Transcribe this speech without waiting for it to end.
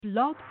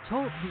Blog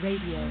Talk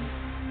Radio.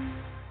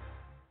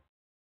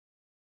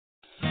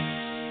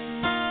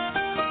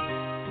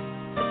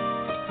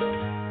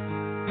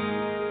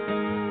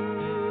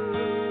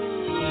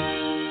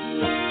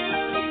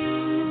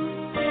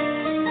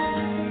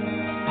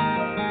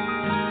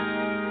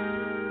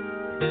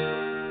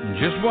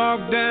 Just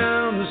walked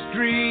down the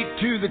street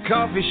to the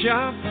coffee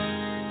shop.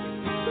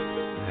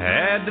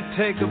 Had to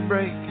take a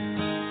break.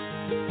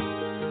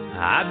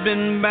 I'd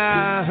been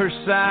by her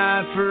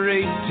side for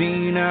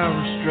 18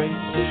 hours straight.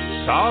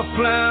 Saw a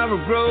flower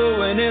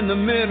growing in the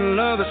middle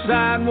of the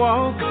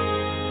sidewalk,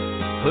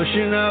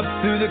 pushing up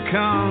through the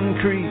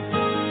concrete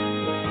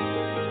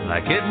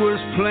like it was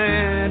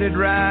planted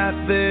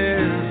right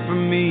there for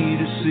me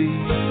to see.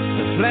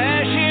 The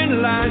flashing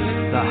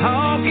lights, the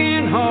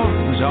honking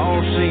horns all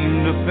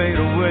seemed to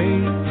fade away.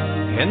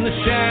 In the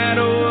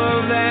shadow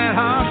of that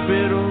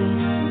hospital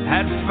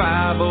at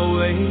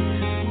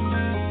 508,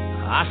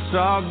 I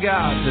saw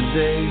God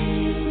today.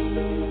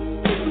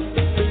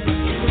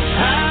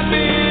 I've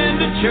been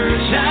to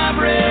church,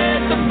 I've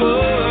read the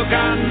book,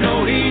 I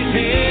know He's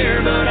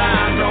here, but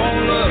I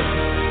don't look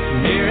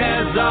near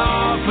as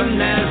often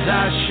as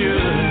I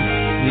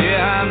should. Yeah,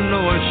 I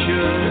know I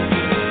should.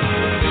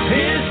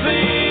 His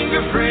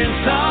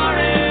fingerprints are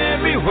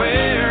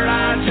everywhere.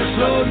 I just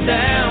slowed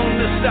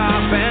down to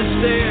stop and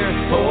stare.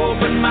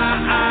 Open my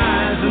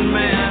eyes and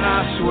man,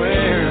 I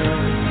swear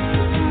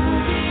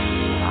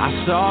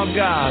I saw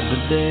God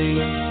today.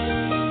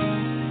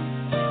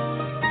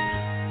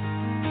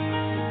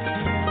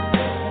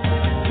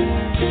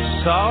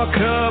 Saw a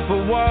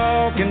couple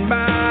walking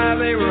by,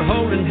 they were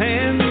holding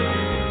hands.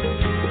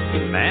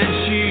 Man,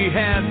 she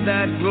had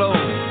that glow.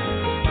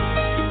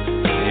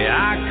 Yeah,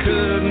 I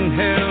couldn't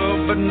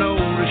help but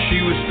notice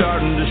she was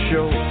starting to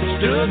show.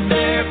 Stood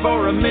there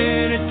for a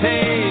minute,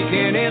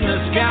 taking in the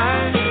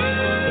sky,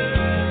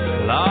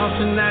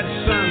 lost in that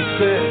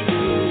sunset.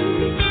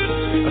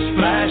 A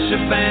splash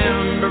of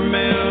amber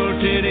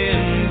melted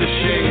into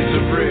shades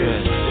of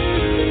red.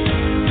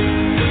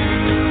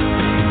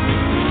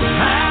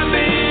 I've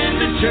been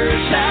to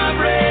church, I've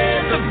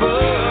read the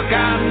book,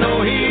 I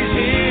know He's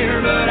here,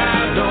 but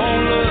I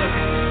don't look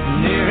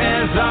near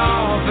as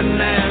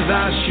often as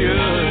I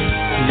should.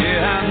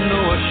 Yeah, I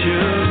know I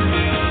should.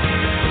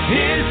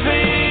 His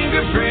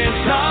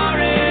fingerprints are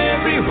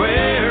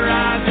everywhere.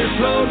 I just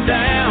slowed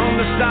down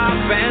to stop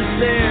and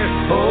stare.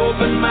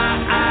 Open my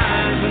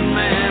eyes and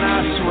man,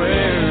 I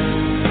swear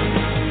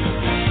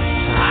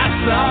I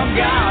saw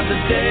God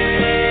today.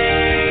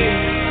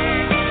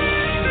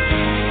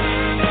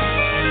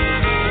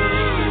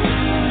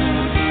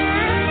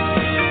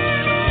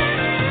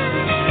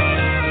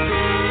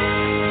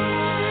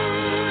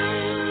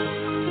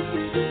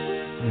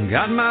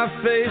 Got my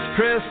face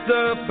pressed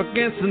up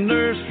against the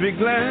nursery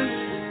glass.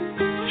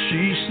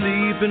 She's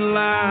sleeping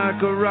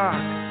like a rock.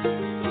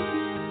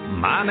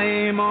 My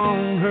name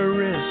on her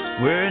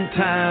wrist, wearing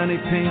tiny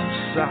pink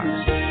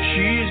socks.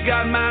 She's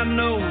got my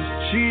nose,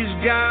 she's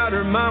got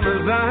her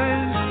mama's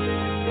eyes.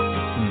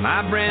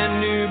 My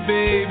brand new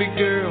baby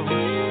girl,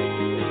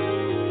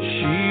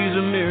 she's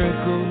a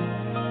miracle.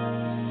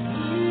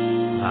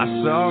 I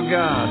saw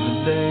God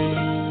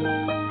today.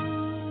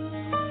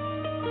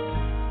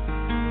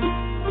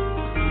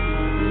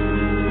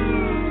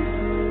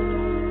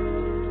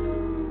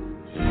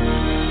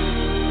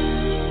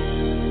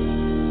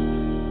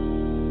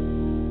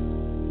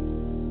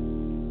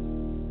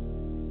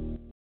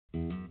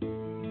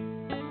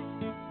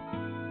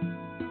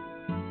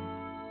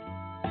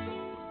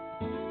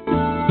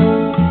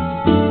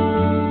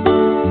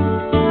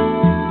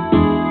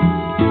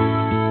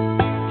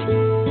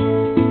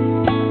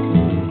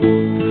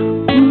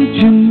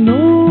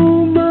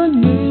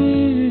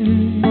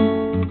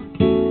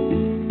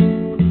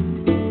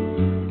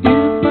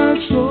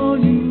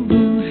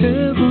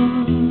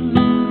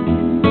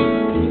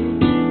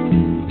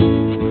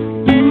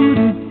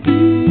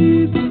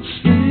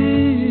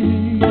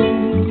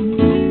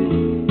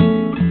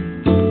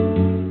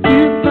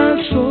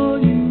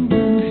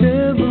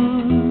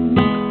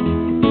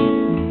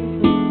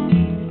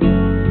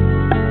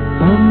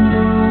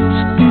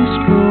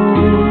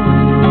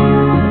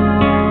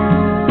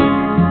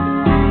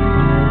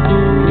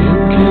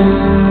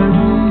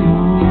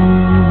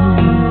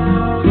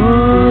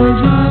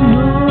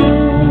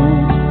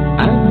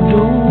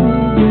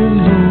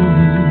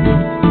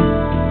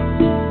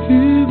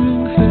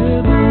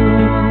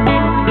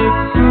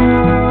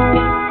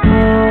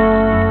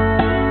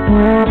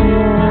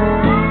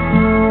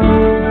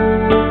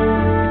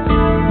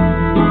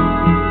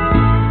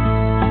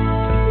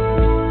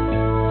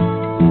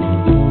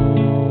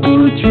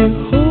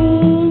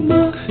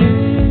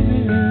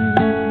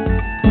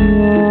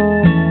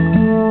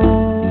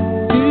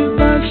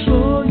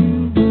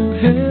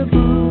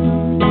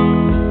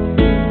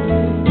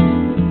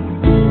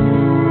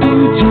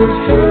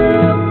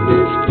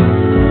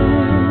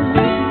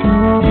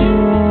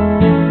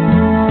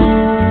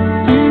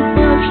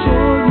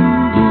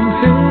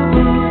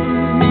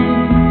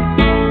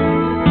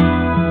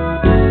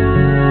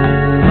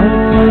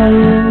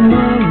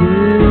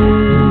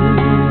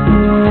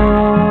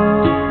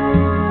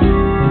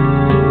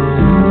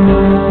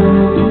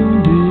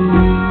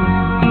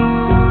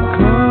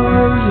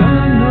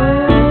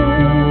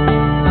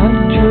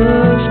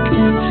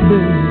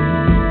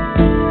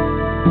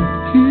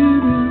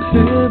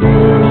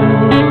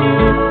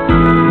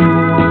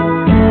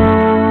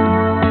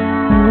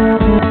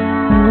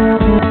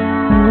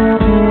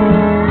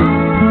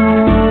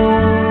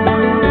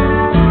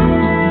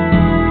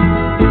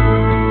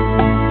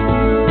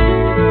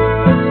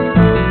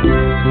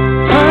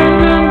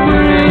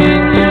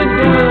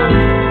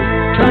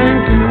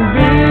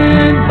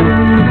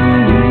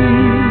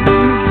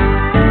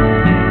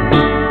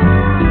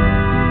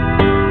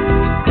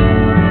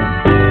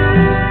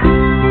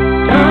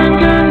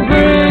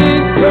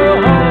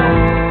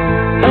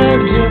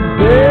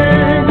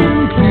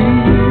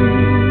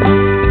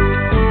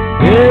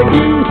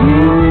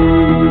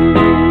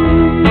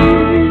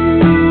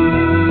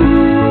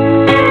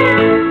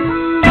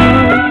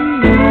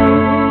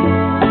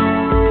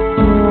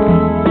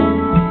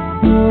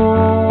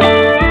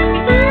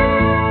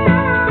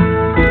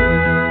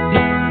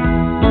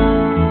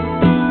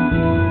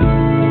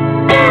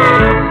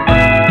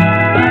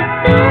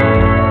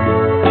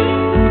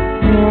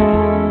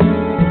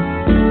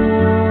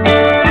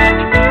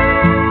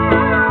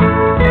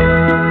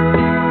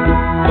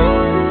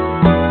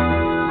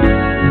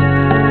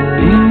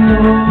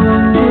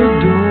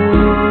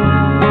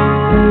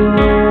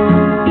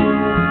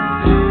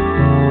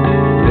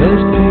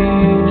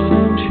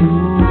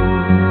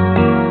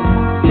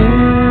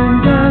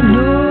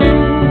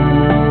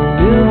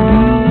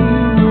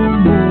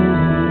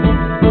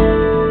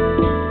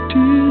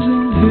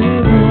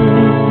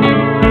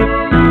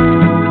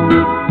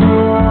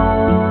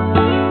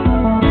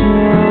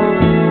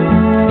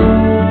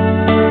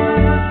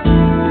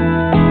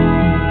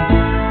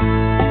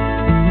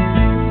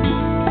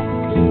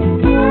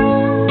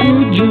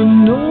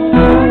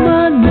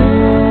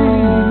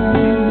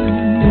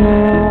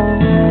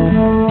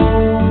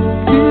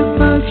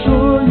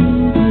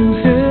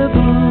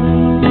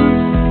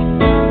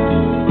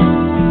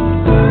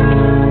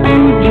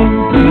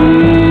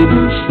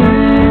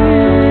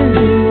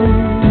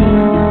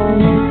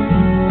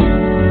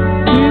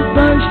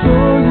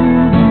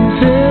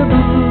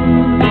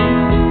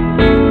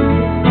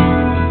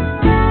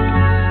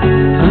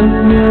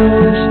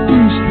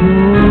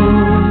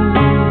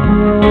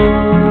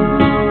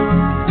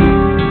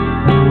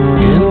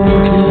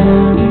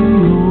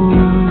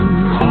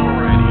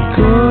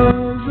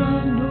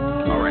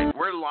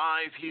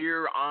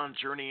 here on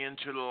Journey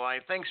into the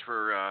Light. Thanks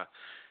for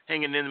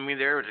hanging in with me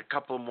there with a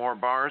couple more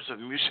bars of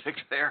music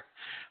there.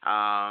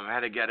 Had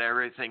to get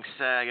everything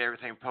set, get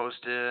everything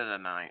posted,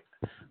 and I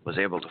was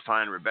able to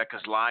find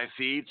Rebekah's live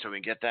feed so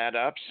we can get that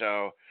up.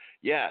 So,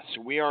 yes,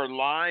 we are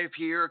live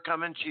here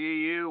coming to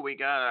you. We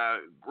got a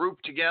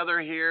group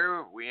together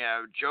here. We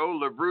have Joe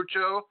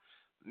LoBrutto,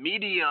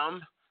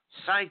 medium,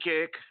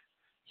 psychic,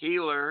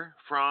 healer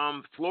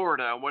from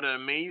Florida. What an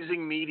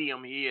amazing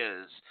medium he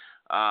is.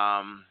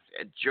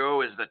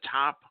 Joe is the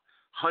top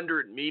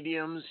 100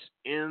 mediums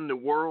in the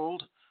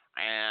world,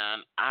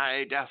 and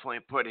I definitely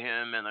put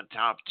him in the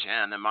top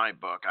 10 in my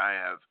book.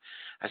 I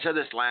said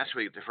this last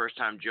week, the first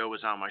time Joe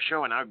was on my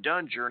show, and I've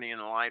done Journey in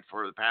the Light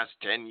for the past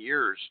 10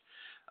 years,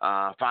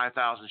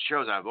 5,000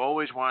 shows. I've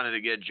always wanted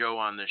to get Joe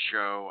on this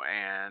show,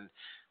 and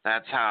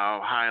that's how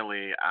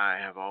highly I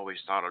have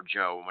always thought of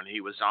Joe. When he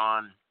was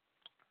on,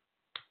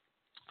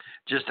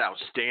 just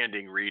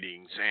outstanding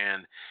readings,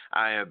 and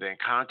I have been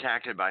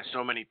contacted by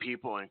so many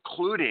people,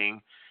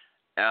 including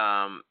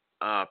a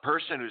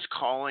person who's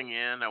calling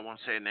in. I won't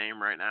say a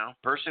name right now.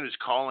 Person who's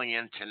calling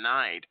in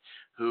tonight,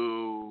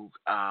 who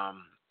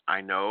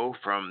I know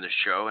from the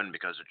show and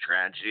because of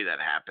tragedy that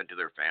happened to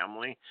their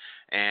family,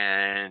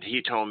 and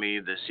he told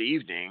me this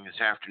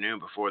afternoon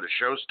before the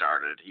show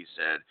started, he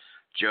said,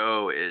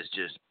 Joe is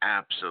just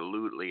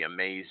absolutely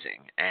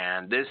amazing,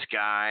 and this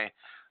guy,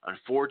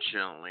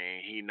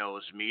 unfortunately, he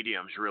knows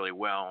mediums really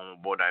well.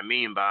 And what I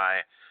mean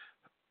by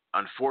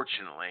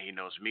unfortunately he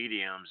knows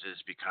mediums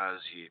is because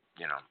he,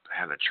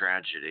 had a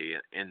tragedy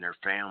in their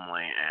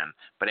family.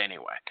 But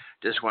anyway,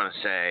 just want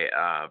to say,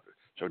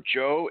 so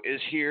Joe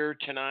is here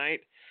tonight,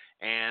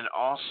 and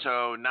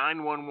also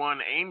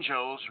 911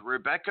 Angels,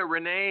 Rebekah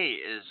Renee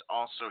is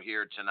also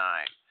here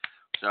tonight.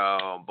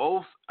 So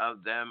both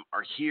of them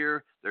are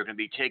here. They're going to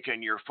be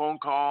taking your phone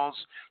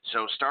calls.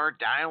 So start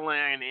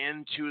dialing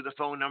into the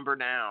phone number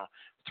now,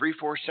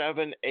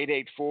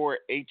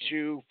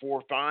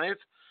 347-884-8245,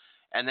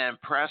 and then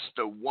press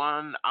the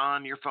 1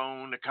 on your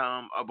phone to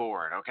come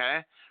aboard,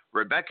 okay?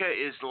 Rebekah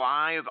is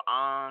live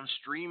on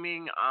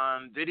streaming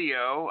on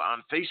video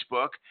on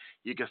Facebook.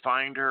 You can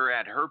find her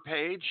at her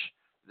page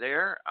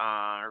there,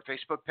 her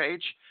Facebook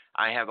page.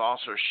 I have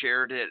also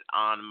shared it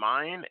on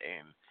mine,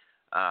 and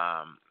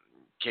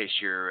in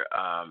case you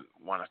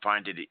want to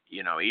find it,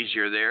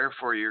 easier there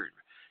for your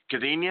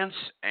convenience.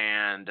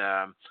 And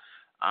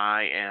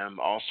I am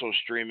also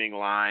streaming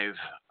live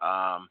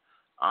on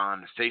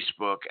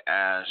Facebook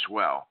as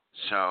well.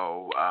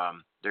 So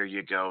there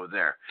you go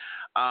there.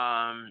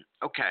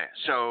 Okay,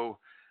 so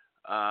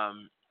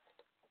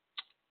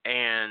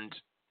and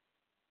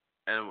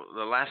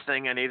the last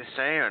thing I need to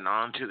say, and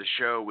on to the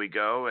show we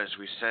go, as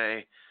we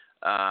say,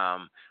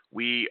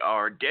 we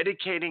are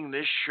dedicating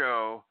this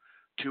show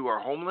to our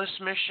homeless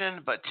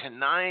mission, but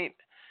tonight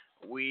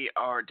we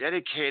are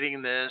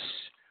dedicating this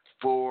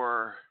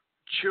for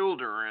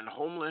children,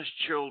 homeless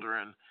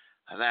children,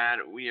 that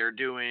we are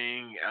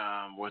doing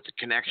with the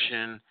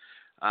connection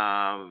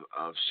of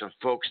some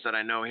folks that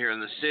I know here in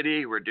the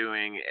city. We're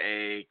doing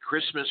a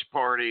Christmas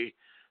party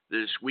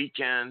this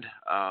weekend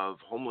of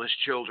homeless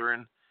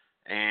children,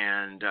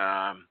 and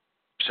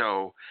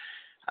so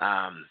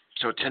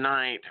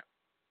tonight,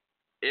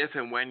 if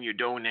and when you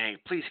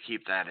donate, please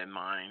keep that in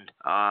mind.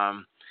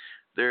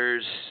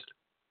 There's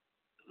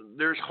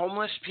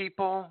homeless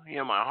people.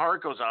 My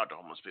heart goes out to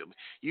homeless people.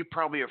 You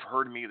probably have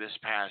heard me this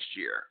past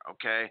year,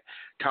 okay,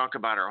 talk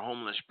about our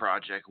homeless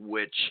project,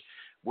 which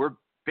we're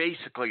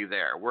basically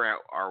there. We're at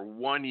our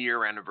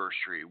 1-year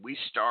anniversary. We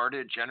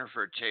started,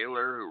 Jennifer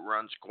Taylor, who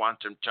runs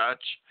Quantum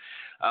Touch,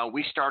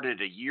 we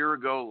started a year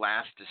ago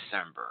last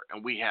December,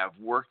 and we have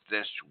worked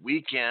this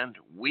week in,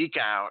 week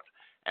out,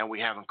 and we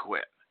haven't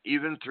quit,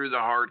 even through the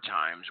hard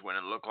times when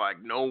it looked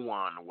like no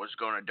one was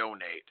going to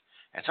donate.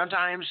 And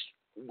sometimes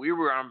we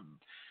were on,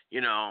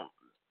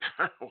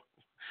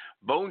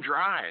 bone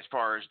dry as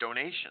far as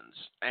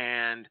donations.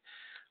 And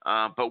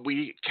but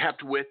we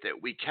kept with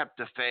it. We kept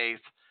the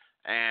faith,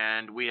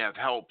 and we have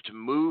helped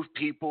move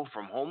people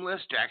from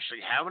homeless to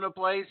actually having a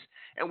place,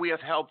 and we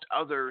have helped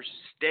others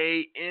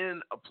stay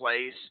in a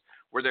place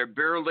where they're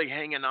barely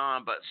hanging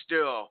on, but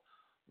still,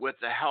 with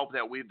the help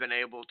that we've been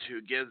able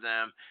to give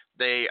them,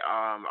 they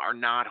are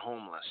not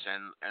homeless.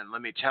 And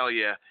let me tell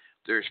you,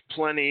 there's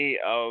plenty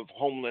of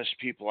homeless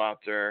people out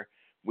there.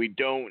 We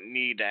don't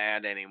need to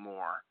add any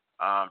more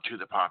to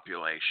the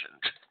population.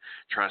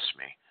 Trust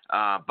me.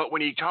 But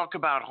when you talk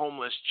about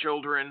homeless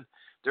children,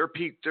 they're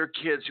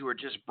kids who are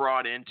just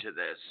brought into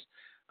this,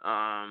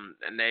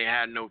 and they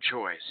had no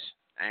choice.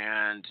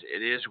 And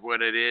it is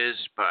what it is,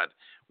 but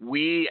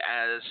we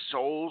as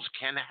souls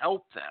can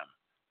help them,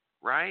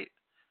 right?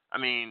 I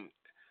mean,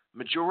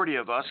 majority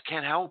of us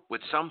can help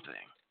with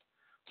something.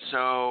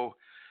 So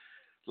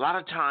a lot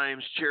of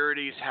times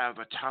charities have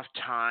a tough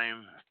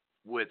time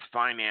with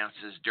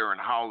finances during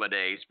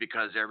holidays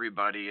because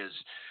everybody is,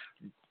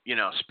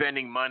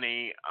 spending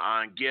money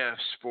on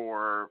gifts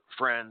for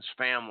friends,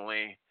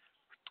 family,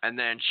 and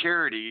then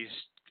charities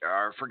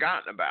are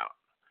forgotten about.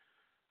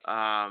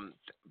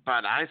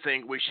 But I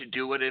think we should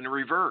do it in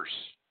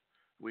reverse.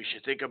 we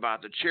should think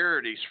about the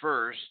charities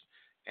first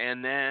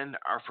and then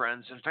our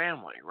friends and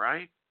family,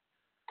 right?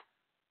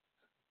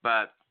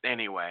 But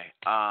anyway,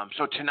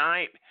 so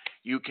tonight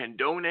you can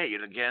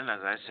donate. Again,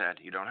 as I said,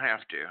 you don't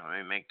have to.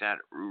 Let me make that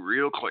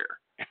real clear,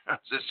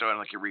 just so I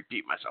don't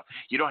repeat myself.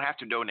 You don't have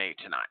to donate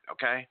tonight,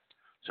 okay?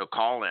 So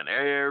call in.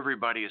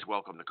 Everybody is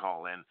welcome to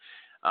call in.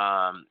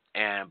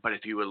 But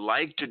if you would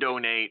like to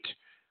donate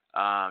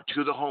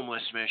to the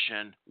homeless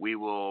mission, we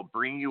will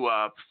bring you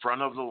up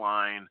front of the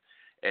line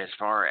as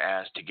far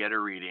as to get a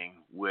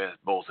reading with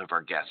both of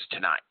our guests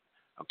tonight.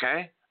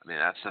 Okay? I mean,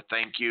 that's the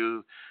thank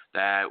you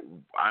that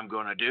I'm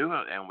going to do,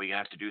 and we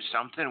have to do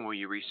something. When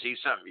you receive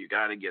something, you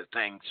got to get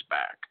thanks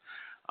back.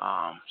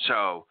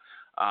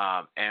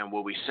 And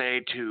what we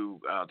say to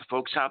the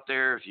folks out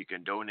there, if you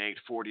can donate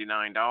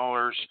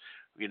 $49,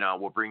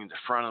 we'll bring you to the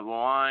front of the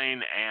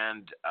line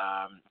and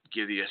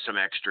give you some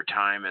extra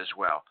time as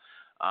well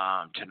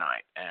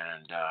tonight.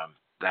 And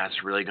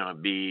that's really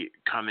going to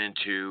come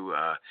into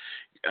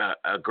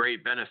a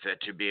great benefit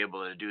to be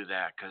able to do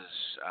that, because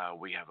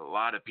we have a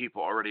lot of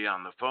people already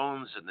on the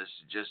phones, and this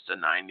is just a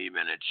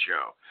 90-minute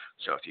show.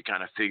 So if you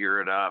kind of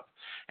figure it up,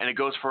 and it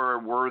goes for a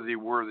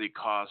worthy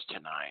cause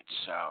tonight.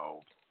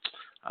 So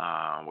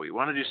we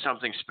want to do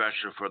something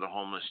special for the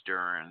homeless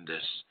during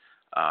this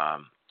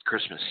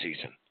Christmas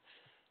season.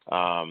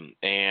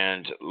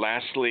 And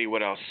lastly,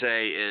 what I'll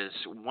say is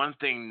one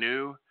thing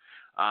new.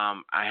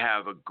 I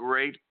have a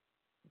great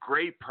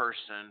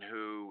person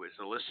who is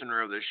a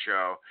listener of this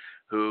show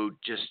who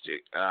just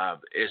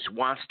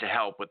wants to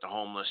help with the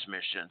homeless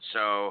mission.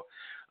 So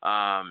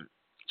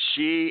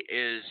she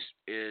is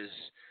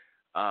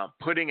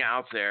putting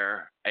out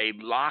there a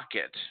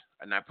locket,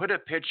 and I put a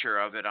picture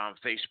of it on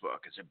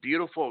Facebook. It's a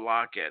beautiful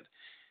locket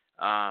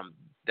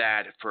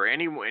that for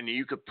anyone,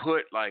 you could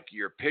put like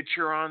your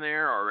picture on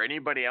there or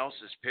anybody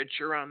else's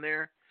picture on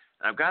there.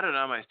 And I've got it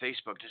on my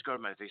Facebook. Just go to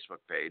my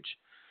Facebook page.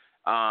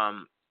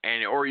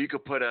 Or you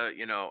could put a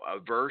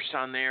verse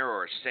on there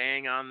or a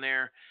saying on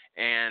there.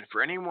 And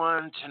for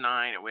anyone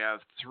tonight, we have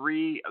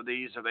 3 of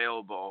these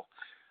available.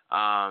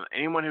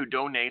 Anyone who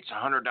donates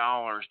 $100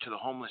 to the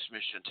homeless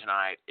mission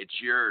tonight, it's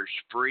yours,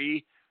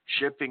 free,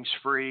 shipping's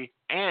free,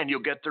 and you'll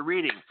get the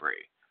reading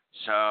free.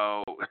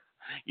 So,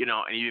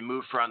 and you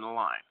move front of the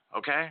line,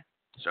 okay?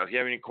 So if you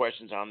have any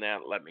questions on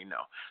that, let me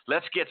know.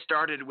 Let's get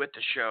started with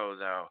the show,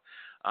 though.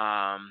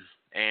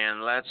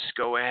 And let's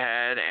go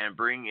ahead and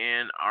bring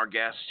in our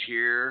guests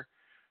here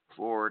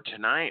for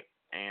tonight.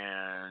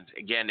 And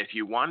again, if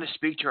you want to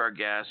speak to our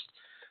guest,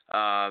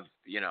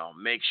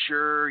 make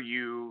sure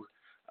you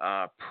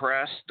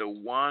press the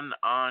 1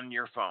 on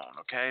your phone,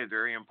 okay?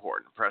 Very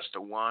important. Press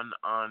the 1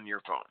 on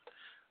your phone.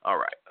 All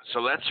right. So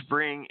let's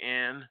bring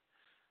in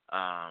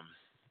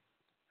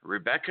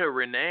Rebekah,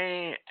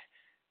 Renee,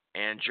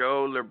 and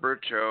Joe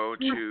LoBrutto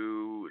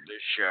to the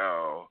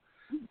show.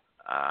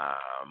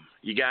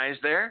 You guys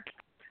there?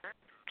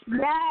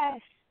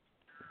 Yes.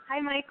 Hi,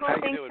 Michael. How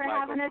you Thanks doing, for Michael?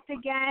 having us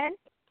again.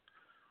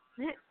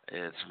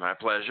 It's my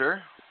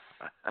pleasure.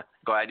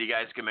 Glad you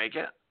guys can make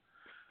it.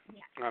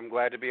 I'm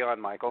glad to be on,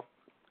 Michael.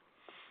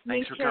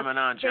 Thanks for coming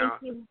on, Joe.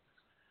 Thank you.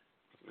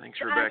 Thanks,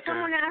 Rebekah.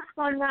 Someone asked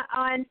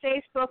on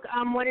Facebook,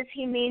 what does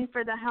he mean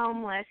for the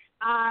homeless?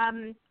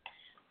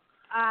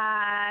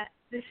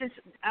 This is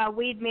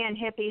Weed Man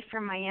Hippie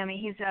from Miami.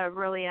 He's a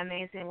really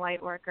amazing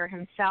light worker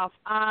himself.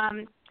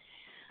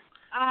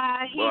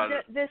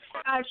 This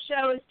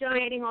show is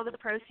donating all the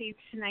proceeds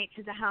tonight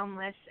to the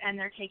homeless, and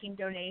they're taking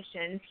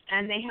donations,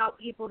 and they help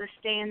people to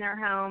stay in their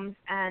homes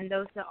and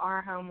those that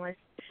are homeless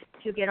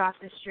to get off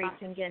the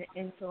streets and get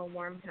into a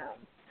warm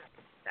home.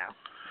 So.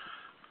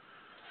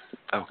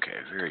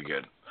 Okay, very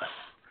good.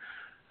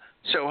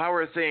 So how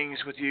are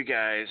things with you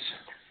guys?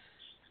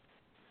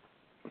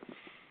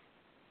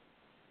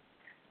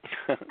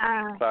 You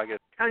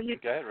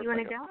want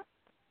to go?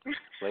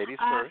 Ladies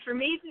first. For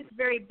me, it's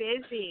very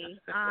busy,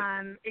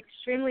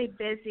 extremely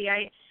busy.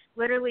 I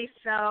literally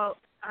felt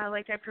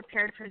like I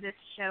prepared for this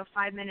show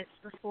 5 minutes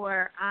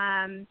before.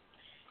 And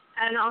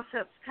also,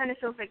 it kind of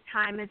feels like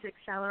time is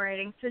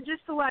accelerating. So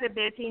just a lot of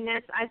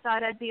busyness. I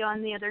thought I'd be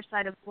on the other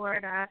side of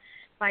Florida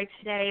by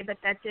today, but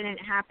that didn't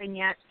happen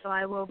yet. So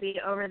I will be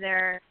over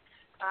there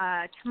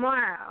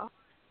tomorrow.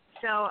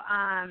 So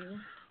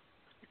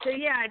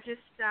yeah,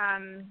 just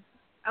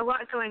a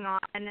lot going on.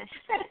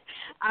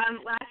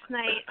 Last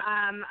night,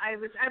 I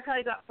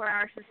probably got 4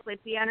 hours of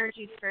sleep. The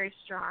energy's very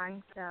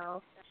strong.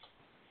 So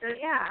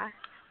yeah.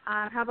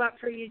 How about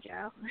for you,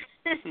 Joe?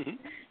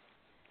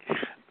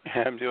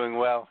 I'm doing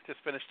well. Just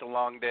finished a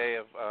long day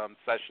of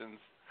sessions.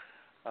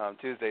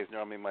 Tuesday's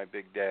normally my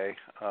big day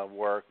of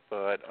work,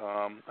 but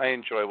I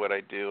enjoy what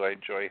I do. I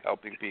enjoy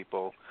helping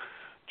people,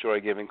 enjoy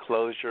giving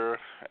closure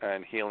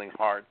and healing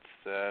hearts,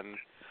 and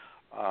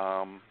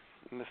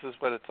this is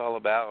what it's all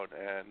about.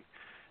 And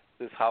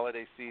this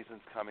holiday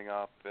season's coming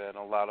up, and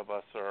a lot of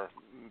us are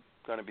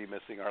going to be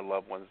missing our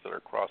loved ones that are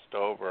crossed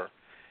over.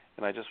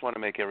 And I just want to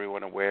make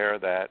everyone aware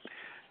that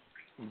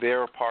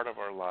they're a part of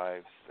our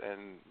lives,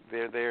 and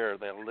they're there,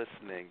 they're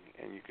listening,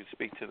 and you can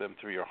speak to them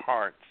through your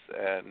hearts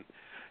and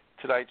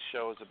tonight's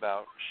show is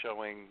about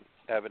showing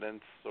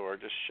evidence or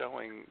just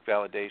showing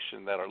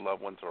validation that our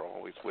loved ones are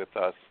always with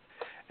us.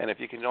 And if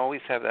you can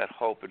always have that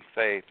hope and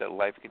faith that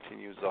life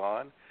continues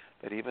on,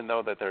 that even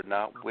though that they're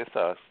not with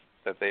us,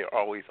 that they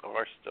always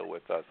are still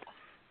with us.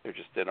 They're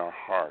just in our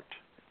heart.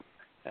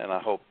 And I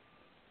hope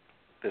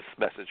this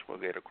message will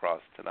get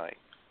across tonight.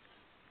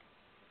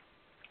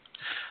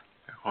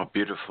 Well,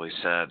 beautifully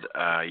said,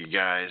 you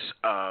guys.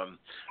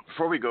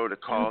 Before we go to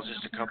calls,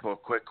 just a couple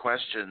of quick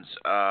questions.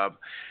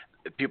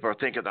 People are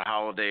thinking of the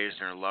holidays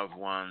and their loved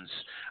ones.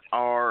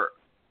 Are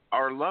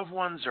loved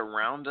ones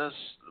around us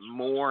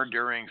more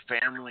during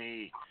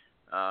family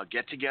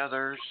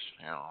get-togethers,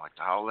 like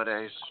the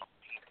holidays?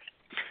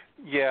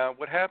 Yeah,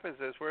 what happens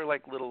is we're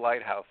like little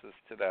lighthouses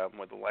to them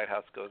when the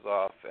lighthouse goes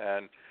off.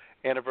 And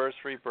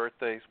anniversary,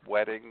 birthdays,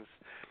 weddings,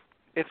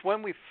 it's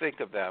when we think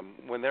of them.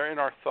 When they're in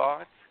our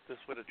thoughts, this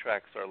is what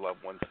attracts our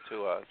loved ones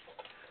to us.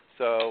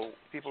 So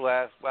people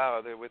ask,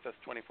 wow, they're with us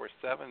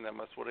 24/7,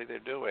 what are they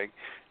doing?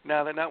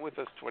 No, they're not with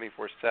us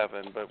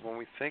 24/7, but when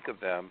we think of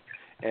them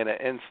in an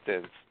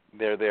instant,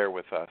 they're there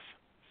with us.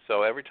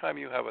 So every time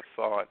you have a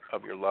thought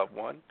of your loved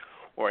one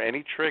or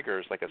any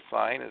triggers, like a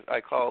sign,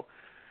 I call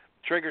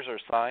triggers or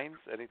signs,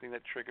 anything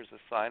that triggers a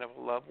sign of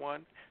a loved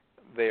one,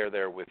 they are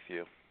there with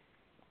you.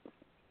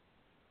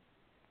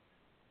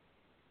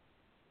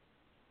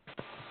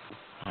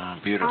 Oh,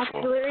 beautiful.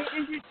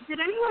 Absolutely. Did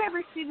anyone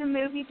ever see the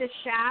movie The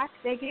Shack?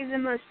 They gave the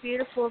most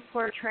beautiful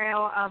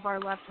portrayal of our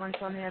loved ones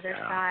on the other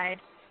side.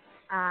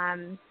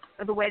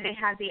 The way they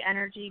had the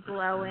energy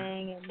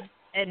glowing,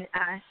 and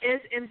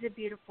it was a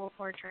beautiful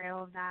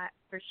portrayal of that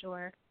for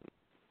sure.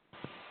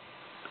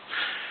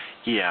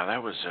 Yeah,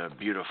 that was a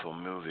beautiful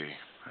movie.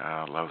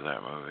 I love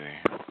that movie.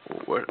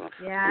 What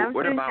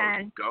about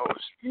intense.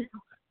 Ghost?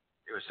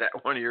 Was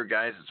that one of your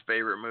guys'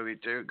 favorite movie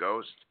too,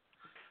 Ghost?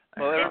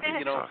 Well,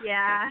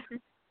 yeah.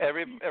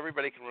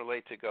 Everybody can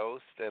relate to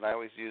Ghost, and I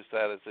always use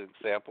that as an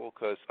example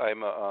because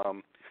I'm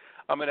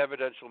an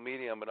evidential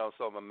medium, but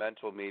also I'm a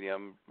mental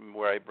medium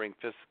where I bring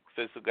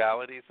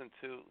physicalities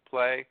into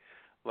play,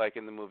 like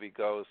in the movie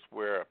Ghost,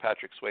 where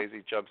Patrick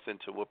Swayze jumps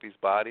into Whoopi's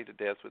body to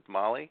dance with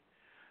Molly.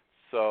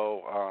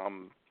 So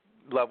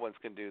loved ones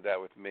can do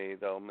that with me.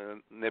 They'll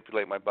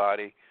manipulate my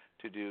body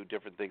to do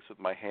different things with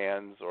my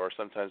hands, or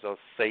sometimes I'll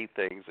say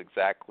things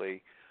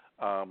exactly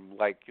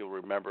like you'll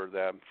remember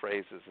them,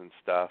 phrases and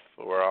stuff,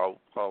 or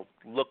I'll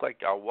walk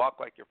like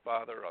your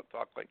father, or I'll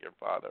talk like your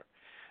father.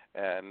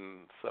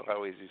 And so I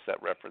always use that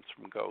reference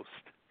from Ghost.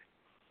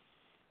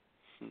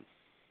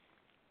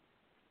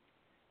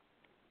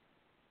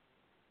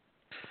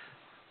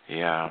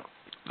 Yeah,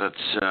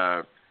 that's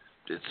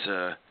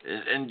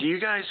and do you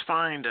guys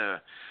find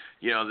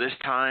this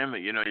time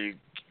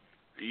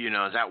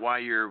is that why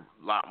you're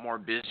a lot more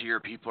busier?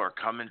 People are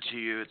coming to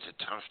you. It's a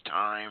tough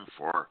time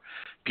for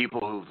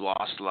people who've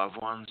lost loved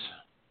ones.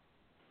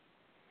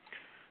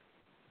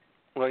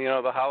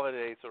 Well, the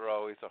holidays are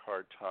always a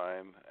hard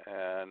time,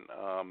 and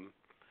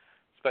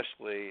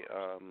especially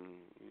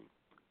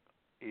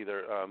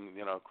either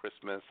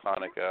Christmas,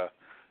 Hanukkah,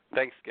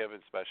 Thanksgiving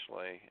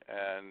especially,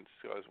 and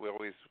so as we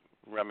always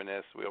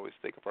reminisce, we always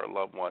think of our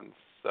loved ones.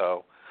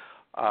 So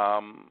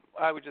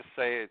I would just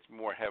say it's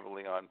more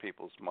heavily on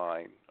people's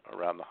mind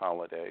around the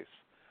holidays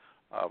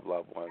of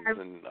loved ones,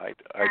 and I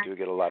do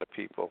get a lot of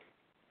people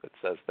that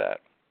says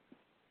that.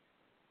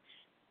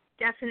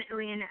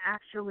 Definitely and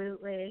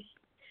absolutely.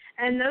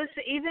 And those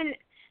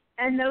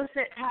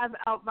that have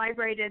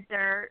out-vibrated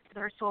their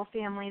soul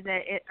family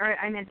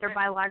their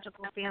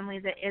biological family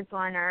that is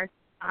on Earth,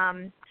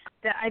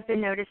 that I've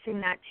been noticing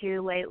that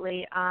too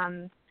lately,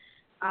 them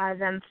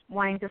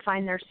wanting to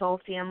find their soul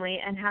family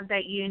and have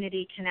that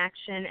unity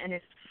connection and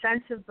a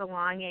sense of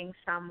belonging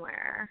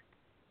somewhere.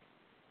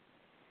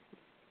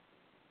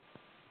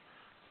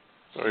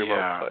 Very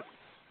well put.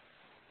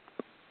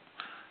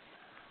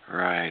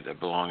 Right, the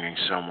belonging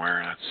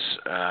somewhere.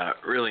 That's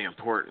really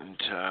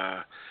important.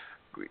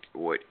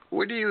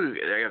 What do you?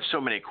 I have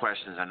so many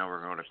questions. I know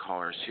we're going to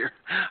callers here.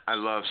 I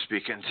love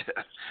speaking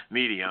to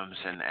mediums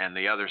and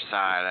the other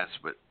side.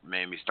 That's what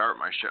made me start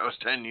my shows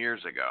 10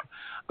 years ago,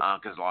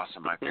 because I lost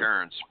my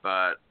parents.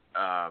 But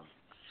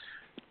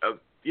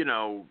do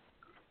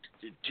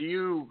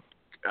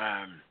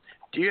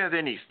you have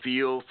any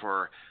feel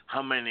for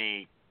how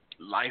many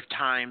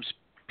lifetimes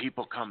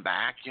people come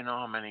back?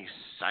 How many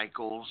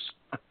cycles?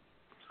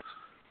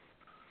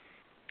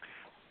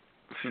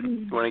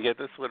 You want to get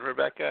this one,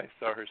 Rebekah? I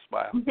saw her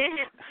smile.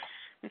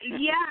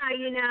 Yeah,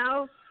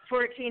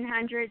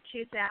 1,400,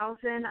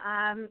 2,000.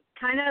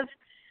 Kind of,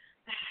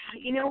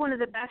 one of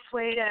the best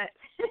way to,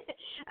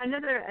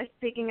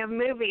 speaking of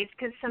movies,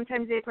 because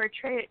sometimes they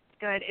portray it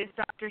good, is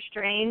Doctor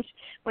Strange,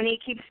 when he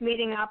keeps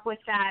meeting up with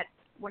that,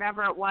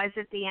 whatever it was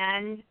at the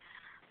end.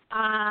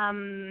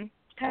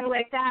 Kind of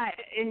like that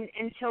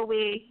until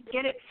we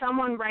get it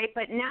someone right.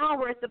 But now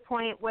we're at the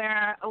point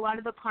where a lot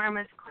of the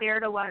karma's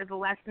cleared, a lot of the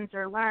lessons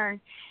are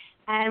learned,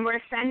 and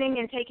we're sending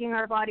and taking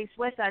our bodies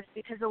with us,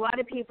 because a lot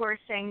of people are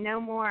saying,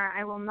 no more,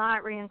 I will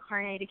not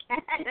reincarnate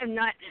again.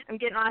 I'm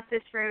getting off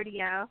this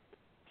rodeo.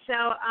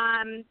 So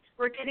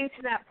we're getting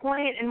to that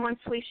point, and once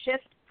we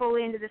shift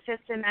fully into the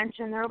fifth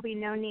dimension, there will be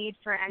no need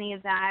for any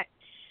of that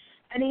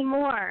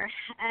anymore.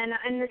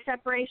 And the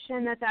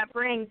separation that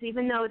brings,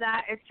 even though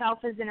that itself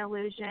is an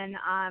illusion,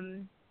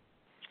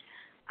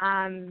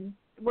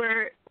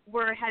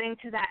 we're heading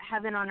to that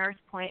heaven on earth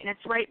point, and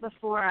it's right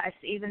before us,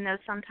 even though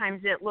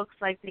sometimes it looks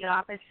like the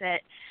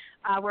opposite.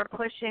 We're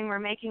pushing, we're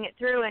making it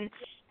through, and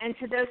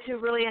to those who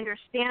really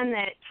understand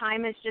that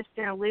time is just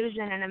an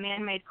illusion and a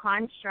man-made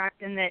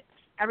construct, and that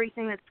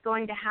everything that's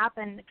going to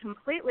happen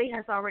completely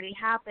has already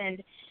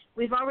happened.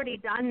 We've already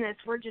done this.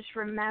 We're just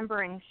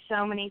remembering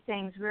so many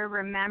things. We're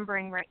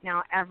remembering right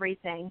now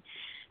everything.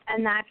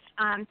 And that's,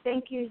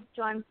 thank you,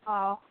 John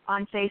Paul,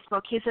 on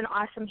Facebook. He's an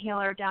awesome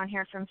healer down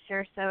here from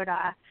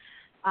Sarasota.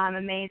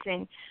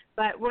 Amazing.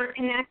 But we're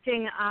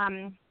connecting,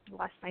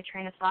 lost my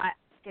train of thought.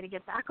 Got to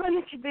get back on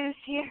the caboose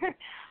here.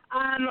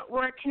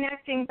 We're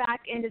connecting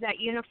back into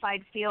that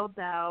unified field,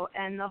 though,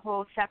 and the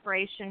whole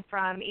separation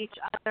from each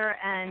other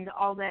and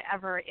all that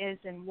ever is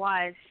and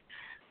was.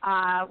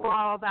 We're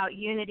all about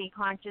unity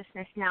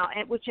consciousness now,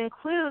 which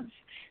includes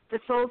the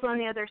souls on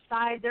the other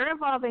side. They're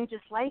evolving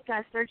just like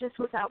us. They're just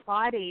without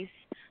bodies.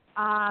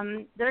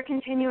 They're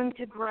continuing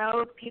to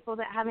grow, people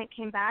that haven't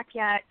came back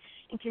yet,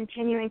 and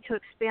continuing to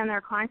expand their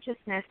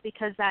consciousness,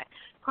 because that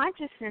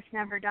consciousness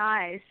never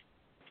dies.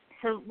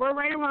 So we're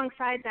right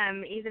alongside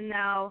them, even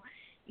though,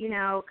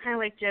 kind of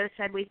like Joe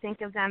said, we think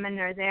of them and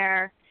they're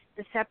there.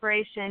 The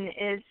separation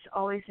is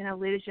always an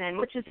illusion,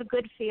 which is a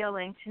good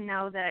feeling to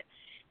know that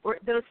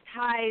those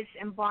ties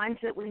and bonds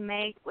that we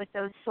make with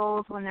those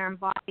souls when they're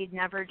embodied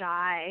never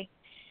die.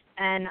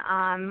 And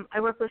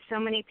I work with so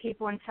many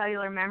people in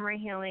cellular memory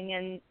healing,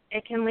 and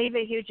it can leave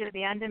a huge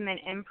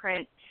abandonment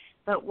imprint.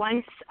 But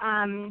once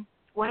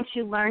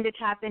you learn to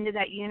tap into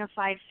that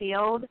unified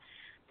field,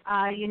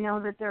 you know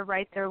that they're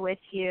right there with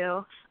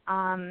you,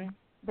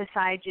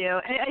 beside you.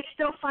 It's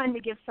still fun to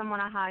give someone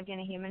a hug in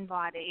a human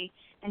body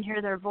and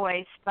hear their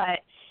voice, but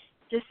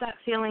just that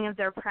feeling of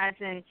their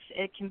presence,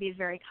 it can be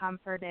very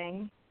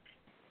comforting.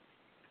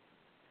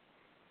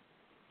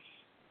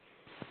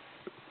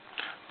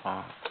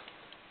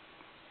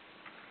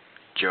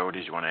 Joe,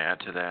 did you want to add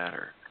to that,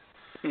 or?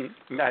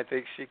 I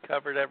think she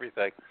covered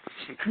everything.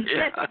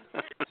 Yeah, I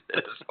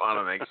just want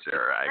to make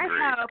sure. I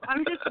agree. I hope.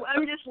 I'm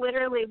just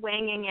literally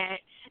winging it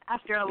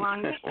after a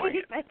long day.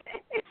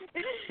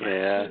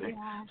 Yeah.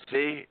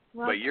 See,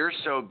 well, but you're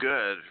so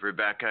good,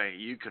 Rebekah.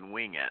 You can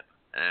wing it,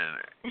 and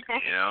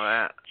you know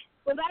that.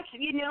 Well,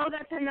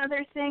 that's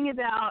another thing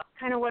about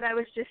kind of what I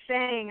was just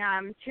saying.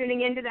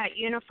 Tuning into that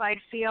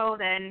unified field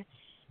and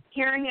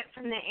hearing it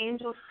from the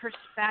angels'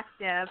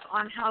 perspective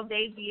on how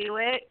they view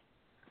it.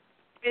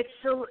 It's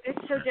so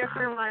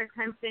different a lot of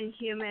times than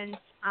humans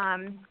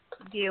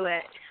view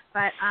it.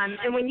 But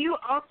and when you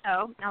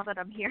also, now that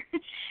I'm here,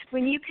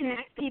 when you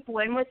connect people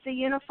in with the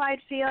unified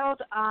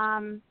field,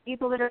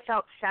 people that have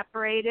felt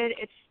separated,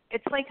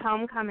 it's like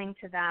homecoming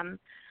to them,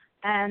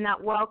 and that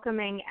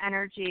welcoming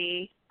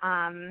energy.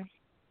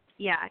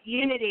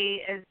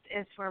 Unity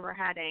is where we're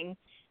heading,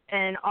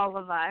 and all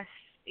of us,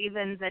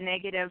 even the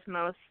negative,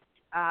 most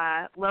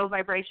low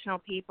vibrational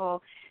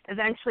people,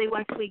 eventually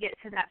once we get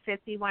to that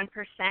 51%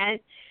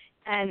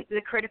 and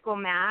the critical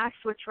mass,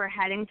 which we're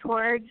heading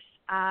towards,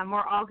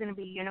 we're all going to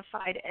be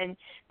unified. And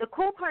the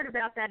cool part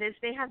about that is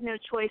they have no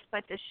choice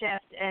but to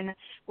shift, and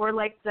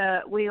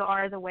we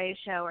are the way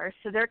showers.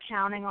 So they're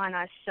counting on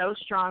us so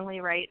strongly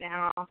right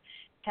now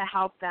to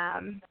help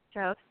them.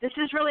 So this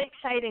is really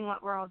exciting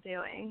what we're all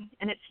doing,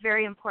 and it's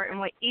very important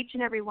what each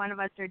and every one of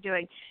us are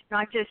doing,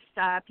 not just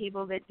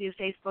people that do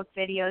Facebook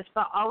videos,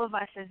 but all of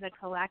us as a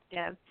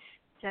collective.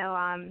 So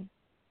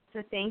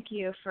thank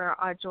you for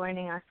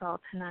joining us all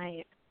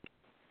tonight.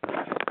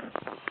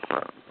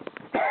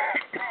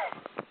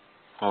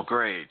 Well,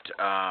 great.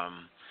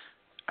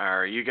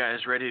 Are you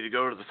guys ready to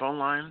go to the phone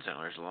lines? And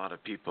there's a lot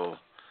of people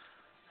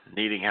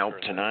needing help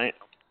tonight.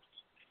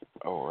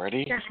 Oh,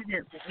 ready?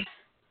 Definitely.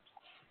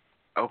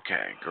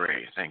 Okay,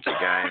 great. Thank you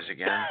guys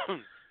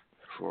again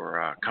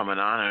for coming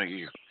on. I know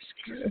you've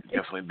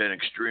definitely been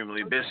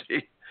extremely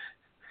busy.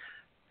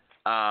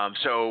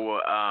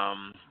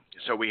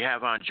 So we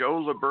have on Joe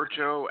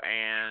LoBrutto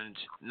and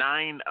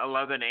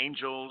 911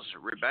 Angels,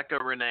 Rebekah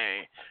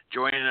Renee,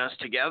 joining us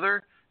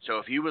together. So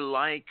if you would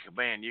like,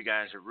 man, you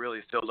guys have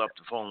really filled up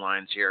the phone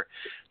lines here.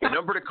 The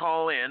number to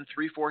call in,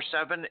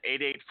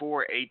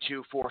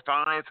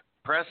 347-884-8245.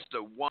 Press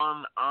the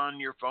 1 on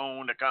your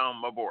phone to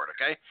come aboard,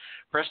 okay?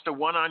 Press the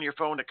 1 on your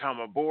phone to come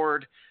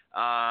aboard,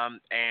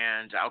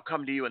 and I'll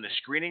come to you in the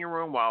screening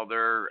room while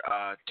they're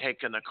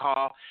taking the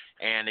call.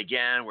 And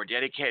again, we're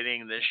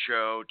dedicating this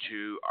show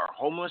to our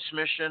homeless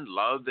mission,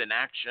 Love in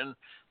Action,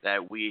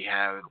 that we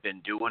have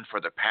been doing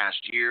for the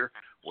past year,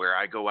 where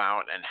I go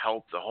out and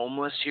help the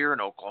homeless here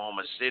in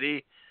Oklahoma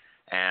City.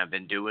 And I've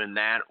been doing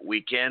that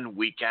week in,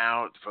 week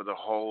out for the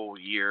whole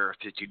year,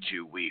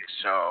 52 weeks.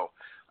 So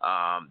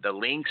the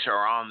links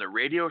are on the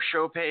radio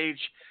show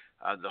page,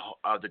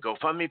 the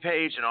GoFundMe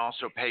page, and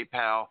also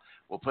PayPal.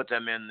 We'll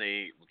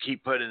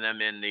keep putting them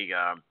in the,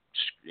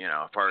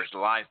 as far as the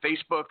live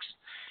Facebooks.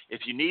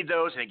 if you need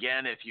those, and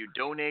again, if you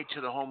donate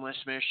to the homeless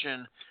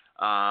mission,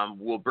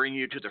 we'll bring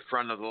you to the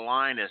front of the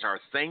line as our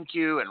thank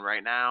you. And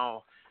right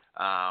now,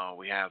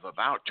 we have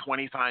about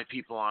 25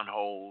 people on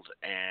hold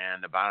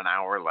and about an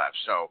hour left.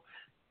 So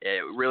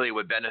it really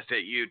would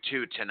benefit you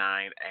too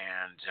tonight.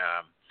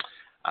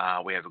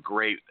 And we have a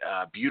great,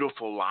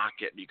 beautiful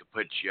locket you could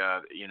put,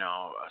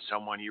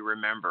 someone you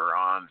remember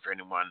on for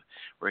anyone.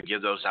 We're going to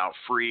give those out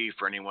free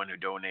for anyone who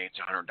donates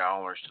 $100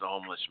 to the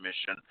homeless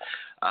mission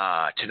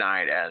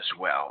tonight as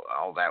well.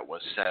 All that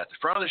was said at the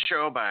front of the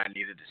show, but I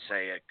needed to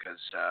say it because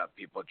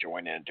people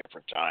join in at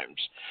different times.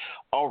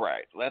 All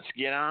right, let's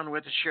get on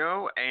with the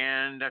show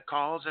and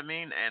calls,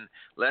 and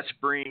let's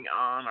bring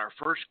on our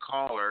first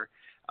caller,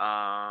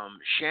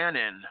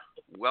 Shannon.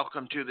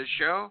 Welcome to the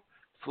show,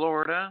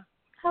 Florida.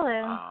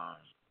 Hello.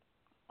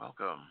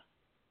 Welcome.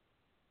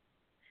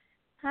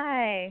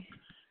 Hi.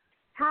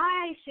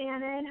 Hi,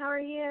 Shannon. How are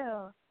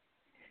you?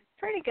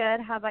 Pretty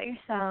good. How about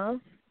yourself?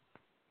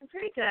 I'm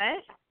pretty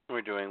good.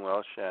 We're doing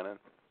well, Shannon.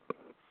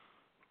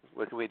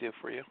 What can we do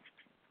for you?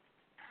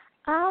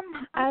 I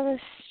was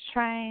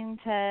trying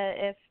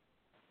to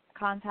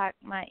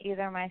contact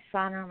either my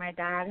son or my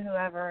dad,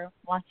 whoever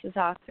wants to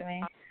talk to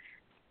me.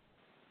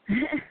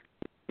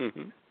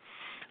 Mm-hmm.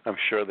 I'm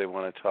sure they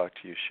want to talk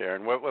to you,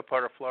 Sharon. What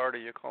part of Florida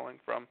are you calling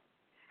from?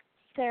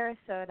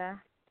 Sarasota.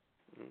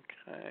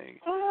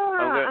 Okay.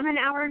 Oh, I'm an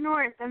hour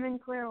north. I'm in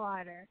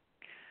Clearwater.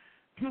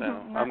 So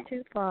Not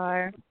too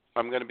far.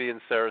 I'm going to be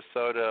in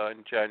Sarasota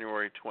on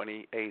January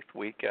 28th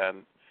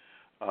weekend,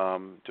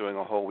 doing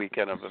a whole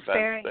weekend of events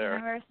Spirit there.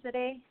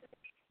 University.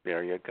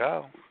 There you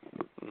go.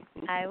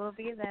 I will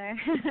be there.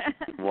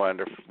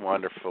 Wonderful,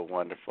 wonderful,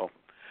 wonderful.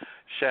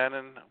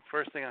 Shannon,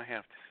 first thing I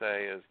have to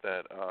say is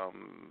that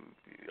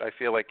I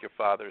feel like your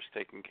father's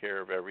taking care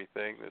of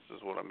everything. This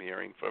is what I'm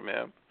hearing from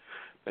him,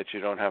 that you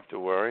don't have to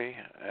worry.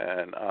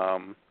 And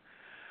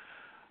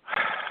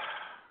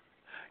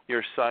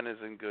your son is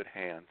in good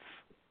hands.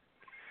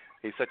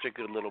 He's such a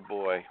good little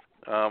boy.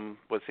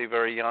 Was he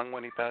very young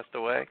when he passed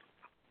away?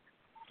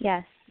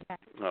 Yes.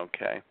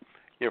 Okay.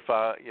 Your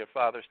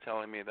father's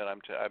telling me that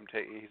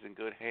he's in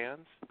good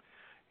hands.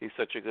 He's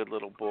such a good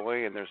little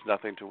boy, and there's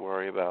nothing to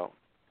worry about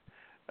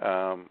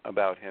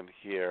him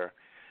here.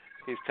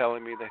 He's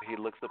telling me that he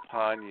looks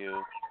upon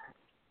you,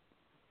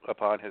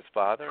 upon his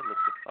father,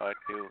 looks upon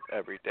you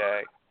every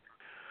day.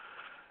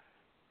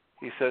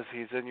 He says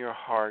he's in your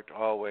heart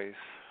always,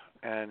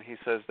 and he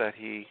says that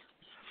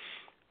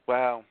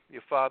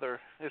your father,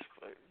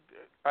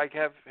 I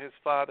have his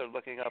father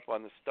looking up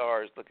on the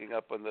stars, looking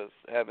up on the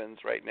heavens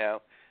right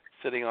now,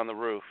 sitting on the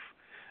roof.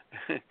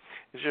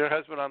 Is your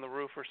husband on the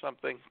roof or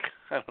something?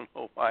 I don't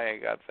know why I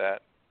got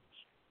that.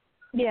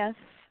 Yes.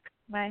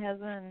 My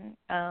husband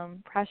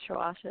pressure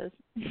washes.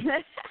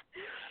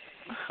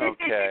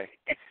 Okay.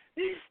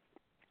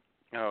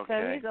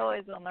 So he's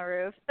always on the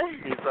roof.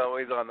 He's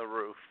always on the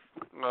roof.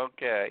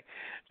 Okay.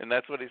 And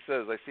that's what he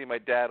says. I see my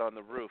dad on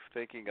the roof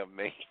thinking of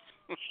me.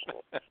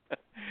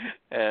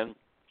 And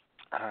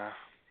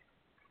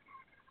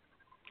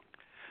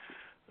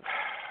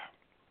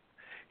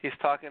he's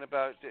talking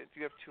about, do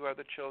you have two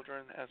other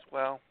children as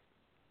well?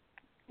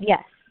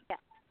 Yes.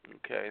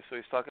 Okay, so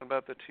he's talking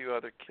about the two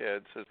other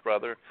kids, his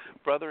brother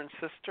and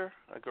sister,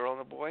 a girl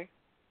and a boy?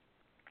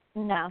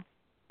 No.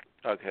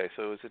 Okay,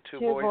 so is it two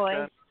boys?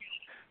 Then?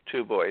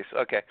 Two boys.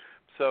 Okay,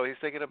 so he's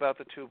thinking about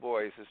the two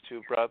boys, his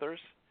two brothers,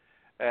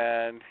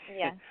 and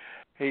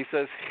he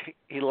says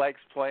he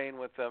likes playing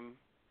with them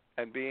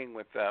and being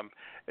with them.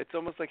 It's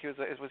almost like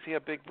was he a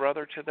big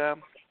brother to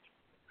them?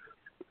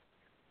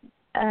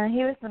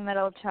 He was the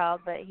middle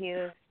child, but he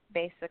was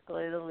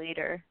basically the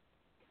leader.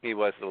 He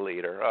was the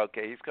leader.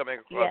 Okay, he's coming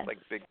across like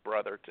big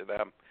brother to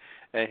them.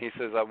 And he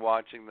says, I'm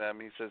watching them.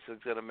 He says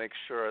he's going to make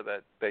sure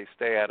that they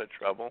stay out of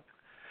trouble.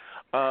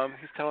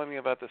 He's telling me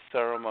about the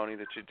ceremony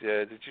that you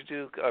did. Did you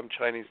do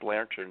Chinese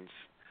lanterns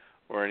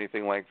or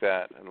anything like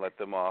that and let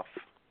them off?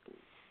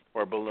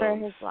 Or balloons? For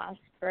his last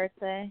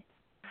birthday.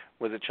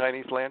 Was it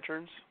Chinese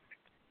lanterns?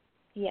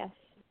 Yes.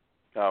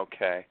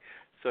 Okay.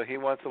 So he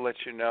wants to let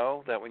you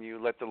know that when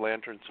you let the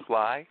lanterns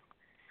fly,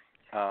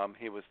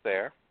 he was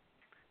there.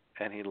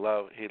 And he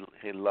loved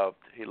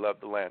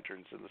the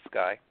lanterns in the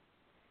sky.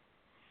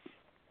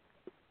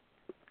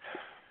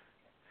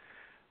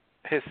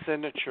 His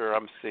signature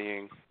I'm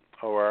seeing,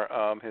 or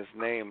his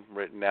name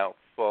written out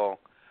full.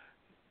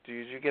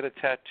 Did you get a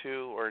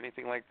tattoo or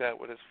anything like that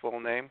with his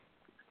full name?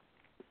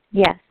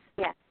 Yes.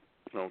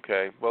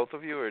 Okay. Both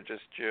of you, or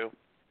just you?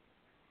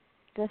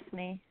 Just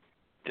me.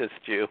 Just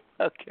you.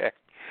 Okay.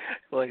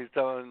 Well, he's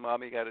telling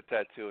Mommy got a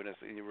tattoo and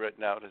he's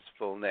written out his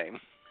full name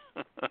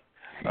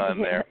on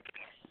there.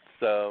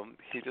 So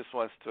he just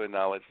wants to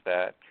acknowledge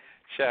that.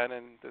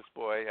 Shannon, this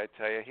boy, I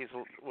tell you,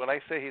 when I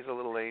say he's a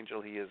little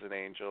angel, he is an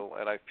angel.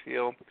 And I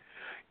feel,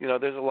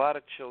 there's a lot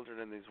of children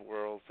in these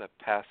worlds that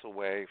pass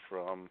away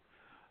from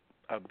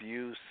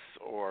abuse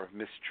or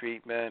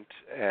mistreatment.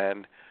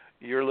 And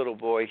your little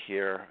boy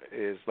here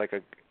is like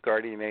a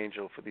guardian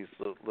angel for these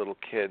little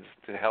kids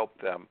to help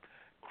them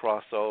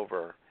cross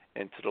over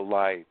into the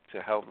light,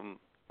 to help them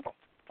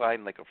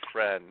find like a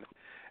friend,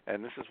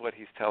 and this is what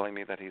he's telling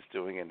me that he's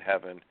doing in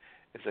heaven,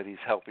 is that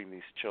he's helping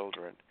these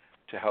children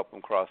to help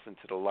them cross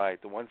into the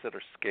light, the ones that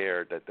are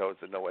scared, that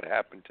doesn't know what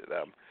happened to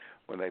them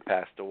when they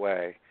passed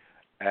away.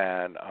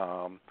 And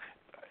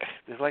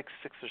there's like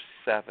 6 or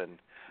 7.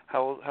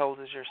 How old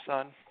is your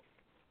son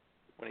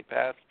when he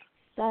passed?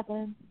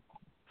 7.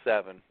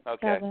 7.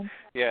 Okay. 7.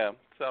 Yeah.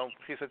 So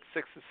he said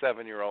 6 to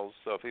 7-year-olds.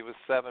 So if he was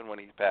 7 when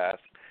he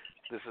passed,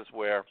 this is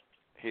where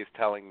he's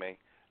telling me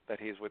that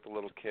he's with the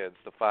little kids,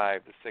 the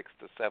 5, the 6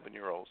 to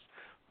 7-year-olds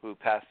who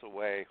pass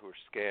away, who are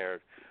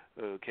scared,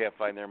 who can't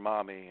find their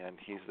mommy, and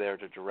he's there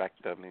to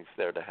direct them. He's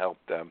there to help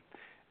them,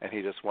 and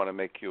he just want to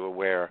make you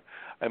aware.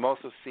 I'm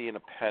also seeing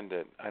a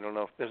pendant. I don't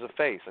know if there's a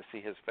face. I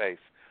see his face.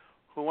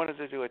 Who wanted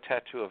to do a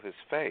tattoo of his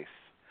face?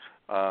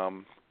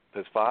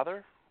 His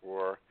father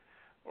or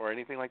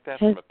anything like that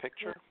from a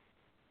picture?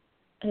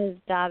 His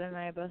dad and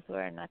I both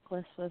wear a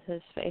necklace with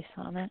his face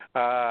on it.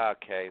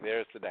 Okay,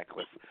 there's the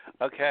necklace.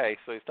 Okay,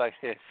 so he's like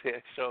he's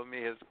showing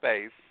me his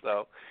face.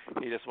 So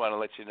he just want to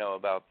let you know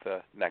about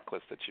the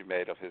necklace that you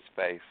made of his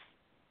face.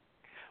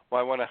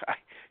 Well,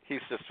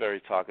 he's just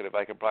very talkative.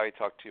 I could probably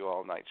talk to you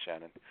all night,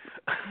 Shannon.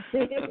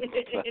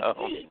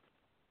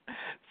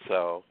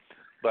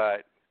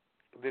 But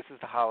this is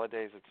the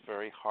holidays. It's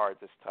very hard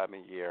this time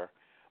of year.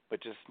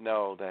 But just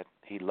know that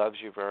he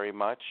loves you very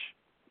much,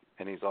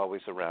 and he's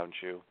always around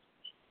you.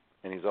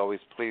 And he's always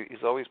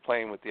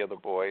playing with the other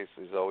boys.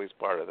 He's always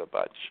part of the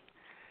bunch.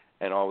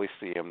 And always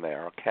see him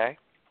there, okay?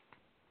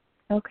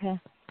 Okay.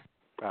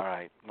 All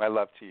right. My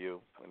love to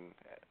you,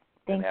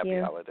 and happy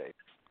holidays.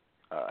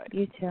 All right.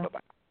 You too. Bye-bye.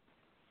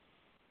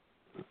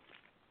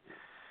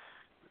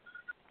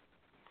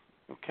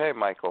 Okay,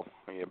 Michael,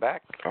 are you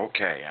back?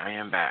 Okay, I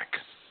am back.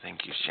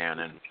 Thank you,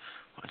 Shannon.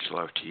 Much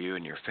love to you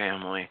and your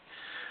family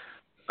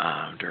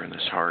during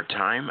this hard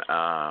time.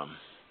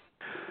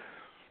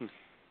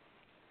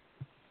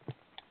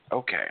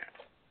 Okay,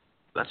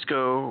 let's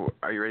go.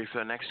 Are you ready for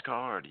the next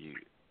call, or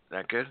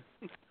that good?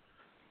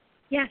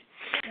 Yes,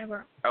 I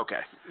will.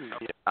 Okay.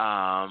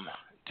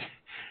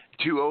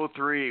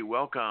 203,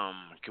 welcome.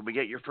 Can we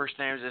get your first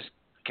name? Is this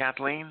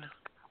Kathleen?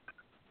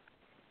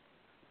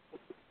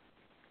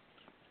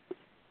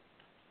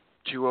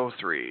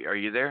 203, are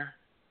you there?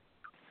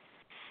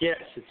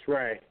 Yes, it's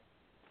Ray.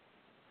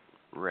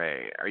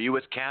 Ray, are you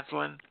with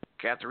Catherine?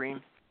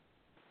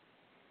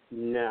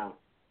 No.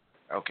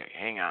 Okay,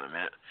 hang on a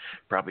minute.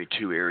 Probably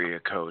 2 area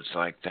codes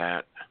like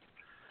that.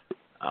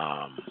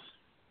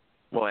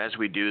 Well, as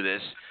we do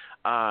this,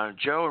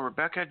 Joe and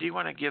Rebekah, do you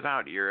want to give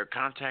out your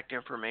contact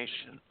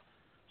information?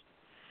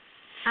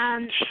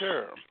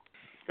 Sure.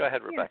 Go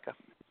ahead, Rebekah.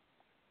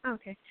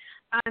 Okay.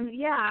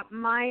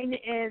 Mine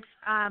is,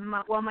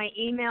 my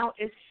email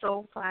is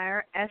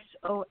soulfire,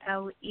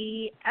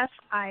 SOLEFIRE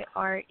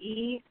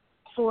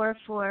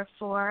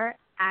 444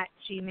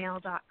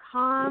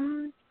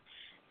 @gmail.com.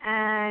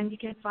 And you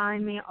can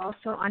find me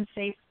also on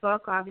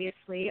Facebook,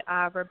 obviously,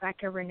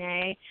 Rebekah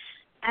Renee.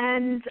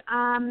 And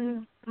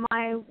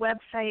my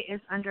website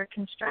is under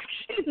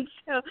construction,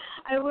 so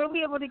I will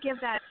be able to give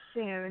that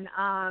soon.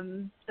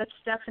 That's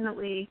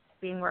definitely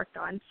being worked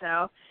on.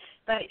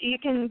 But you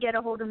can get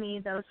a hold of me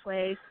those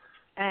ways.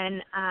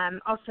 And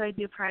also I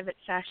do private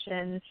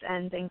sessions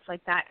and things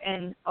like that.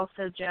 And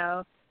also,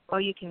 Joe,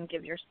 you can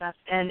give your stuff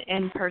and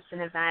in-person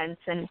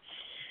events. And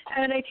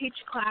I teach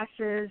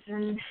classes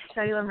and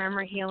cellular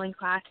memory healing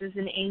classes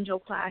and angel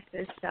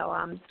classes. So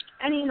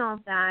any and all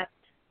of that.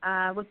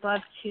 Would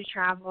love to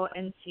travel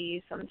and see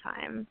you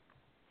sometime.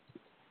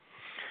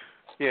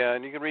 Yeah,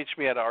 and you can reach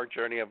me at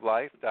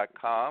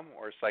ourjourneyoflife.com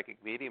or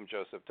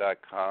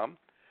psychicmediumjoseph.com.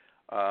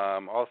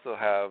 Also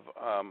have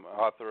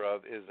author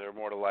of Is There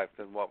More to Life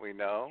Than What We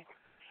Know?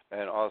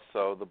 And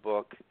also the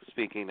book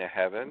Speaking to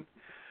Heaven,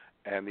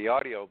 and the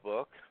audio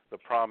book, The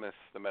Promise,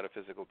 The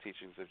Metaphysical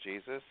Teachings of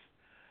Jesus.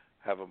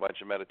 Have a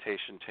bunch of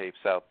meditation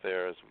tapes out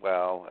there as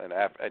well,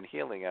 and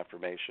healing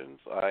affirmations.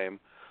 I am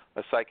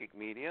a psychic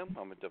medium.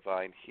 I'm a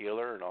divine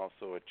healer and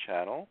also a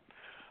channel.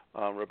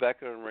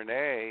 Rebekah and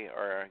Renee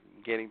are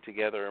getting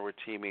together, and we're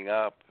teaming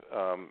up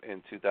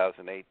in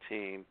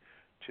 2018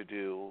 to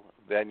do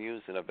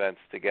venues and events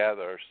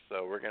together.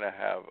 So we're going to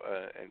have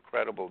an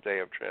incredible day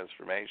of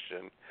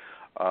transformation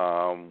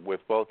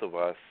with both of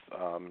us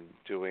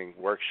doing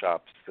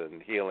workshops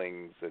and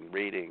healings and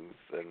readings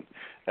and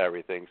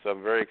everything. So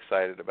I'm very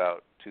excited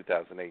about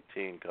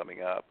 2018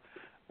 coming up,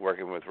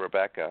 working with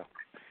Rebekah.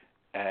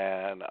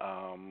 And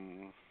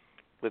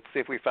let's see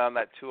if we found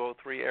that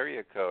 203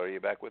 area code. Are you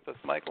back with us,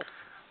 Michael?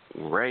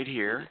 Right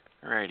here.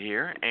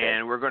 Okay.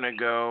 And we're going to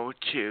go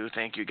to,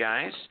 thank you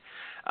guys,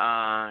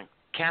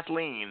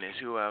 Kathleen is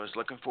who I was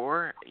looking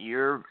for.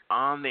 You're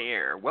on the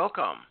air.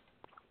 Welcome.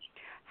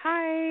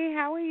 Hi,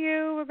 how are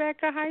you,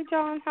 Rebekah? Hi,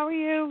 John. How are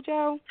you,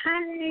 Joe?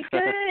 Hi,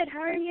 good.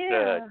 How are you?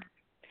 Good.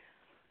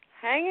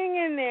 Hanging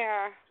in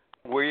there.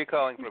 Where are you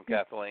calling from,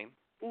 Kathleen?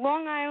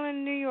 Long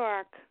Island, New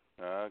York.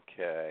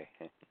 Okay.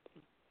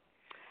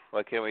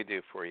 What can we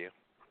do for you?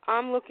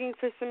 I'm looking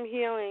for some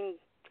healing.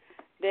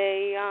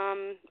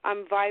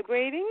 I'm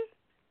vibrating,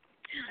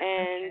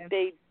 and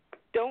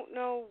don't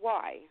know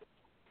why.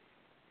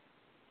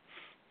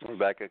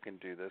 Rebekah can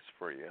do this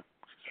for you.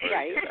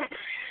 Right.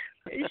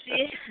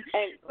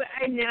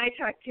 I know I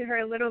talked to her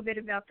a little bit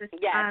about this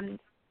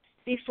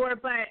before,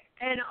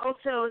 and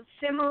also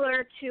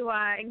similar to,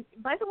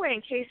 by the way,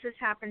 in case this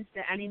happens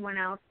to anyone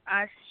else,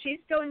 she's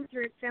going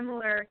through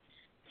similar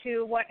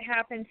to what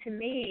happened to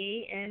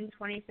me in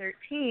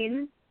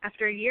 2013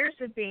 after years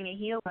of being a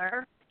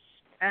healer,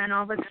 and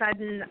all of a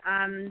sudden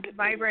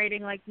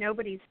vibrating like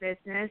nobody's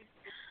business.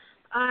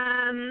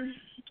 And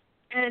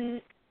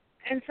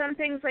some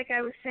things, like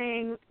I was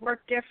saying,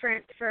 work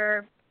different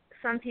for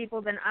some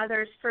people than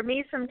others. For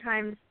me,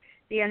 sometimes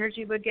the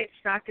energy would get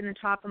stuck in the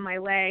top of my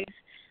legs,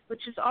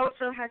 which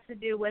also has to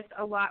do with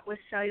a lot with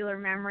cellular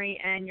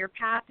memory and your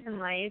path in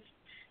life.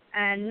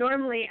 And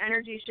normally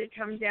energy should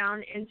come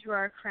down into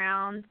our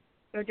crown,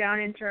 go down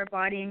into our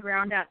body, and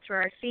ground out through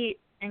our feet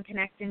and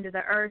connect into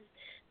the earth.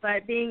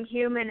 But being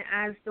human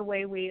as the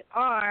way we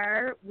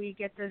are, we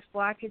get those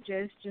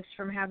blockages just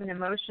from having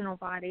emotional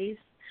bodies.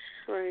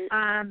 Right.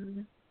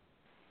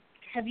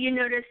 Have you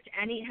noticed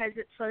has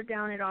it slowed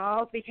down at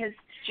all? Because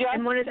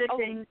and one of the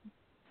things,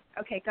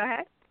 okay, go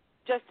ahead.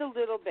 Just a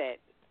little bit.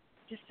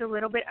 Just a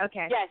little bit?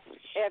 Okay. Yes,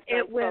 after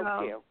it I will.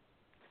 spoke to you.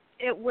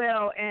 It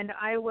will, and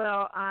I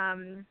will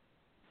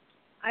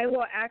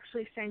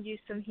actually send you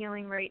some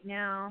healing right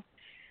now,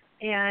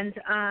 and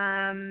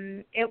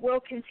it will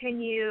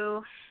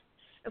continue.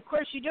 Of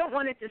course, you don't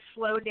want it to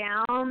slow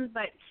down,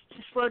 but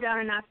to slow down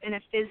enough in a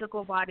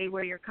physical body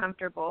where you're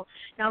comfortable.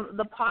 Now,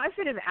 the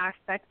positive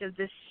aspect of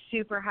this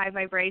super high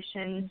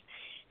vibrations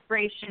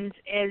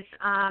is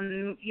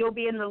you'll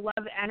be in the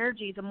love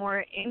energy the more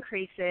it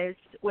increases,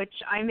 which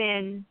I'm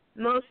in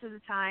most of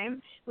the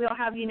time. We all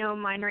have,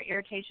 minor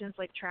irritations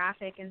like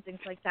traffic and things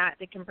like that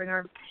can bring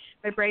our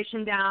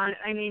vibration down.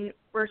 I mean,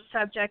 we're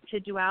subject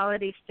to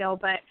duality still,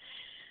 but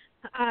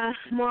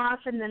more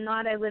often than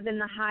not, I live in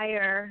the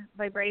higher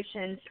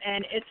vibrations,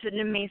 and it's an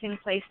amazing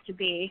place to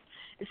be,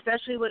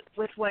 especially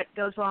with what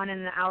goes on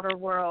in the outer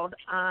world.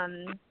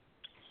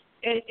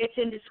 It's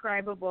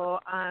indescribable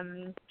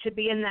to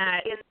be in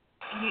that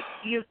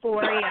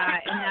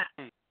euphoria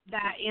and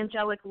that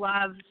angelic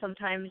love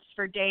sometimes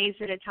for days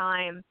at a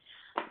time.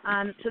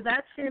 So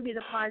that's going to be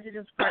the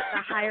positive part,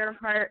 the higher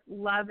heart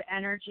love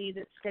energy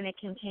that's going to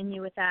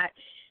continue with that.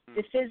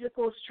 The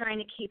physical's trying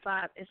to keep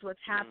up is what's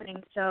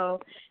happening.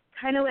 So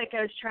kind of like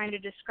I was trying to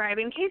describe,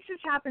 in case this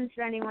happens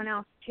to anyone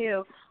else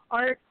too,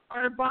 our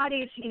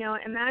bodies,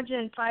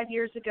 imagine 5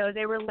 years ago,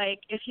 they were like,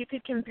 if you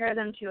could compare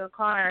them to a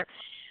car,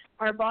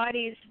 our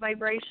bodies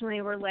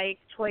vibrationally were like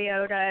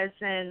Toyotas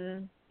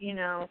and,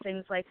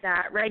 things like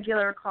that,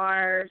 regular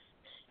cars.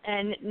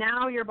 And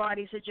now your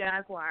body's a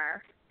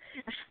Jaguar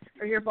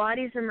or your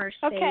body's a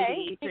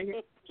Mercedes.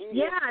 Okay.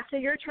 So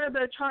you're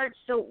turbocharged.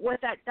 So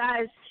what that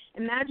does,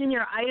 imagine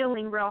you're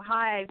idling real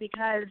high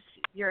because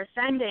you're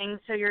ascending,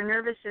 so your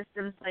nervous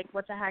system's like,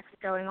 what the heck's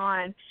going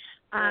on?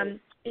 And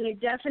you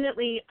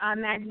definitely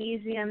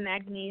magnesium,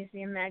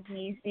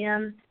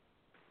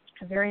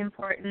 very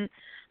important.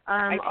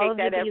 I take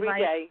that every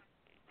day.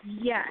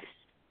 Yes.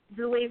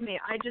 Believe me,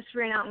 I just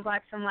ran out and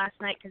got some last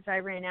night because I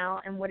ran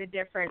out, and what a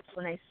difference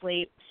when I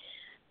sleep.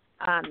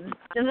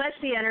 Unless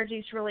the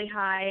energy's really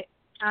high.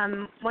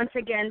 Once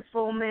again,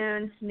 full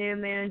moons, new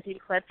moons,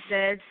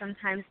 eclipses,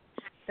 sometimes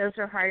those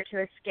are hard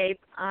to escape.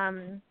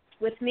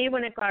 With me,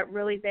 when it got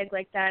really big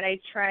like that, I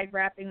tried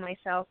wrapping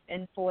myself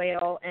in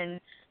foil and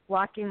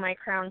blocking my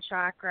crown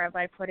chakra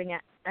by putting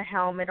a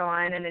helmet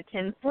on and a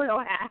tinfoil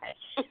hat.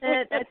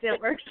 That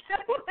didn't work so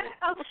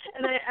well,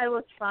 and I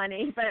looked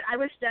funny, but I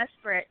was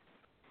desperate.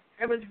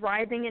 I was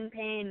writhing in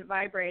pain,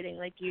 vibrating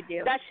like you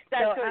do. That's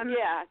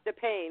the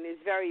pain is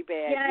very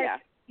bad. Yeah.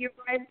 You're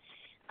right.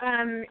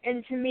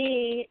 And to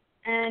me,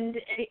 and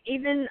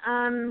even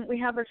we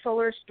have a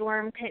solar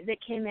storm that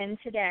came in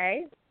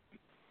today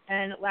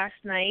and last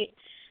night.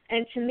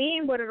 And to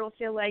me, what it'll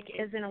feel like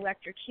is an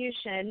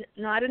electrocution,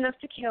 not enough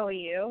to kill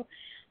you,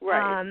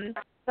 right?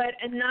 But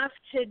enough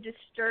to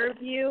disturb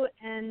you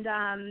and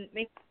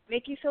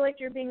make you feel like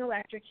you're being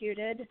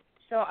electrocuted.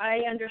 So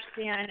I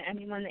understand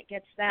anyone that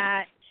gets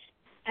that.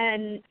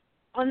 And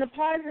on the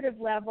positive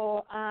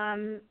level,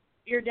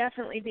 you're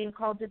definitely being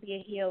called to be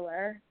a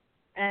healer,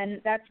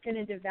 and that's going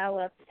to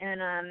develop.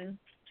 And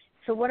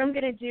so what I'm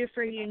going to do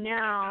for you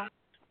now,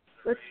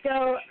 let's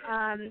go.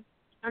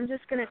 I'm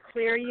just going to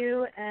clear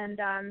you and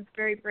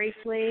very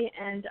briefly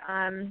and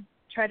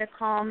try to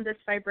calm this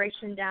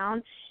vibration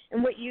down.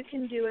 And what you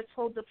can do is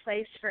hold the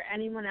place for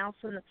anyone else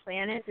on the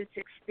planet that's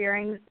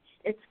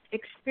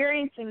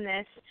experiencing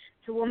this.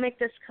 So we'll make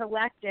this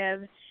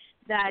collective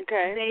that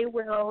they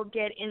will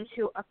get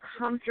into a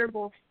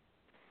comfortable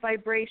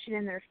vibration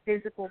in their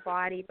physical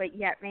body, but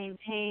yet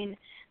maintain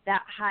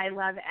that high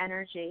love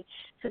energy.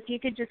 So if you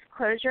could just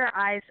close your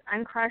eyes,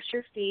 uncross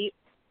your feet,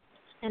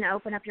 and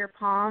open up your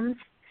palms.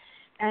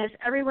 As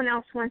everyone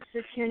else wants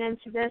to tune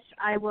into this,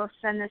 I will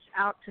send this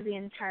out to the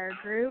entire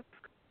group.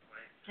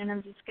 And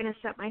I'm just going to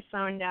set my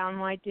phone down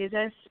while I do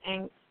this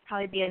and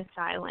probably be in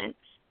silence.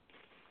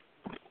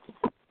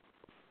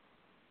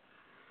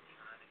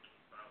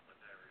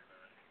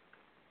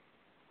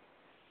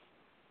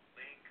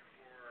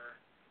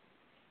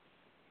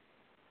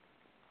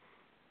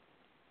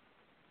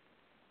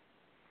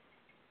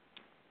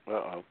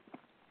 Uh-oh.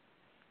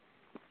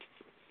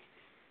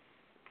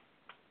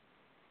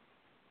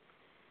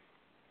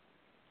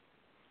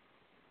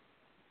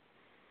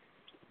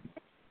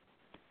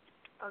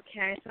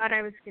 Okay, I thought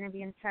I was going to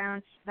be in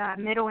silence. The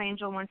middle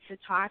angel wants to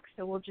talk,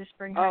 so we'll just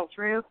bring her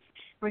through.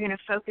 We're going to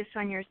focus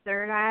on your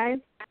third eye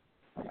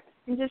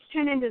and just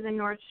tune into the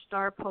North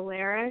Star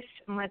Polaris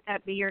and let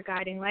that be your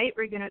guiding light.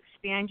 We're going to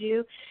expand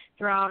you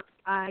throughout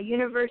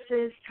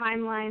universes,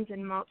 timelines,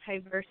 and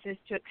multiverses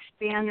to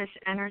expand this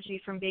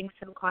energy from being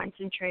so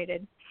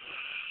concentrated.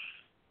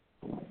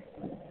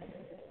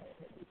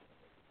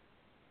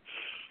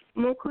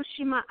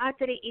 Mokushima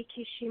atere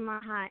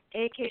ikishimaha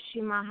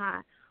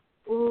ekeshimaha.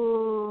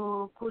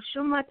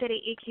 Kushuma tere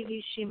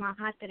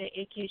ikishimaha tere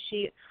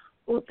ekeshi.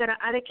 Uttara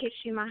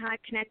arekeshimaha,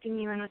 connecting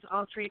you in with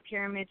all three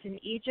pyramids in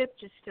Egypt.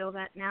 Just feel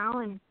that now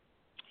and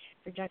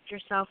project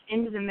yourself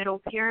into the middle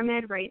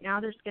pyramid. Right now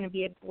there's going to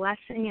be a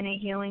blessing and a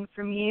healing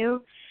from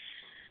you.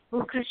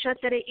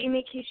 Ukashatere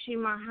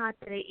imikishimaha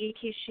tere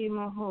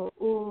ikishimoho.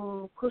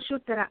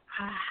 Kushutara.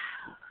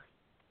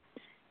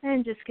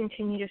 And just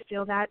continue to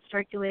feel that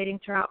circulating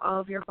throughout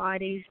all of your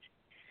bodies,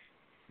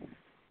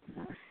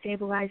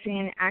 stabilizing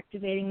and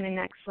activating the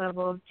next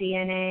level of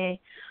DNA,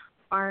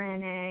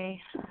 RNA.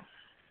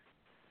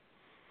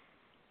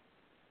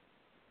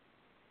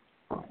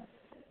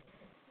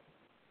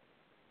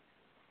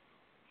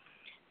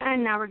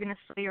 And now we're going to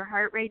slow your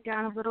heart rate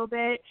down a little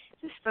bit.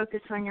 Just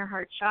focus on your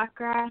heart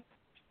chakra.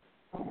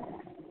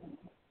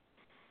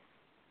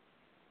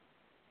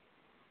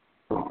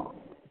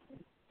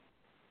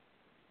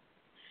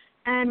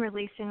 And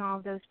releasing all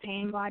of those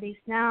pain bodies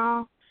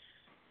now.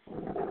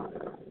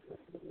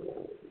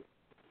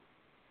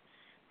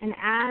 And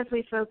as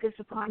we focus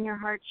upon your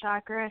heart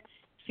chakra,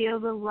 feel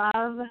the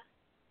love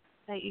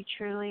that you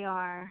truly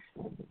are.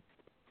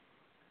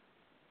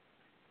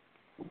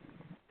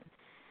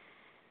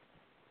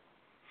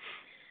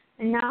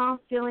 And now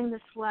feeling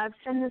this love,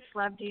 send this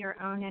love to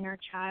your own inner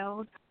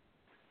child.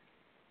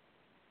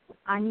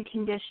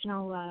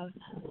 Unconditional love.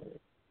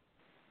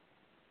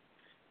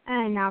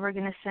 And now we're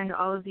going to send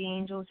all of the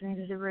angels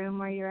into the room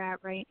where you're at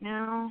right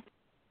now.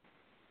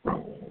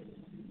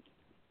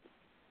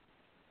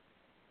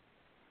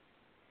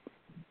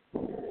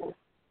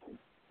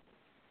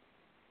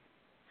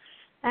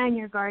 And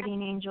your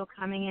guardian angel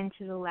coming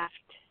into the left.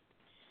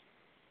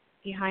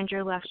 Behind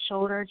your left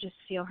shoulder, just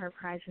feel her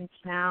presence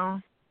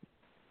now.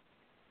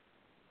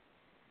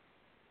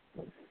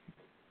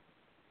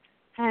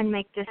 And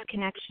make this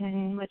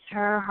connection with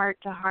her heart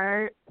to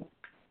heart.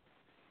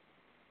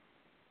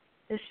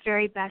 This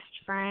very best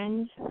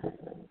friend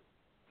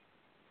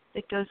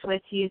that goes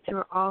with you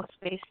through all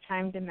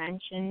space-time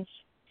dimensions.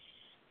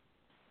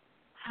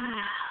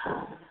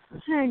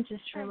 And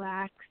just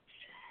relax.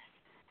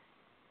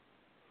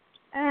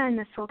 And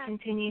this will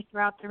continue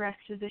throughout the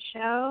rest of the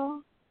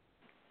show.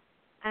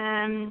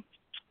 And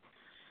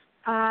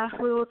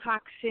we will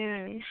talk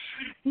soon.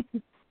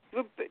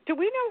 Do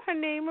we know her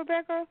name,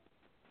 Rebekah?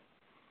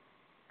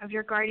 Of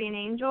your guardian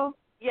angel?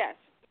 Yes.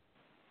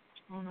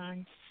 Hold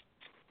on.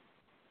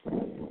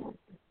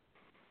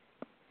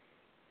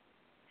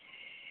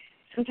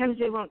 Sometimes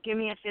they won't give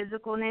me a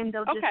physical name.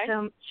 They'll just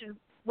show,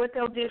 what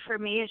they'll do for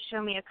me is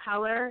show me a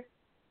color,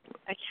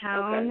 a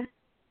tone. Okay.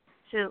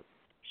 So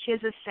she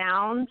has a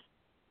sound,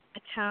 a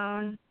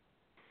tone.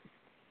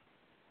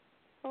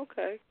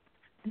 Okay.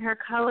 And her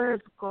color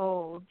is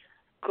gold.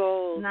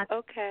 Gold.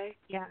 Okay.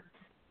 Yeah.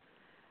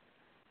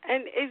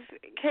 And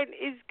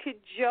could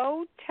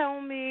Joe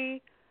tell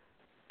me,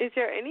 is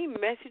there any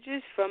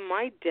messages from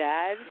my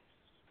dad?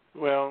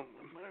 Well,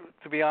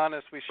 to be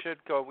honest, we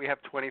should go. We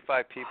have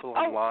 25 people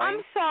online. Oh,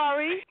 I'm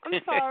sorry.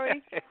 I'm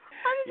sorry.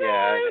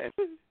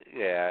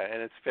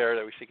 And it's fair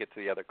that we should get to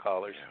the other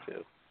callers,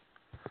 too.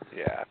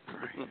 Yeah.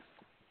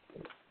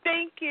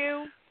 Thank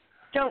you.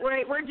 Don't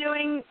worry,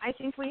 I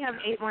think we have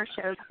 8 more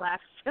shows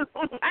left, so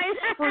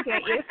we'll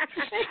get you.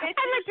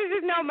 I'd like to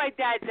just know my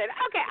dad said.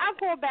 Okay, I'll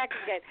call back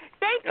again.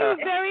 Thank you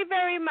very,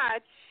 very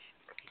much.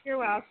 You're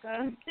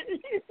welcome.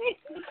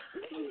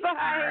 Bye.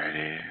 All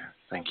righty.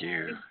 Thank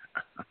you.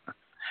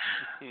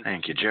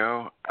 Thank you,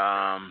 Joe.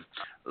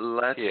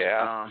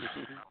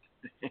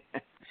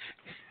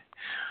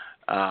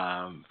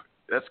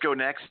 Let's go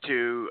next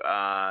to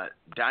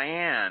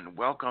Diane.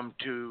 Welcome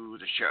to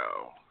the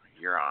show.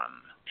 You're on.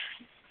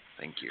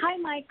 Thank you. Hi,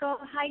 Michael.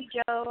 Hi,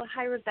 Joe.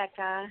 Hi,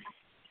 Rebekah.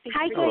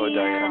 Hi,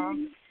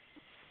 Diane.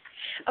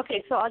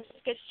 Okay, so I'll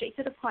just get straight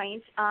to the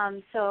point.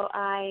 So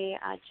I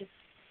just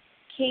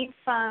came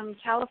from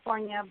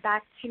California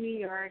back to New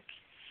York.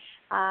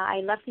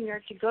 I left New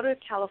York to go to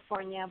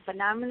California, but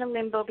now I'm in a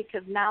limbo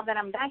because now that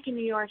I'm back in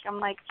New York, I'm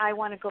like, I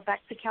want to go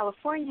back to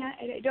California,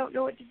 and I don't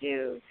know what to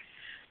do.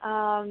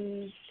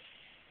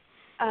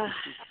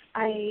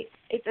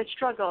 It's a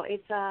struggle.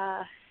 It's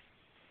a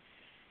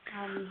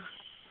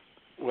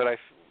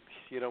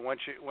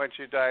once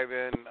you dive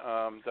in,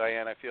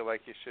 Diane, I feel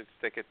like you should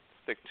stick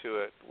to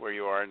it where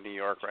you are in New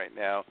York right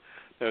now.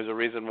 There's a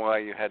reason why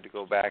you had to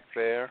go back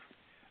there.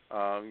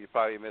 You're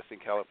probably missing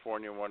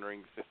California,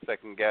 wondering if it's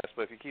second guess.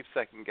 But if you keep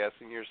second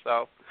guessing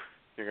yourself,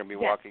 You're going to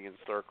be Yes. walking in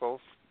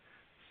circles.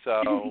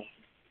 So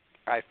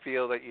I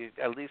feel that you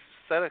at least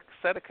set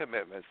a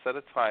commitment, set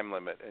a time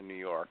limit in New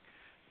York.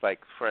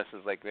 Like, for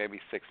instance, like maybe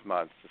 6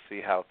 months to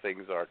see how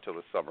things are till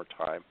the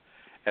summertime.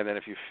 And then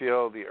if you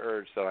feel the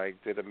urge that I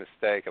did a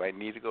mistake and I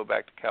need to go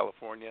back to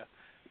California,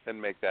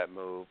 then make that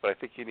move. But I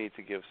think you need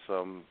to give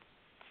some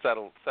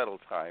settle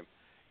time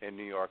in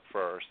New York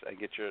first and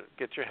get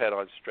your head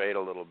on straight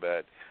a little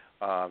bit,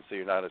 so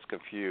you're not as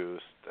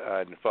confused,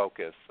 and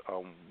focus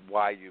on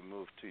why you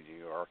moved to New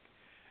York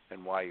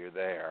and why you're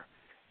there,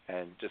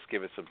 and just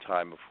give it some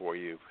time before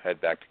you head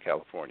back to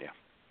California.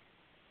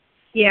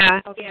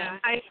 Yeah, Okay. yeah.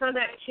 I saw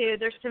that too.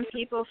 There's some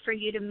people for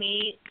you to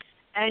meet,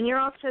 and you're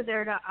also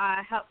there to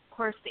help. Of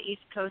course, the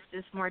East Coast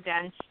is more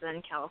dense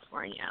than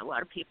California. A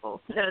lot of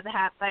people know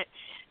that, but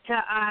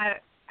to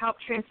help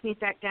transmute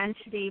that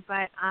density.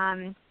 But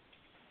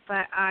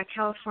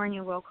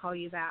California will call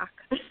you back.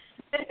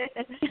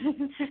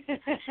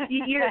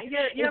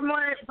 You're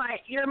more.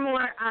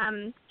 Have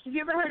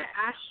you ever heard of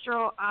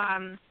astral?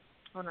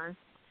 Hold on.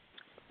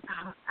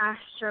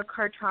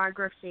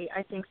 Astrocartography,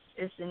 I think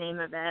is the name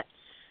of it.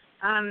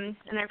 And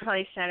I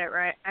probably said it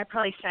right. I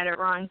probably said it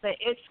wrong, but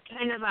it's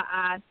kind of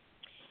a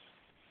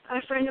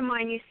friend of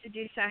mine used to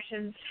do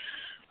sessions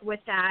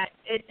with that.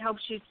 It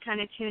helps you kind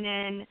of tune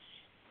in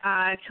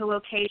to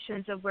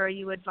locations of where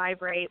you would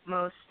vibrate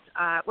most,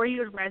 where you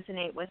would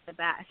resonate with the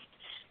best.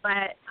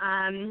 But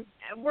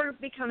we're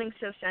becoming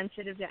so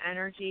sensitive to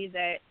energy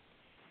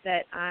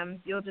that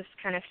you'll just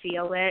kind of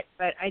feel it.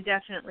 But I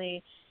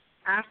definitely,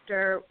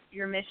 after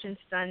your mission's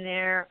done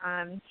there,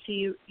 so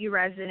you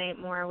resonate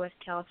more with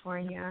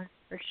California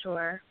for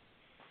sure.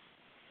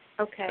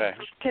 Okay.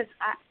 Because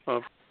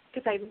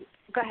I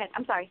go ahead.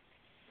 I'm sorry.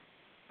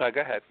 Go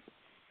ahead.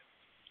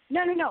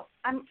 No.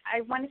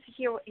 I wanted to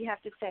hear what you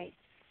have to say.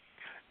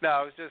 No,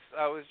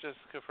 I was just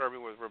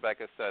confirming what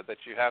Rebekah said,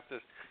 that you have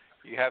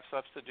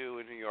stuff to do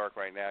in New York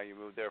right now. You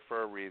moved there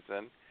for a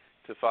reason,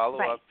 to follow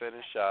Right. up,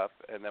 finish up,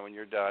 and then when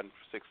you're done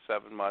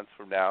 6-7 months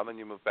from now, then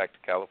you move back to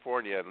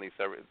California. At least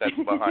that's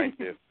behind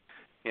you.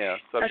 Yeah,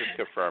 so I'm just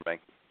confirming.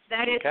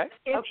 That is, okay?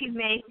 if you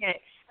make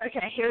it.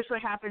 Okay, here's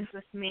what happens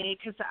with me,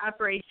 because the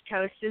Upper East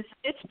Coast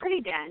it's pretty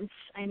dense.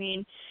 I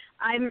mean,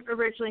 I'm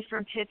originally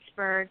from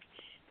Pittsburgh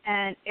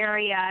and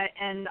area,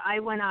 and I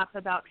went up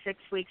about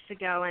 6 weeks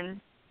ago,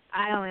 and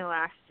I only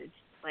lasted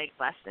like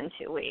less than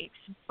 2 weeks,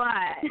 but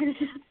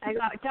I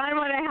got done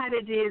what I had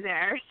to do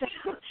there.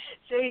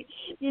 So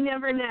you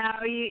never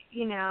know.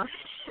 You know,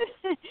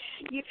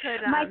 you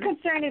could. My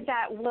concern is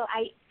that will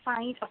I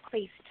find a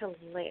place to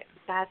live?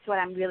 That's what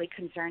I'm really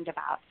concerned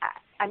about.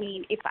 I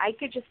mean, if I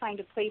could just find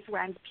a place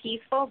where I'm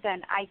peaceful,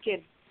 then I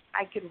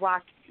could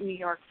rock New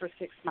York for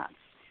 6 months.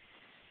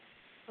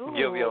 Ooh.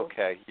 You'll be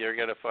okay. You're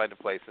going to find a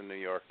place in New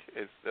York.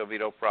 There'll be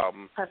no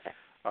problem. Perfect.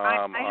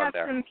 I have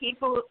there. some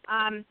people.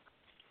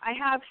 I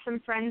have some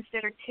friends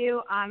that are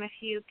too. If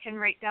you can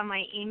write down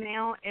my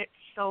email, it's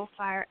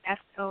Soulfire,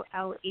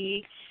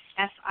 SOLEFIRE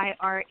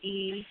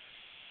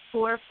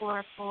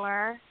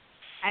 444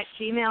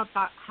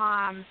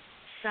 @gmail.com.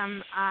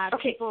 Some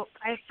people.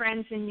 I have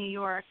friends in New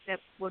York that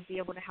would be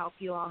able to help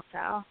you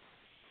also.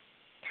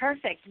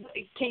 Perfect.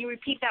 Can you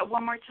repeat that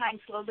one more time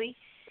slowly?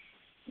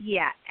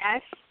 Yeah,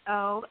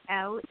 SOLE.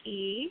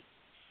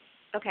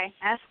 Okay.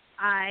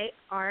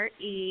 FIRE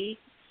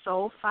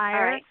Soulfire.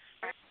 All right.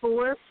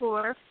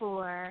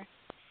 444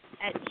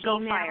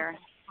 Soulfire.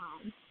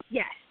 gmail.com.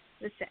 Yes,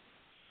 that's it.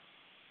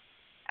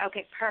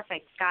 Okay,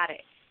 perfect. Got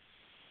it.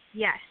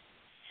 Yes.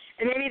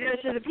 And maybe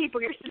those are the people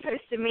you're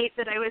supposed to meet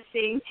that I was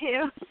seeing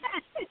too.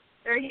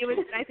 Or he was.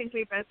 I think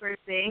we both were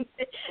seeing.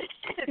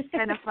 It's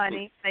kind of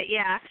funny. But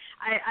yeah,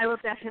 I will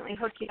definitely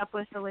hook you up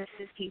with a list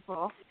of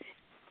people.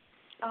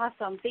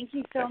 Awesome. Thank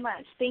you so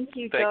much. Thank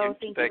you, Joe.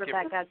 Thank you,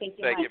 Rebekah. Thank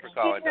you, Thank Mike. you for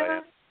calling,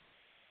 Diane.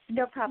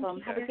 No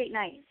problem. Have a great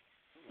night.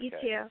 You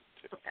Okay. too.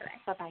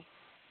 Bye-bye.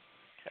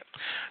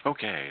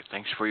 Okay,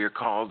 thanks for your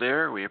call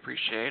there. We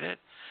appreciate it.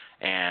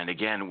 And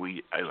again,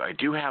 I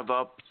do have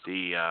up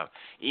the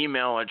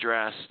email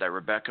address that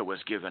Rebekah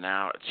was giving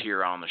out. It's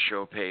here on the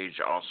show page.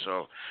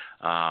 Also,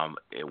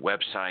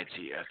 websites,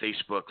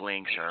 Facebook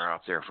links are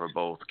up there for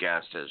both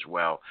guests as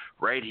well,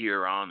 right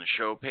here on the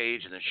show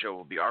page. And the show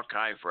will be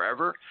archived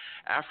forever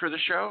after the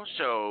show,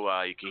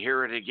 so you can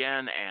hear it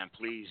again. And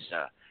please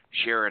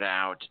share it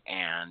out.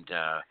 And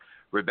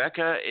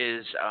Rebekah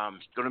is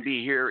going to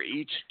be here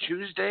each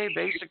Tuesday,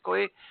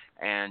 basically,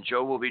 and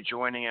Joe will be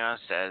joining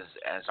us as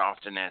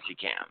often as he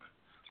can.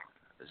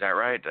 Is that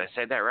right? Did I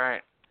say that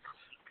right?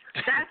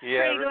 That's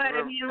pretty good.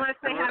 I mean, unless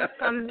they have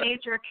some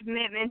major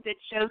commitment that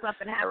shows up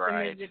and has to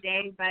move the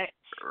day. But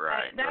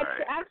I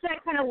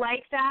kind of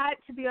like that,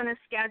 to be on a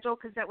schedule,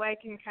 because that way I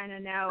can kind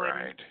of know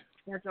and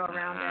schedule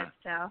around it.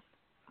 So.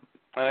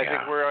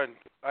 And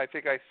I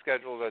think I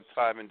scheduled a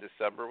time in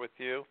December with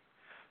you.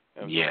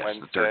 Yes,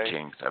 Wednesday. the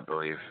 13th, I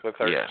believe. The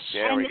 13th. Yes.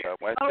 There we go.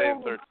 Wednesday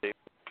the 13th.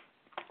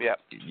 Yep.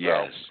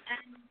 Yes.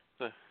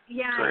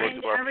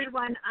 And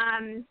everyone,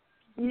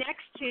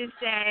 next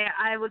Tuesday,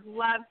 I would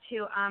love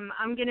to,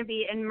 I'm going to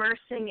be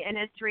immersing in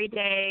a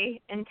 3-day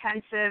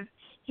intensive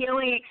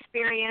healing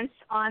experience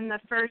on the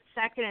first,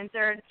 second, and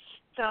third.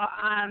 So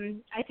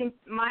I think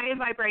my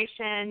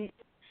vibration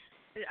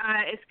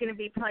is going to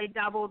be probably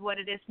doubled what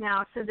it is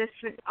now. So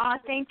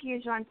thank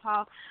you,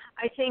 Jean-Paul.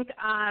 I think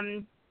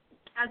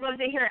I'd love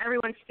to hear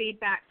everyone's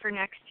feedback for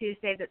next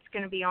Tuesday that's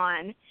going to be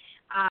on.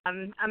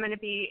 I'm going to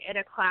be at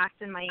a class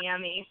in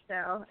Miami,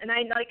 and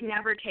I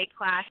never take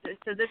classes,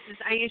 so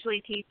I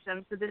usually teach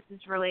them, so this is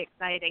really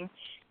exciting.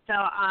 So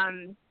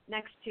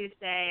next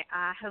Tuesday,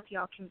 I hope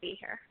y'all can be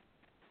here.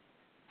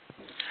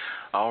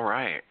 All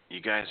right,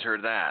 you guys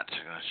heard that.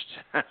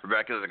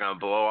 Rebekah's going to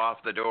blow off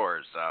the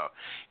doors, so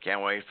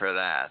can't wait for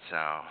that.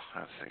 So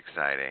that's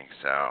exciting.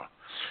 So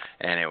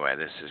anyway,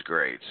 this is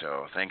great.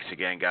 So thanks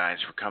again, guys,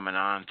 for coming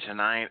on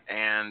tonight.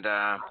 And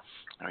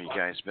you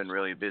guys have been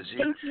really busy.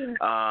 Thank you.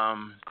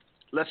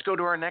 Let's go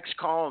to our next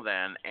call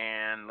then,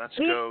 and let's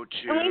go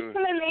to... We have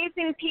some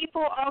amazing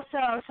people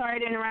also, sorry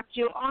to interrupt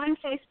you, on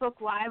Facebook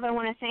Live. I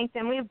want to thank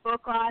them. We have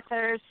book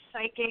authors,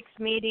 psychics,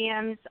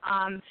 mediums,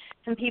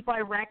 some people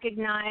I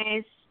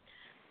recognize,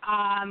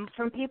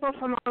 from people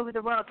from all over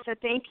the world. So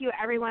thank you,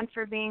 everyone,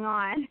 for being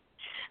on.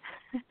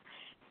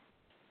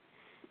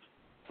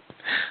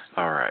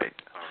 All right.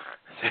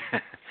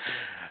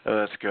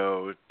 Let's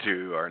go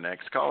to our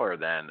next caller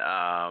then.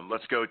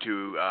 Let's go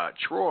to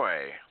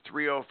Troy,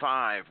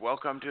 305.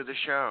 Welcome to the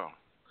show.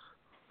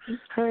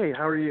 Hey,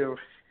 how are you?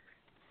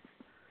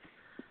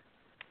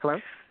 Hello?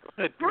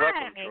 Good.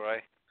 Welcome,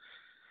 Troy.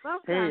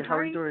 Welcome. Hey, how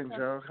are you doing,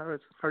 Joe? How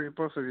are you,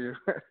 both of you?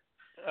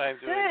 I'm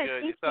doing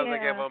good. You sound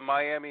like you have a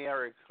Miami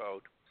area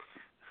code.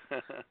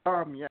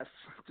 Yes,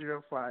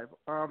 305.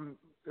 I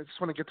just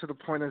want to get to the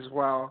point as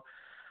well.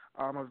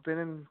 I've been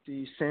in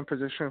the same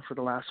position for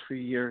the last few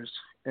years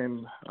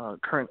in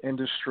current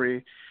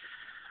industry.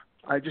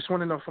 I just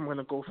want to know if I'm going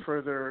to go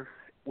further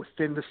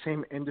within the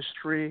same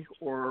industry,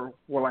 or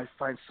will I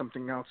find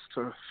something else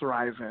to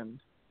thrive in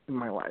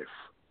my life?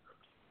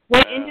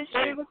 What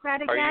industry was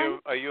that again?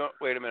 Are you?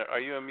 Wait a minute. Are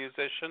you a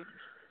musician?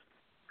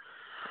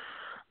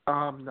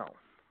 No.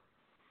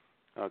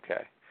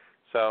 Okay.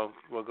 So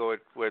we'll go with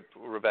what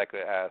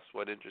Rebekah asked.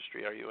 What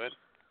industry are you in?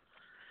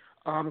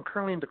 I'm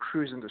currently in the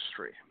cruise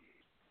industry.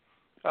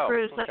 Oh,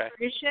 cruise, okay.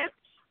 Cruise ships?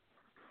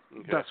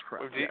 Okay. That's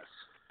correct, yes.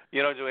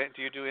 You know,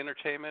 do you do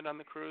entertainment on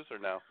the cruise or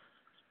no?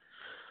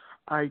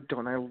 I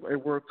don't. I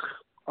work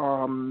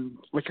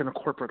like in a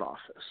corporate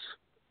office.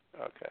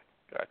 Okay,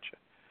 gotcha.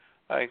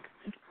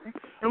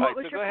 And what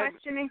was your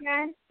question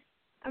again?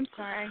 I'm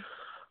sorry.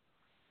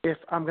 If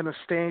I'm going to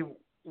stay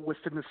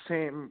within the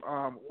same,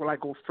 will I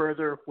go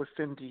further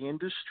within the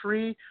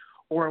industry,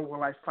 or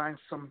will I find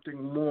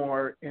something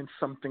more in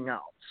something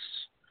else?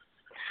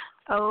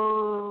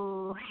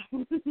 Oh,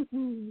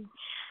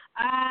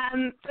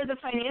 for the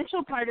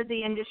financial part of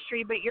the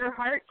industry, but your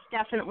heart's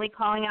definitely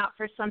calling out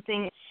for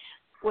something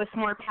with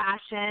more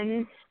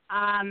passion,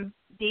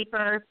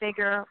 deeper,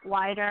 bigger,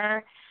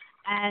 wider,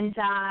 and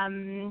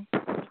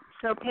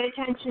so pay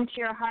attention to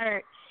your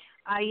heart.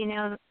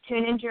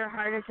 Tune into your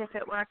heart as if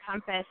it were a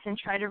compass and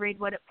try to read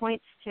what it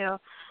points to.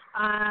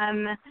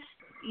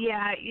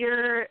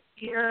 Your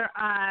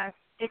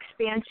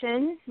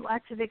expansion,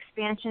 lots of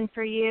expansion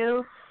for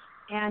you,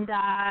 and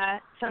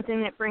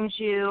something that brings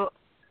you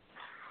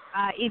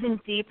even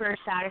deeper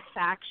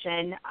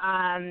satisfaction.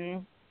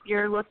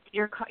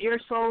 Your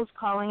soul's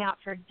calling out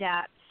for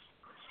depth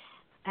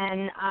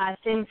and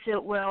things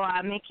that will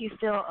make you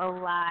feel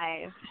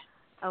alive.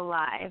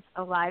 Alive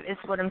is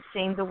what I'm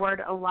saying, the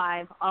word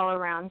alive all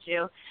around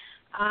you.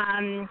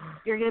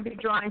 You're going to be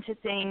drawn to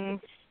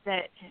things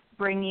that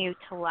bring you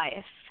to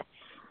life,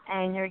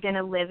 and you're going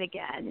to live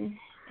again,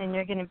 and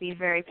you're going to be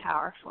very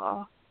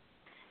powerful.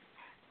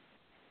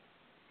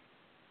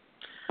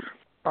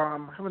 I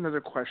have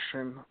another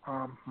question.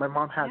 My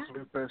mom has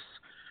lupus.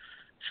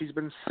 She's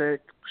been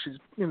sick. She's,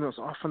 it's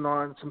off and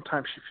on.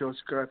 Sometimes she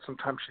feels good.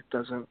 Sometimes she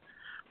doesn't.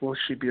 Will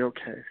she be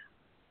okay?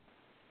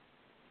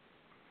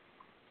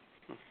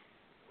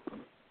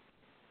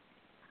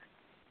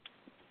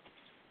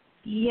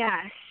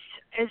 Yes.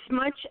 As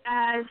much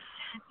as,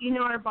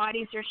 our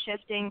bodies are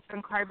shifting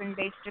from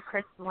carbon-based to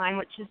crystalline,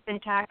 which has been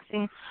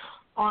taxing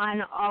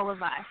on all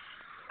of us.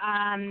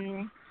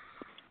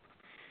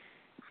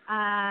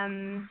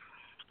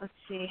 Let's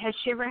see. Has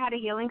she ever had a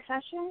healing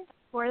session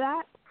for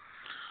that?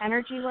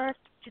 Energy work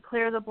to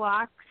clear the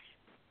blocks?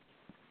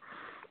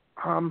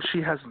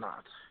 She has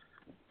not.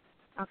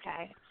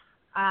 Okay.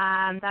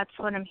 That's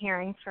what I'm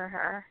hearing for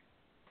her.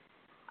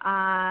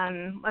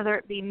 Whether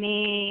it be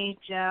me,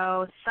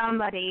 Joe,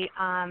 somebody,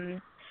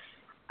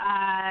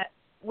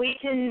 we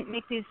can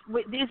make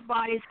these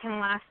bodies can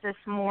last us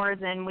more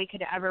than we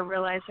could ever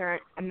realize or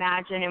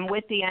imagine. And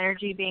with the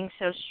energy being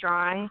so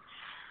strong,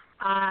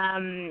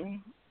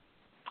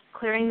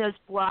 clearing those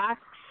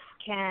blocks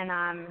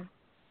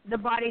the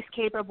body's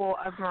capable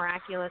of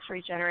miraculous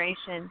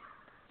regeneration.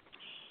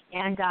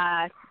 And,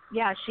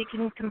 she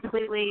can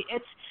completely,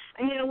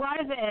 a lot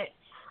of it,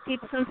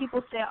 some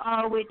people say,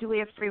 oh, wait, do we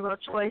have free will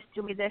choice?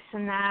 Do we this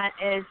and that?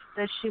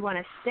 Does she want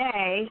to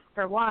stay,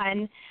 for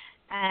one?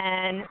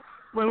 And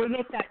when we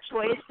make that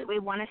choice that we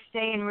want to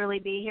stay and really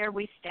be here,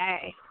 we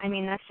stay. I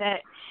mean, that's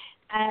it.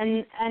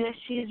 And if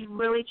she's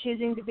really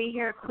choosing to be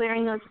here,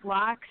 clearing those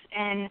blocks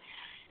and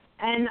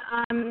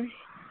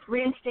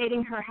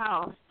reinstating her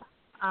health,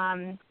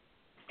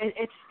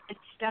 it's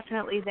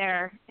definitely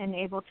there and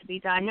able to be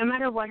done, no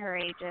matter what her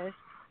age is.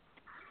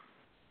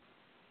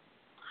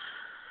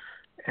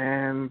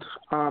 And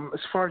as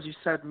far as you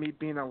said, me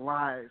being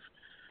alive,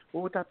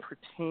 what would that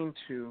pertain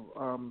to?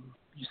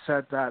 You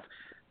said that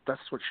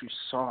that's what you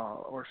saw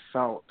or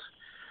felt.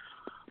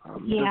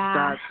 Yeah.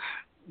 Does that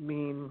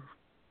mean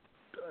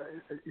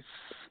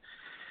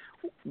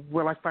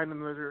will I find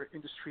another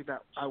industry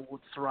that I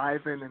would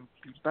thrive in and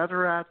be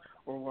better at,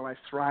 or will I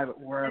thrive at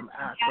where I'm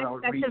at, but I'll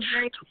reach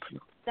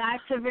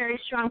That's a very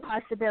strong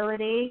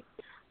possibility.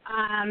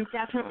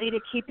 Definitely to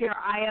keep your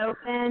eye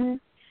open,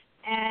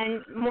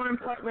 and more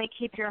importantly,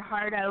 keep your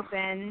heart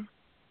open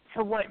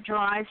to what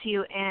draws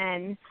you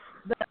in.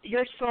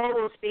 Your soul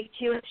will speak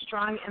to you with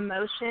strong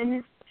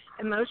emotions.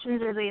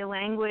 Emotions are the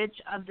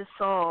language of the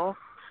soul.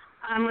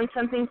 When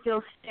something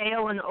feels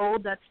stale and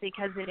old, that's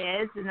because it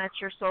is, and that's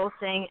your soul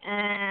saying,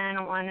 I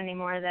don't want any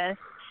more of this.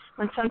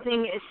 When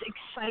something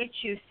excites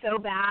you so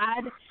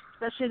bad,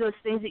 especially those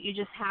things that you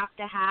just have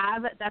to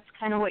have, that's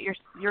kind of what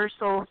your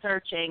soul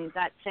searching.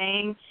 That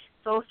saying,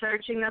 soul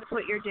searching, that's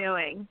what you're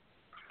doing.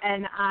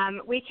 And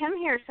we come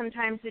here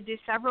sometimes to do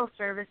several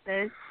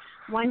services.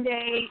 One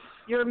day,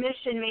 your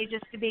mission may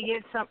just be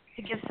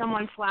to give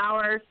someone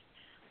flowers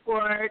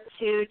or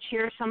to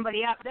cheer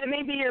somebody up. That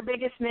may be your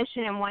biggest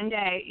mission in one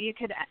day.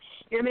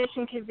 Your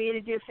mission could be to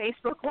do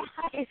Facebook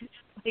Live,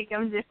 like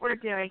we're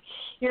doing.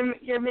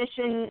 Your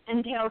mission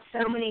entails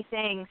so many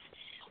things,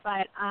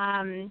 but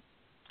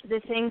the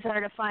things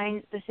are to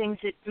find the things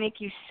that make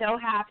you so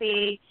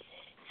happy,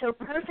 so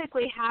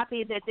perfectly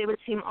happy that they would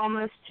seem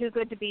almost too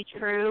good to be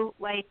true,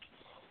 like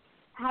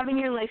having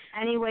your life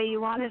any way you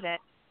wanted it,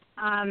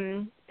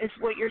 is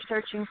what you're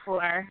searching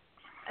for.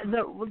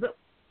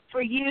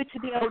 For you to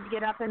be able to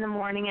get up in the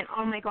morning and,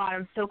 oh, my God,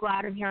 I'm so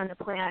glad I'm here on the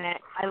planet.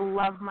 I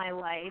love my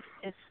life.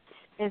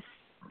 It's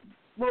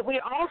what we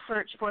all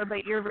search for,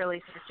 but you're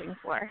really searching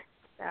for.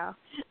 So.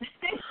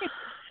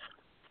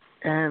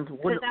 And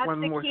one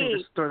more key. thing,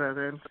 just throw that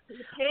in.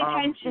 Pay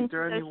attention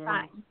to those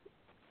signs.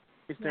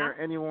 Is there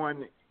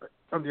anyone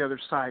on the other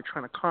side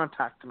trying to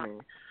contact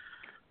me?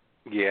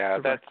 Yeah,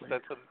 directly?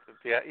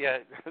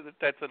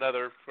 that's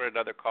another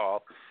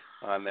call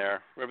on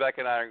there. Rebekah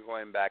and I are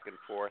going back and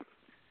forth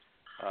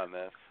on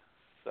this,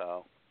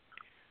 so.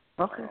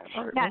 Okay,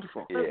 all right,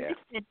 wonderful.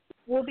 Yeah.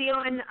 We'll be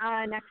on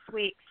next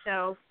week,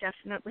 so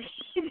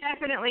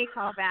definitely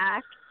call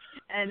back,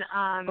 and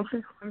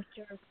okay. I'm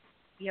sure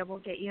we'll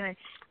get you in.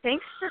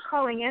 Thanks for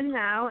calling in,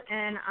 though,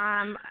 and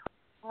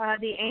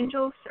the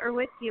angels are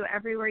with you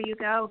everywhere you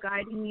go,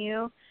 guiding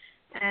you,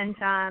 and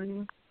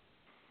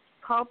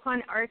call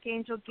upon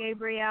Archangel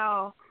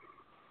Gabriel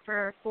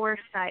for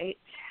foresight,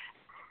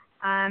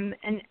 and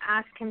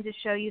ask him to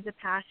show you the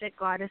path that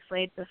God has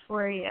laid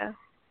before you.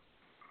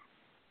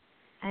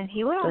 And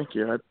he will. Thank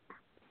you. I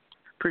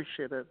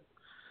appreciate it.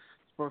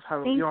 Well,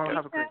 you all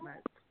have a great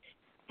night.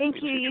 Thank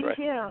you. You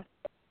too.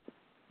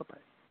 Bye-bye.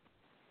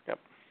 Yep.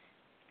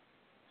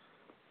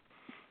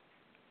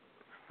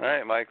 All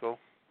right, Michael.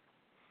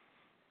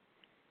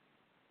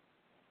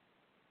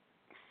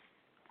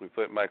 We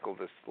put Michael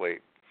to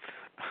sleep.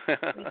 He's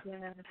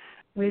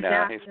doing.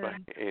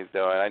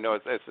 I know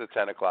it's the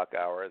 10 o'clock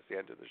hour. It's the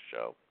end of the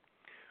show.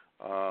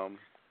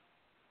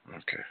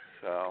 Okay.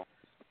 So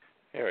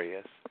here he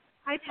is.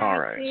 Hi, Patsy. All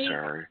right,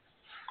 sorry.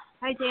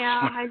 Hi,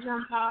 Dale. Hi,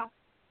 John Paul.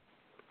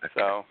 Okay.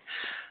 So.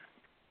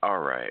 All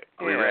right.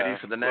 Are we ready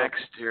for the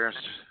next? Here's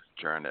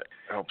trying to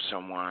help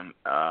someone.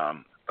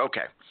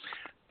 Okay.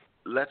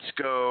 Let's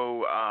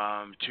go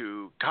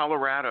to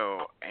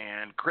Colorado.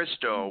 And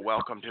Crystal,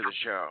 welcome to the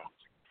show.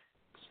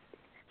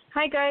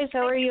 Hi, guys.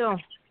 How are you?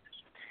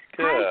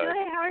 Good. Hi,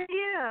 good. How are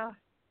you?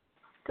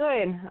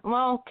 Good.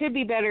 Well, could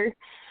be better.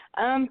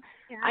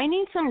 I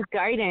need some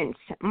guidance.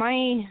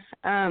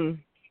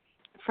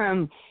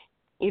 From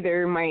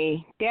either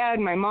my dad,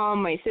 my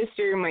mom, my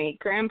sister, my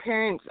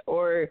grandparents,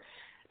 or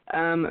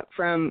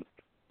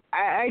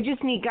I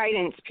just need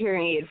guidance,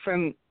 period,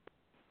 from,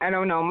 I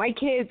don't know, my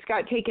kids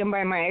got taken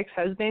by my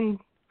ex-husband,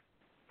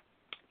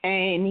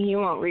 and he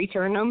won't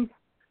return them.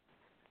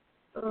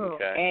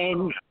 Okay.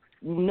 And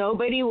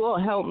nobody will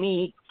help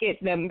me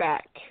get them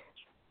back.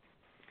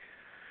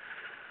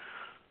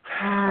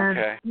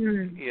 Okay.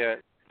 Yeah,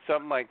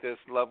 something like this,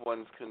 loved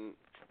ones couldn't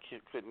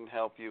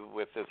help you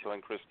with this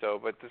one, Christo,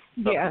 but this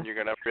is something you're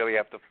going to really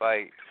have to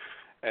fight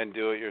and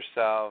do it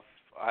yourself.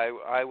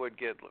 I would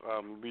get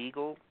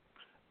legal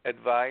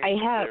advice. I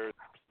have.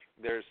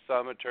 There's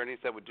some attorneys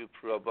that would do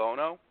pro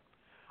bono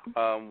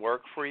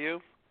work for you,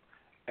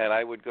 and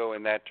I would go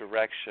in that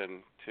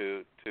direction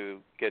to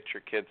get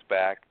your kids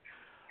back.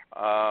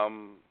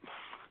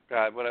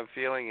 God, what I'm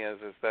feeling is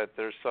that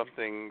there's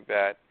something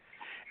that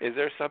is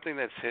there something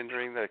that's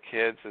hindering the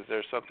kids? Is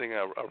there something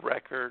a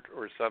record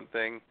or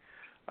something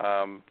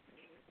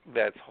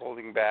that's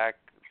holding back?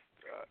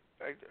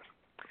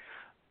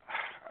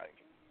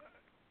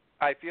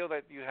 I feel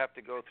that you have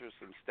to go through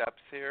some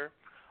steps here.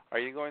 Are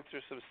you going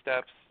through some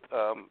steps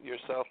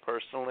yourself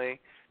personally?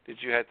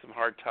 Did you had some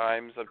hard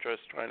times? I'm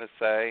just trying to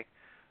say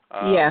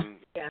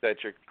that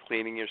you're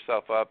cleaning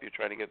yourself up. You're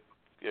trying to get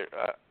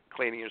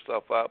cleaning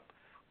yourself up,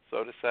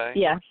 so to say.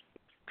 Yeah.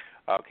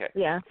 Okay.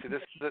 Yeah. So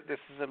this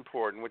is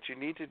important. What you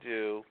need to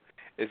do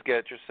is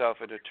get yourself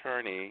an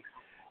attorney.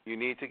 You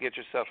need to get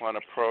yourself on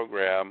a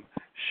program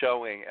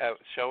showing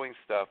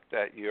stuff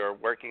that you're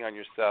working on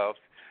yourself.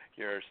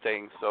 You're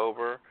staying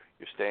sober.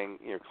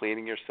 You're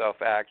cleaning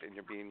yourself act, and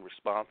you're being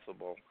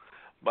responsible.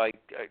 By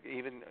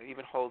even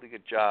holding a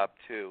job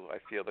too, I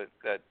feel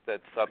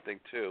that's something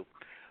too.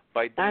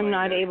 By doing I'm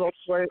not able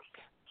to work.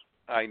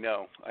 I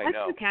know. That's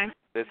okay.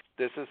 This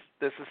is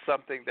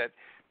something that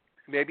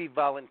maybe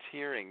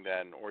volunteering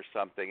then or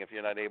something if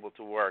you're not able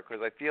to work,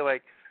 because I feel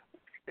like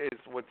is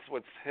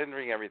what's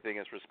hindering everything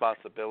is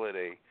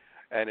responsibility.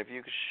 And if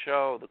you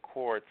show the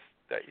courts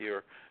that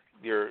you're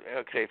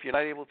okay, if you're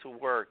not able to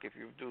work, if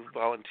you do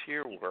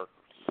volunteer work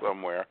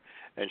somewhere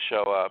and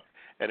show up,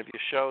 and if you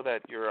show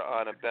that you're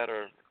on a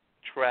better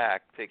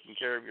track, taking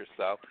care of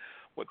yourself,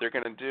 what they're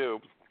going to do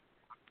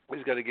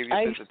is going to give you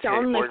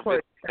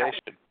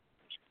visitation.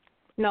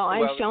 No,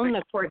 I've shown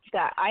the courts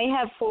that I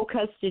have full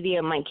custody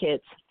of my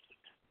kids.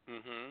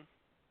 Mhm.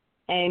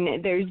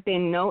 And there's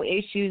been no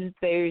issues.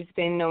 There's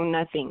been no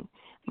nothing.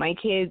 My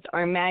kids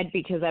are mad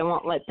because I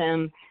won't let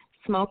them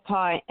smoke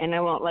pot, and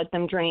I won't let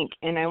them drink,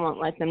 and I won't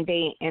let them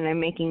date, and I'm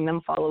making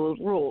them follow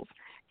the rules,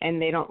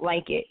 and they don't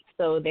like it.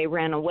 So they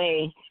ran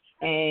away,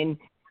 and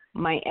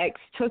my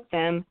ex took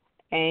them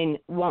and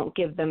won't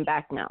give them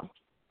back now.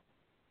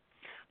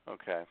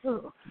 Okay.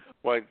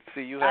 Well,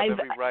 see, you have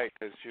every right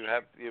because you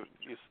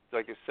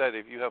like you said,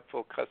 if you have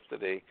full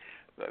custody,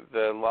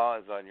 the law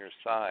is on your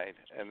side,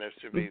 and there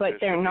should be. But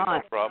they're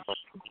not. No problem.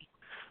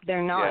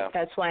 They're not. Yeah.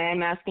 That's why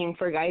I'm asking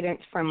for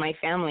guidance from my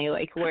family.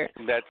 Like,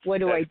 what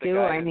do I do?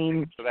 Guidance. I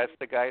mean, so that's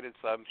the guidance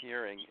I'm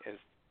hearing is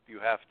you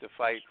have to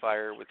fight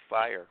fire with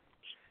fire,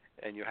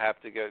 and you have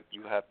to go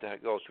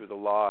through the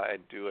law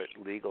and do it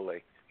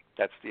legally.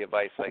 That's the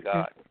advice I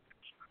got.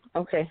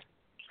 Okay.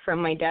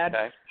 From my dad.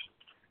 Okay.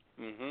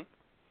 Mhm.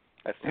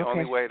 That's the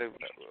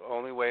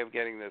only way of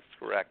getting this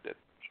corrected.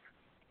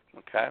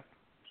 Okay.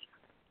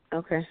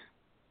 Okay.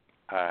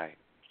 All right.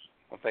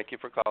 Well, thank you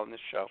for calling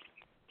this show.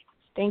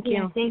 Thank you.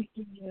 Yeah, thank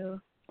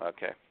you.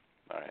 Okay.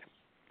 All right.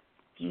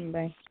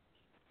 Bye.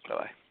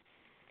 Bye.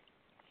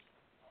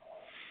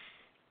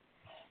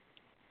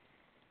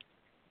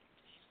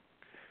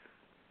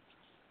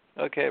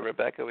 Okay,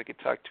 Rebekah, we could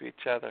talk to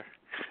each other.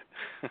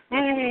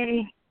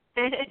 Hey.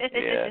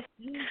 Yeah.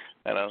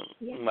 I know.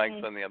 Yay.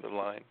 Mike's on the other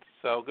line.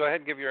 So go ahead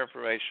and give your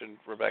information,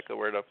 Rebekah,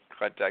 where to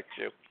contact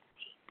you.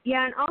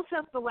 Yeah, and also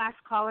if the last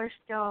caller's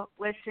still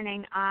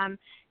listening,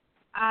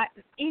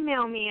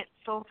 email me at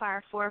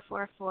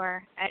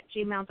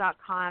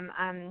soulfire444@gmail.com,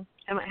 and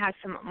it has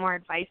some more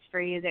advice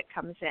for you that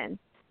comes in.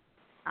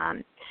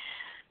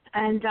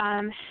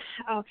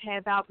 Okay,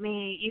 about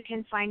me, you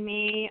can find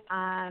me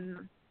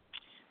on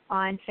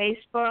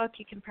Facebook.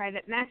 You can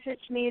private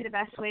message me. The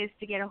best way is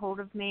to get a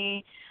hold of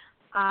me.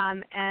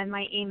 And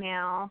my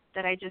email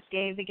that I just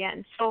gave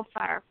again,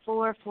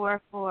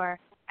 soulfire444,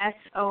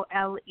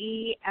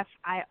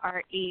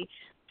 SOLEFIRE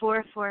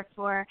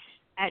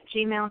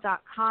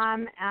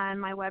 444@gmail.com, and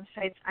my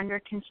website's under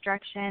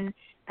construction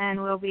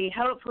and will be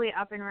hopefully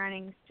up and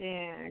running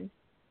soon.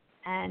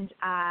 And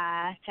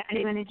to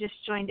anyone who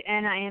just joined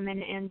in, I am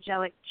an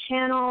angelic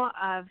channel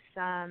of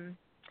some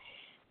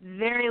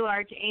very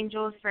large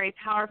angels, very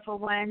powerful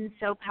ones,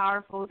 so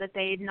powerful that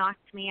they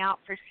knocked me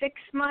out for 5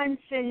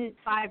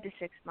 to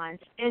 6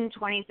 months in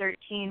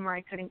 2013 where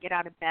I couldn't get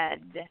out of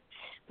bed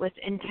with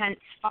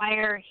intense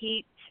fire,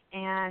 heat,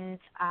 and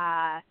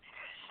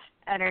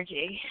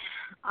energy,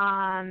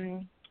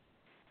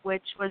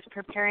 which was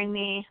preparing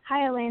me,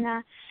 hi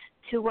Elena,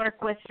 to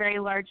work with very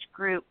large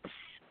groups.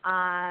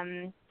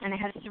 And I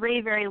have 3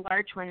 very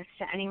large ones.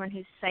 To anyone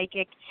who's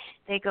psychic,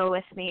 they go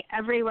with me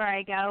everywhere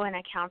I go, and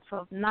a council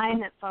of 9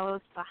 that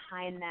follows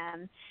behind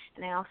them.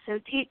 And I also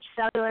teach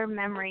cellular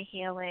memory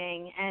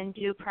healing and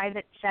do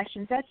private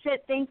sessions. That's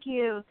it. Thank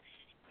you.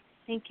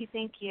 Thank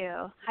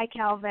you. Hi,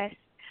 Calvis.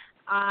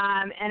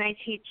 And I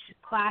teach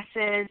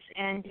classes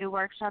and do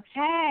workshops.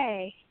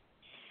 Hey.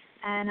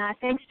 And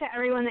thanks to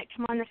everyone that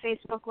came on the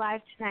Facebook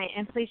Live tonight.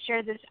 And please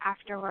share this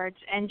afterwards.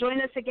 And join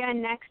us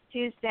again next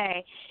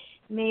Tuesday.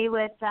 Me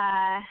with,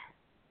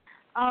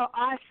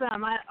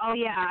 awesome.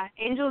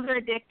 Angels are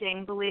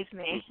addicting, believe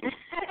me.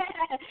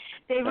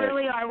 They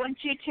really are. Once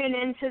you tune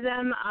into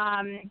them,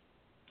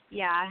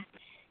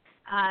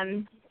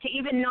 to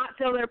even not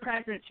feel their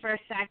presence for a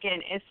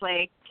second, it's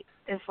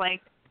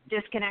like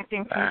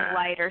disconnecting from the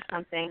light or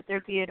something.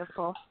 They're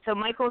beautiful. So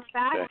Michael's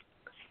back? Okay.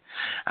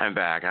 I'm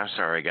back. I'm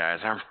sorry,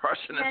 guys. I'm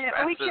rushing as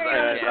fast we as carry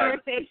on the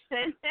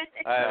conversation.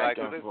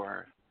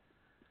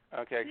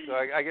 Okay, so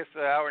I guess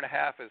the hour and a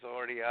half is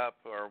already up,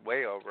 or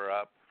way over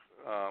up.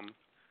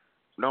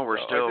 No, we're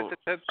still.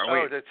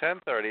 It's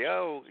 10:30.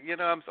 Oh,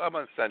 I'm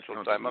on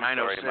Central Time. I'm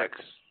sorry,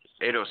 9:06.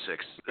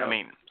 8:06. Yeah. I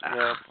mean,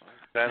 yeah.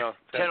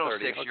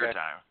 10:06 your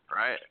time,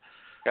 right?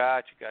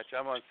 Gotcha.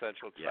 I'm on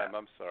Central Time. Yeah.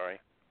 I'm sorry.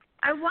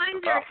 I wonder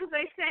because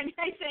I sent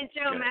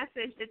Joe a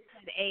message that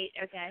said 8.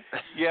 Okay.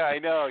 Yeah, I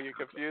know. You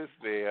confused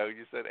me.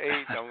 You said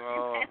 8.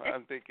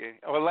 I'm thinking.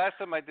 Well, last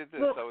time I did this,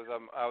 I was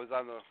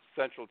on the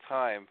Central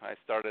Time. I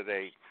started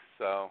 8,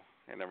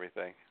 and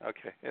everything.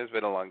 Okay, it's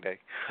been a long day.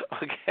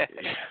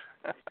 Okay.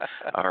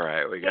 All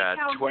right, we got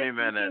 20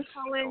 minutes.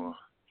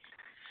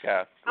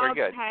 Yeah, we're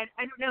good. I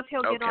don't know if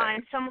he'll get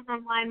on. Someone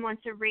online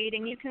wants a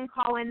reading. You can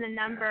call in the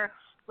number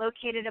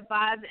located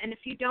above, and if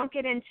you don't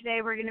get in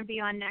today, we're going to be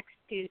on next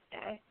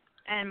Tuesday.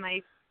 And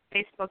my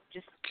Facebook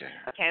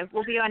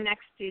we'll be on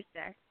next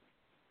Tuesday.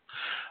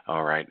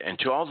 All right. And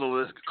to all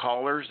the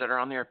callers that are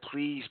on there,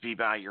 please be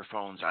by your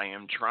phones. I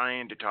am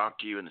trying to talk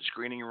to you in the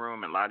screening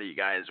room, and a lot of you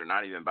guys are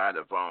not even by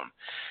the phone.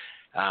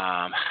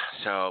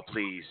 So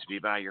please be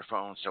by your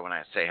phone so when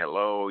I say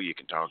hello, you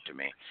can talk to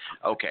me.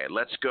 Okay,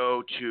 let's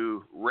go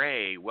to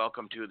Ray.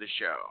 Welcome to the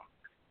show.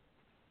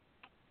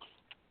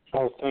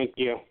 Oh, thank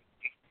you.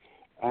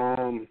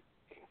 I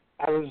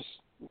was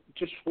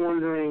just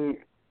wondering,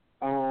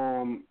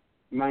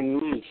 my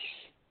niece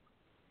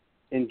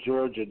in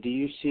Georgia, do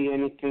you see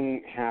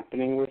anything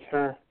happening with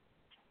her,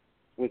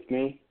 with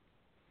me?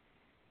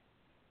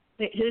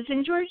 Who's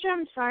in Georgia?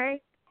 I'm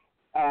sorry.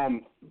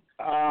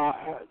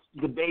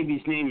 The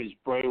baby's name is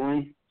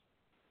Braylon.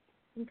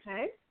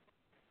 Okay.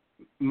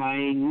 My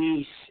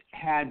niece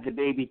had the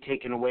baby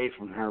taken away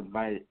from her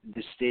by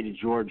the state of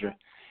Georgia.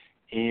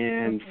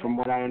 And from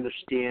what I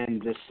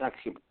understand, the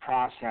second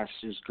process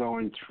is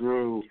going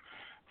through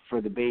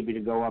for the baby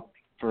to go up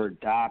for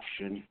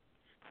adoption.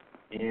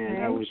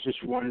 And I was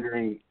just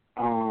wondering,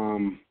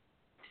 do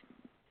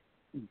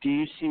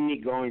you see me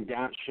going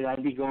down? Should I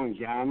be going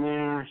down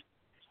there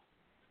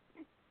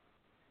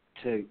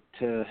to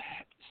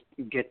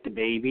get the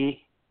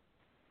baby?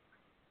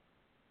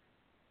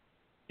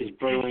 Is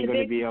Braylon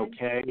going to be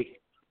okay?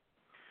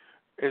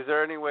 Is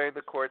there any way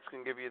the courts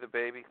can give you the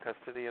baby,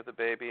 custody of the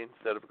baby,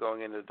 instead of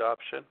going into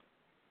adoption?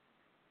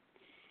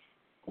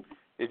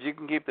 If you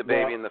can keep the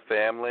baby in the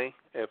family,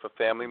 if a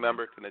family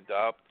member can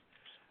adopt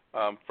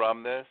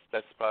from this,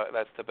 that's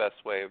the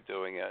best way of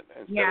doing it,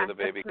 instead of the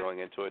baby going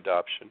into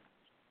adoption.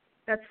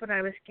 That's what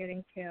I was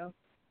getting to.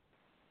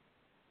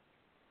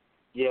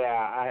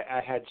 Yeah,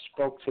 I had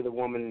spoke to the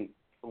woman,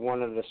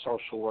 one of the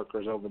social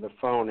workers over the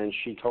phone, and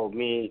she told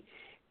me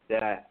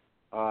that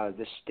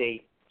the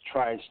state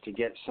tries to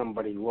get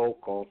somebody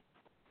local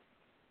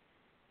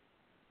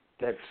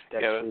that's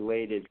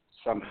related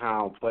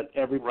somehow, but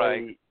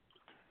everybody. Right.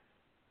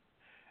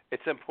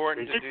 It's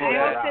important to do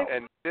that,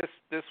 and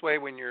this way,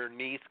 when your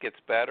niece gets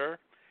better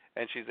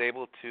and she's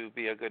able to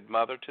be a good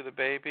mother to the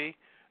baby,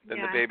 then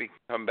the baby can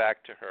come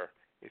back to her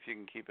if you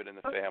can keep it in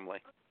the family.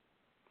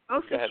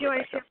 Also, Joy,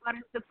 I see a lot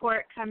of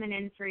support coming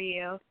in for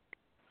you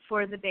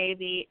for the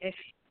baby if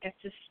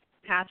this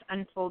path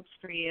unfolds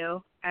for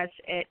you, as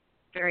it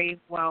very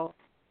well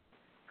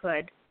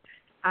could.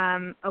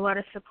 A lot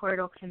of support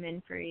will come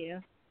in for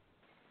you.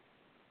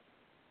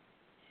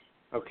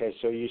 Okay,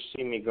 so you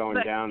see me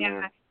going down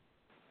there.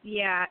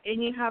 Yeah,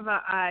 and you have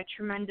a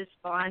tremendous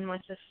bond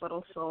with this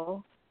little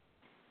soul.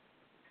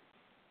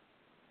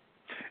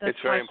 It's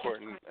very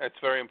important. It's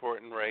very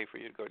important, Ray, for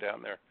you to go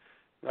down there.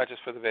 Not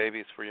just for the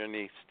babies, for your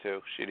niece,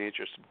 too. She needs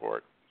your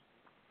support.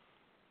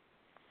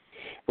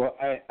 Well,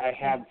 I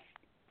have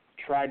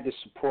tried to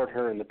support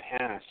her in the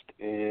past,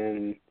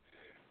 and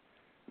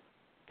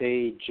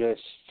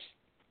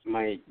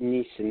my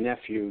niece and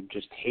nephew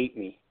just hate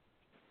me.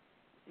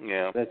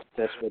 Yeah. That's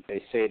what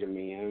they say to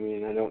me. I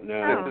mean, I don't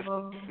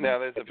know. Now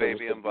there's a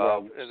baby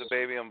involved. There's a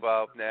baby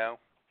involved now.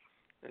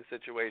 The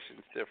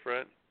situation's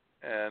different,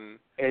 and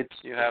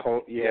you have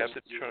to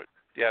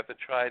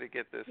try to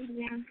get this.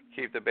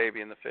 Keep the baby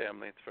in the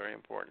family. It's very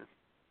important.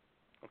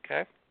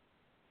 Okay.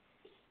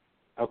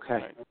 Okay.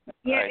 Right.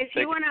 Yeah, right. if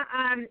you want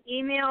to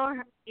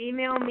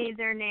email me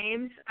their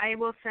names, I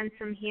will send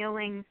some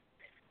healing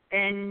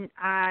and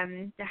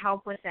to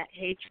help with that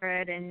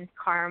hatred and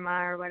karma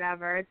or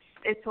whatever.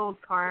 It's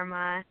old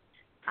karma.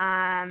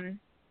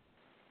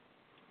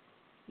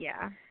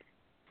 Yeah.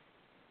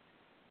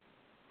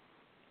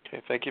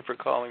 Okay, thank you for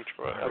calling,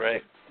 Troy.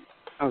 Ray.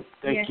 Oh,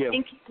 thank you.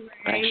 Thank you, Ray.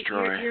 Thanks,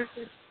 Troy. You're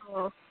good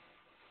soul.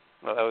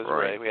 Well, that was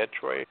Ray. We had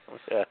Troy.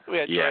 Yeah, we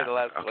had Troy the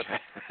last one.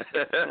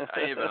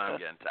 I'm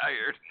getting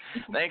tired.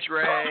 Thanks,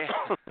 Ray.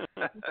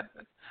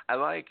 I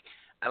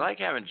like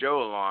having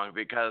Joe along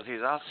because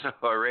he's also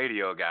a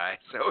radio guy.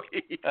 So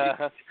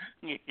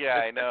yeah,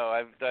 I know.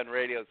 I've done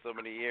radio so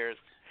many years,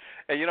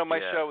 and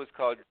my show is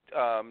called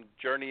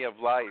Journey of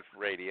Life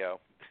Radio.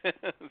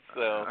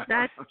 So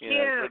that's cute.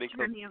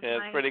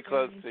 It's pretty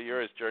close to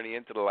yours, Journey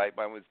into the Light.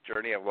 Mine was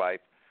Journey of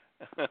Life.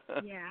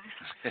 Yeah.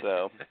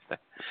 So.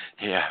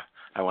 Yeah,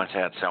 I once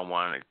had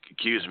someone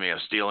accuse me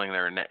of stealing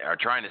or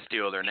trying to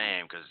steal their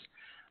name because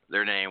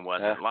their name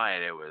wasn't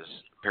Light; it was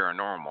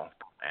Paranormal,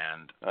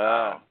 and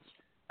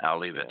I'll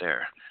leave it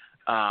there.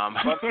 I'm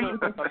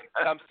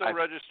still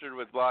registered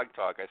with Blog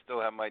Talk. I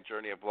still have my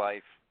Journey of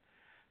Life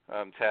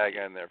tag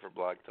in there for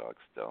Blog Talk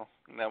still,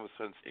 and that was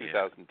since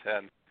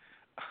 2010.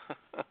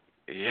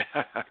 Yeah.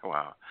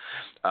 Wow.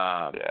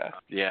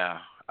 Yeah.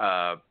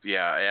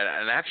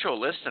 An actual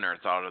listener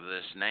thought of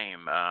this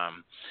name.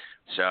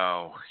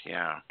 So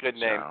yeah. Good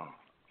name. So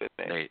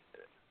Good name.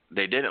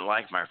 They didn't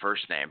like my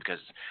first name because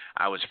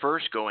I was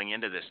first going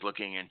into this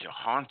looking into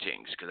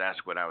hauntings because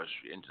that's what I was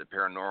into the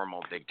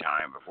paranormal big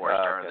time before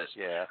I started this.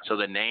 Yeah. So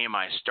the name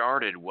I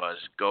started was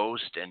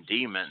Ghost and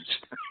Demons.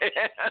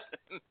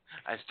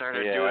 I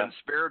started doing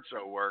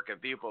spiritual work,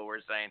 and people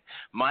were saying,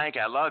 "Mike,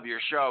 I love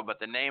your show, but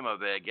the name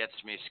of it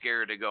gets me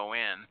scared to go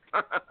in."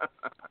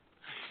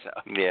 So.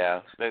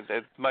 Yeah,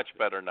 it's much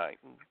better night.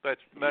 Much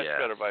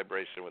better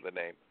vibration with the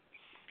name.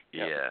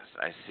 Yep. Yes,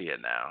 I see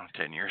it now.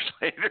 10 years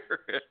later.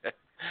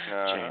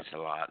 Changed a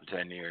lot in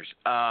 10 years.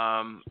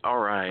 All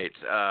right.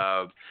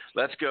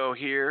 Let's go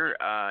here.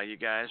 You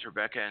guys,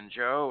 Rebekah and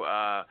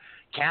Joe.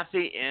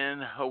 Kathy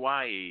in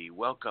Hawaii,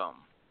 welcome.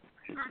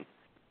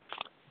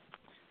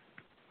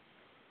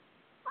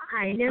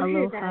 I know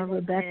Aloha,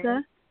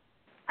 Rebekah.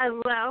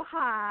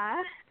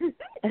 Aloha.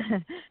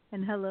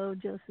 And hello,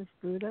 Joseph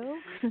Bruto.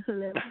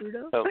 Hello,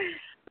 Bruto.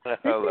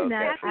 Hello,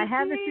 Kathy.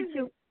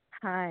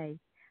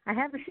 I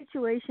have a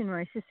situation where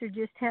my sister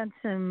just had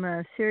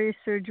some serious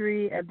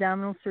surgery,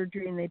 abdominal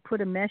surgery, and they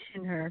put a mesh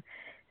in her.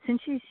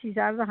 Since she's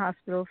out of the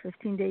hospital,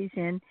 15 days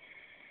in,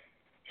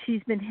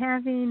 she's been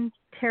having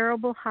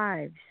terrible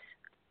hives,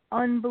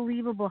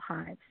 unbelievable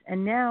hives.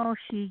 And now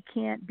she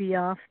can't be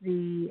off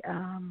the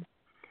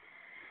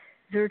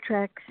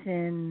Zyrtrex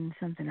and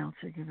something else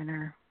they're giving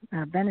her,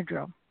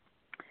 Benadryl.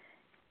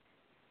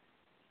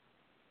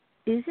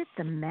 Is it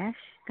the mesh?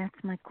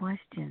 That's my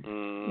question.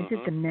 Mm-hmm. Is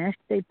it the mesh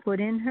they put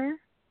in her?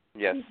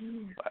 Yes,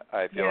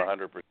 I feel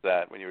 100%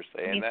 when you were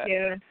saying that.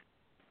 Too.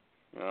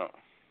 Yeah. Oh,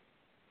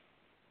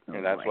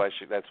 and that's boy.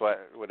 why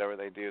whatever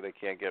they do, they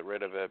can't get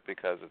rid of it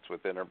because it's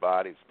within her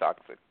body. It's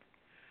toxic.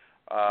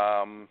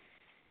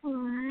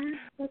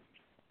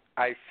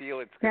 I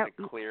feel it's going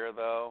to clear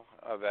though.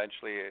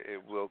 Eventually,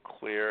 it will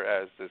clear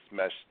as this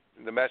mesh.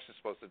 The mesh is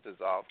supposed to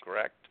dissolve,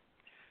 correct?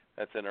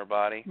 That's in her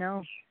body.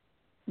 No.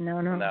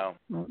 Wow.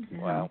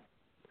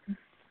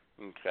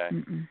 Okay.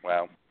 Mm-mm.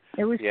 Wow.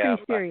 It was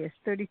pretty serious.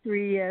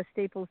 33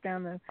 staples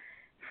down the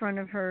front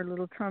of her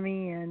little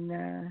tummy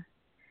and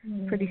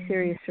pretty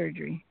serious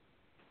surgery.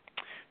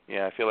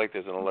 Yeah, I feel like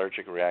there's an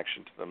allergic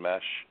reaction to the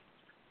mesh.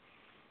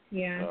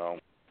 Yeah. So,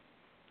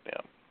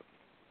 yeah.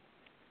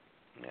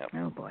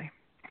 Oh boy.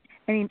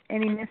 Any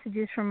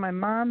messages from my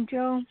mom,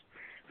 Joe,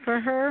 for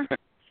her?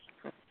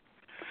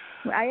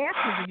 I asked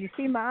her, "Did you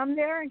see Mom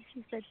there?" And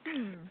she said,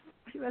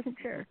 she wasn't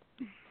sure.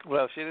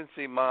 Well, if she didn't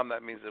see Mom,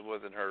 that means it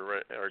wasn't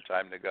her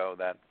time to go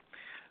then.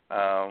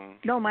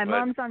 No, my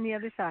mom's on the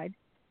other side.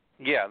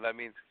 Yeah, that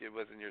means it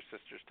wasn't your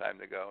sister's time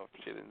to go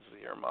if she didn't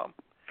see her mom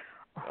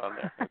on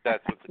there.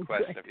 That's what's the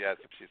question. If you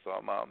asked if she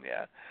saw Mom,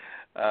 yeah.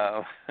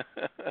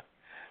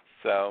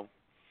 So,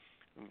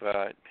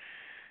 but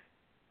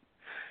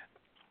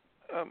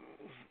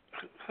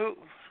who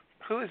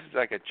is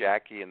like a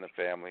Jackie in the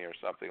family or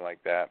something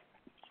like that?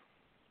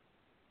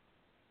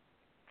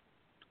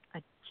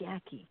 A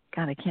Jackie.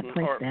 God, I can't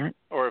place that.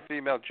 Or a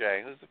female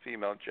J. Who's the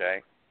female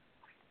J?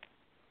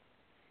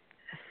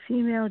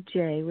 Female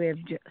J. We have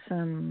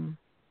some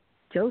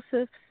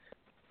Josephs.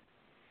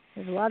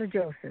 There's a lot of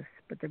Josephs,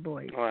 but they're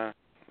boys. Well,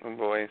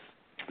 boys.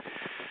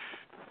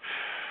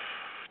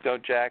 No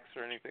Jacks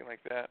or anything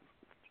like that?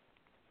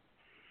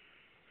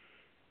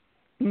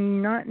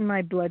 Not in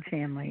my blood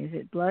family. Is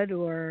it blood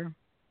or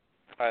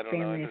I don't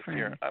family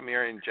know. I'm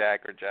hearing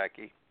Jack or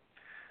Jackie.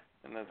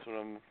 And that's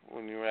what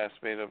when you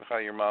asked me how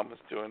your mom was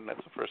doing,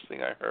 that's the first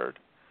thing I heard.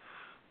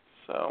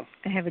 So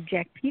I have a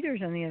Jack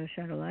Peters on the other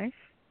side of life.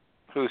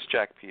 Who's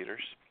Jack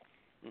Peters?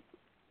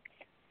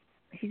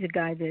 He's a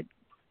guy that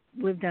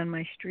lived on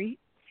my street,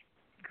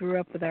 grew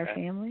up with our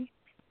family.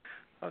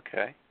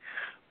 Okay.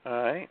 All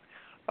right.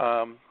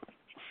 I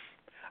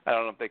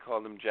don't know if they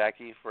called him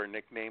Jackie for a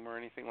nickname or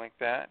anything like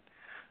that,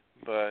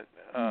 but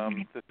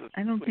this is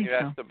I don't think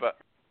so.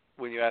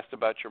 When you asked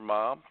about your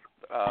mom,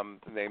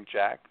 the name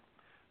Jack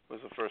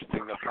was the first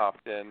thing that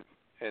popped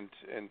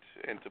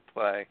into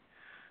play,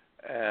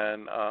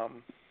 and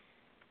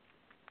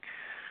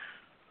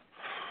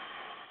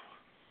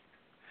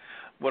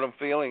what I'm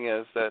feeling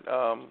is that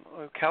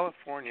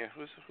California.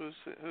 Who's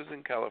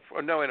in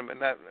California? No, wait a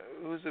minute.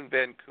 Who's in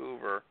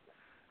Vancouver?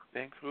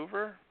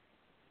 Vancouver?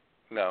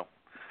 No,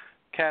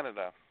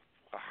 Canada.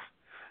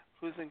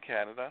 Who's in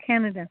Canada?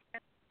 Canada.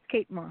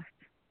 Kate Moss.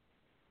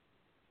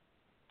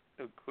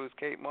 Who's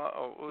Kate Moss?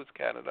 Oh, who's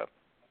Canada?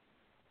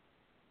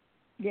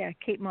 Yeah,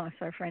 Kate Moss,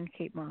 our friend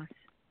Kate Moss.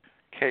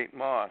 Kate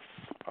Moss.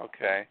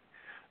 Okay.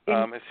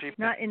 Is she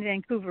not in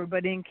Vancouver,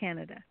 but in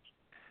Canada?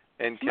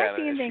 In she Canada.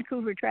 Might be in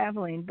Vancouver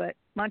traveling, but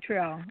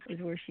Montreal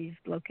is where she's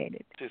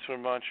located. She's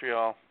from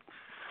Montreal.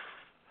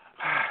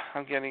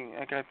 I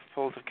got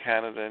pulled to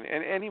Canada.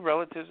 And any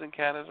relatives in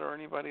Canada or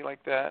anybody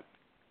like that?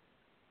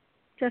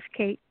 Just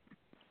Kate.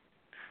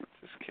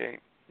 Just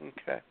Kate.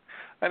 Okay.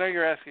 I know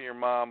you're asking your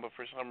mom, but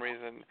for some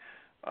reason,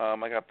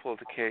 I got pulled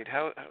to Kate.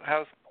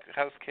 How's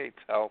Kate's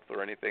health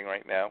or anything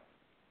right now?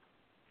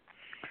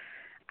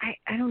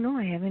 I don't know.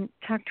 I haven't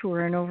talked to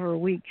her in over a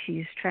week.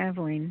 She's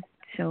traveling,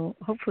 so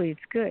hopefully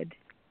it's good.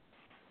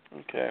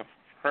 Okay.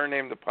 Her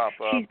name to pop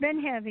up.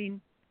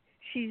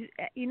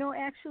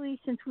 Actually,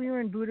 since we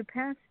were in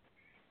Budapest,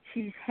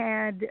 she's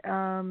had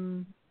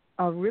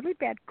a really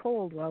bad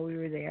cold while we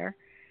were there,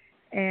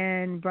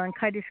 and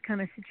bronchitis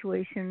kind of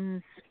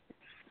situations,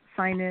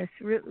 sinus,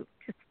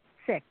 just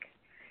sick,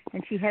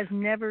 and she has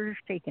never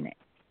taken it.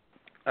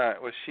 All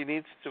right. Well, she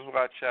needs to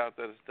watch out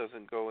that it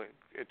doesn't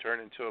turn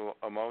into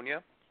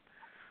ammonia,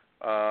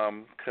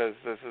 because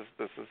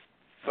this is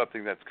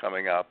something that's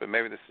coming up, and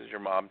maybe this is your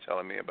mom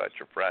telling me about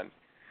your friend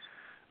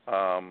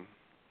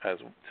as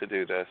to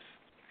do this.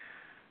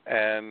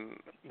 And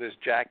there's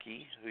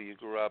Jackie, who you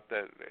grew up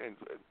or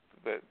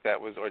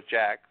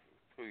Jack,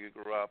 who you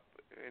grew up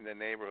in the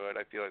neighborhood.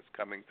 I feel it's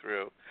coming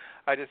through.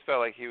 I just felt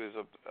like he was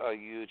a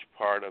huge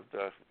part of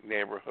the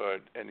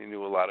neighborhood, and he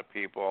knew a lot of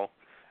people,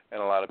 and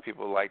a lot of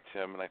people liked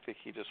him. And I think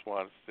he just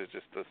wants to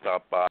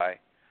stop by,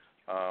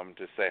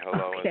 to say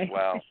hello as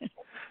well.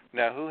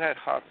 Now, who had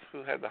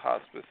the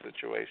hospice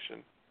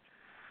situation?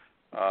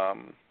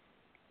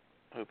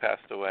 Who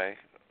passed away?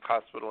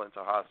 Hospital into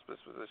hospice.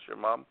 Was this your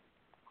mom?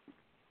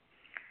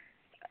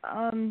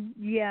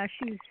 Yeah,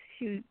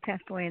 she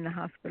passed away in the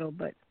hospital,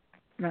 but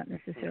not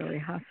necessarily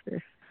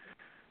hospice.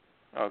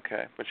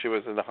 Okay, but she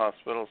was in the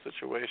hospital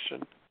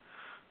situation.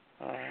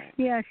 All right.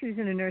 Yeah, she was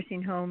in a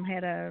nursing home,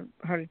 had a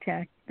heart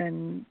attack,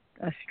 then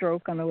a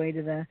stroke on the way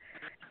to the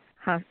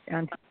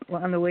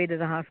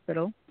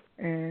hospital,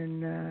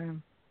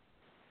 and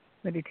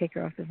let me take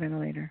her off the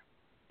ventilator.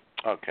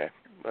 Okay,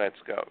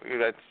 let's go.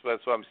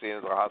 That's what I'm seeing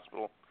as a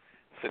hospital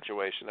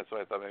situation. That's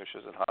why I thought maybe she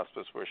was in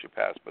hospice where she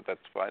passed, but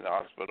that's fine. The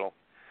hospital.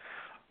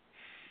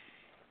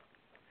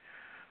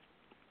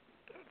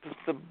 Does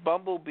the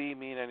bumblebee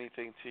mean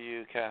anything to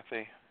you,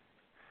 Kathy?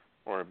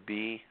 Or a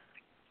bee?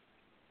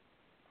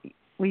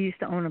 We used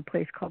to own a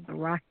place called the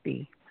Rock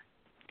Bee.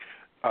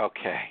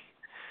 Okay.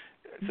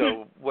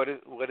 So what is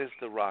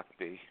the Rock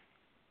Bee?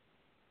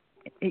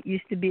 It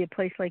used to be a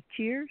place like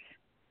Cheers.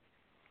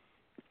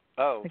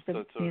 Oh, like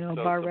so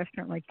bar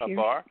restaurant like Cheers. A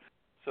bar?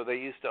 So they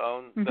used to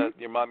own that.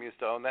 Your mom used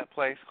to own that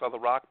place called the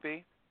Rock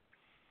Bee.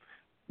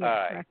 Yes, all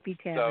right. Rock Bee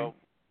Tavern.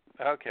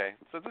 Okay,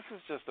 so this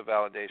is just a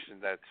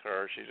validation that's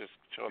her. She just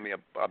showed me a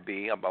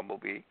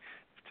bumblebee,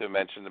 to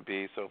mention the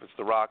bee. So if it's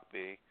the Rock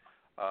Bee,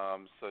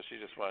 so she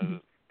just wanted to,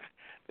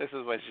 this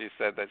is when she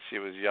said that she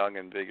was young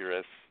and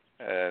vigorous,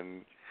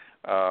 and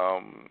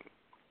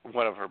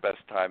one of her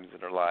best times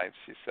in her life,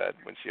 she said,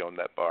 when she owned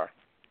that bar.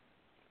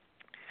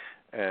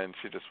 And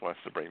she just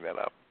wants to bring that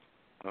up.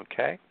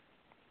 Okay?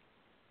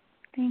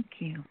 Thank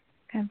you.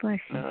 God bless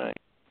you. All right.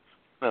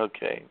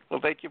 Okay.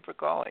 Well, thank you for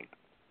calling.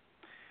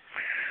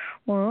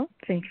 Well,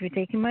 thank you for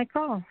taking my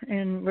call.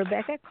 And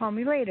Rebekah, call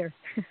me later.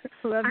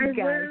 Love you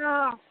guys.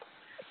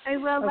 I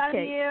will. Love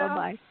okay, you.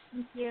 Bye-bye.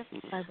 Thank you.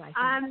 Bye-bye.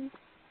 I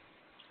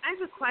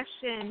have a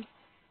question.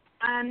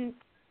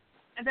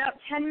 About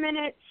 10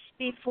 minutes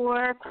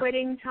before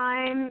quitting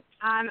time,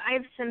 I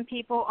have some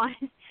people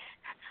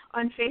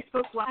on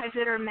Facebook Live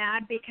that are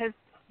mad because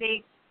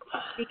they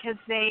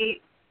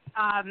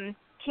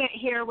can't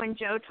hear when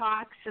Joe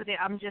talks, so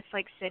I'm just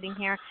like sitting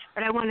here.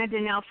 But I wanted to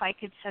know if I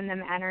could send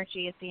them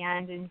energy at the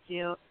end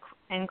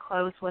and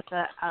close with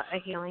a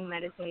healing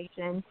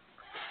meditation.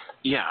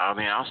 Yeah, I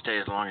mean, I'll stay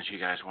as long as you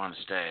guys want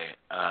to stay.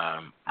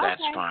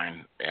 That's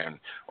fine.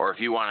 Or if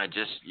you want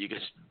to you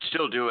can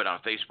still do it on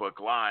Facebook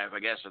Live. I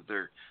guess if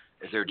they're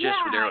just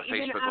there on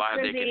Facebook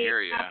Live, they can hear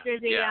you.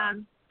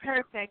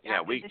 Perfect.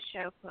 Yeah, after the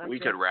show closes. We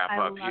could wrap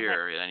up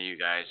here, and then you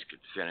guys could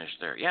finish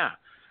there. Yeah,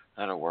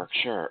 that'll work.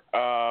 Sure.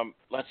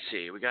 Let's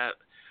see. We got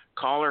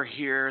caller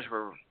here as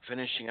we're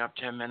finishing up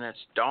 10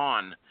 minutes.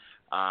 Dawn,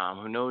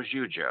 who knows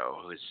you,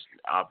 Joe, who's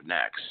up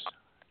next.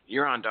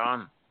 You're on,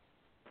 Dawn.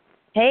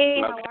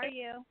 Hey, how are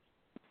you?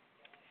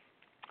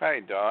 Hi,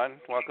 Dawn.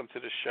 Welcome to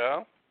the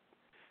show.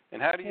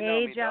 And how do you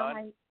know me, Joe,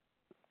 Dawn?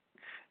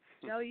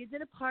 Joe, you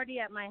did a party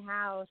at my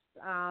house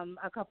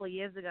a couple of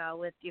years ago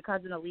with your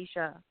cousin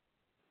Alicia.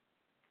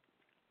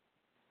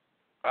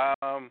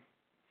 My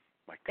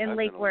cousin in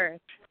Lake Worth.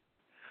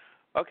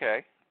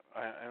 Okay.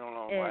 I don't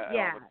know why.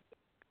 Yeah.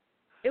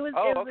 It was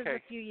okay. a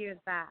few years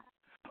back.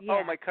 Yeah.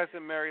 Oh, my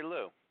cousin Mary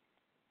Lou.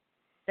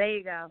 There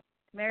you go.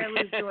 Mary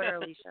Lou's daughter,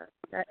 Alicia.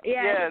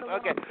 Yes,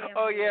 okay.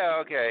 Oh, yeah,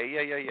 okay.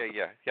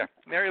 Yeah.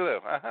 Mary Lou,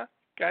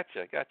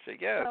 Gotcha,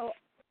 yes. So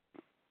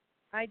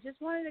I just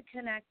wanted to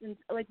connect, and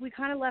we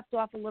kind of left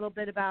off a little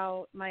bit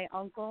about my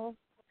uncle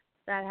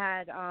that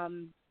had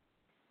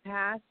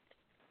passed,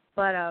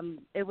 but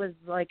it was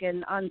like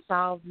an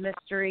unsolved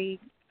mystery.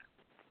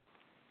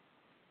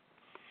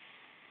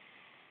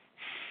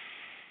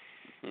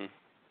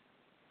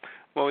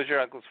 What was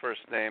your uncle's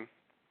first name?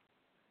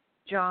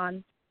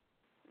 John.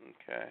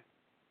 Okay.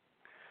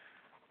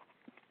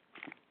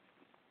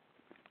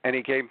 And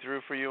he came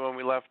through for you when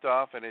we left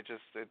off, and he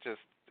just didn't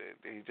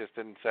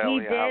tell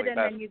you how he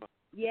passed.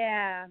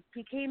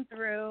 He came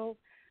through,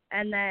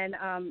 and then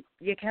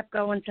you kept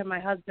going to my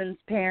husband's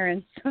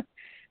parents.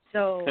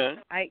 So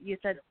you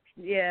said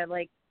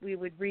we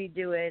would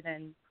redo it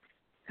and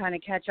kind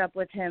of catch up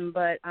with him,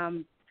 but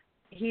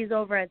he's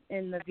over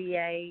in the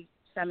VA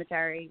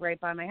cemetery right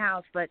by my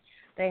house, but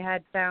they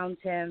had found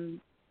him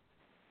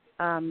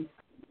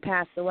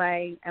passed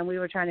away, and we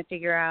were trying to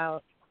figure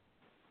out.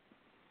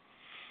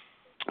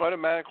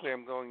 Automatically,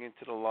 I'm going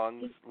into the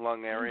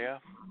lung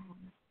area,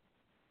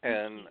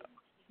 and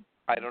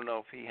I don't know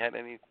if he had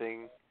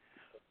anything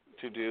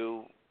to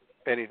do,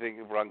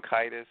 anything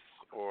bronchitis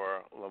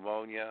or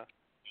pneumonia,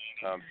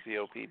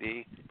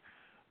 COPD,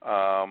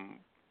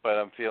 but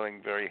I'm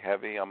feeling very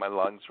heavy on my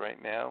lungs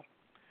right now.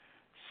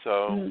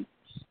 So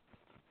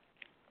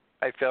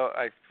I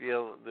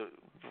feel the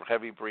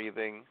heavy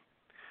breathing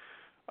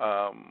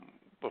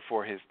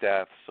before his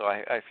death. So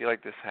I feel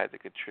like this had to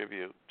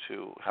contribute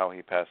to how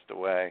he passed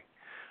away.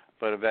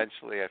 But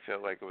eventually I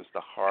feel like it was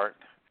the heart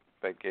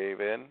that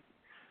gave in,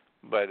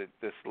 but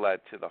this led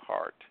to the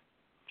heart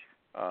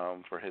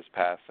for his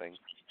passing.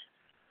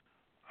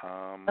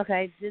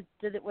 Okay.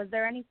 Was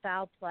there any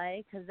foul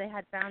play? Because they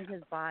had found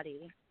his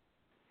body.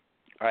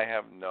 I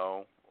have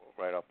no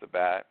right off the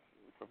bat.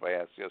 If I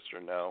ask yes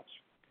or no,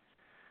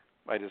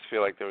 I just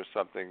feel like there was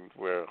something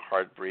where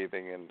hard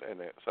breathing and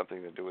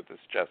something to do with his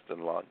chest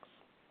and lungs.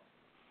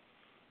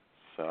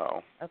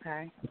 So.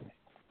 Okay.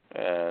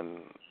 And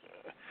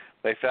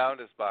they found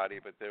his body,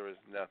 but there was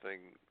nothing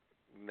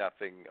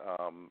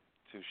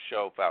to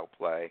show foul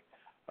play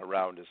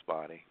around his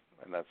body,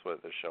 and that's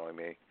what they're showing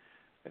me.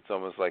 It's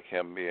almost like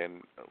him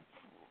being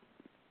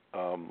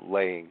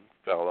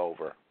fell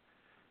over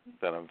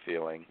that I'm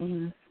feeling.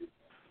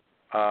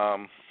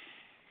 Mm-hmm.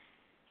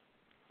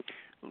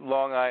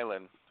 Long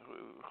Island.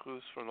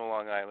 Who's from the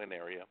Long Island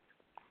area?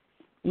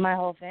 My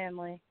whole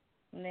family.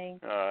 Me.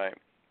 All right.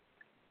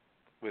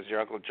 Was your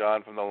Uncle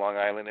John from the Long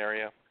Island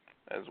area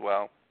as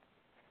well?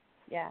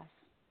 Yes.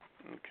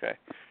 Okay.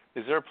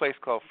 Is there a place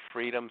called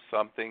Freedom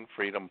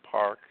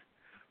Park,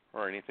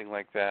 or anything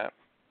like that?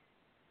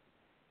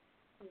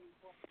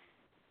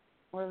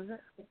 What was it?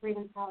 The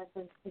Freedom Towers.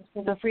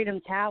 The Freedom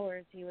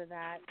Towers he was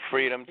at.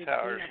 Freedom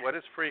Towers. What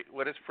is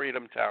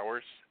Freedom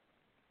Towers?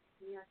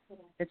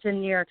 It's in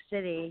New York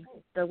City.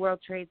 The World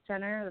Trade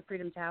Center, the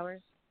Freedom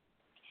Towers.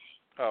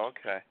 Oh,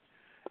 okay.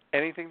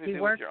 Anything to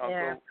do with your uncle?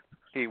 There.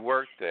 He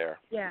worked there.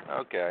 Yeah.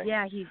 Okay.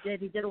 Yeah, he did.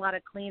 He did a lot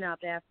of cleanup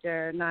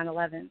after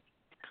 9/11.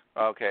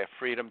 Okay,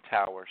 Freedom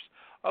Towers.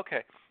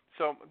 Okay,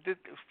 so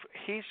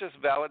he's just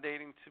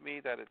validating to me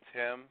that it's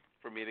him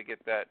for me to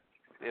get that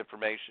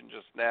information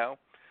just now.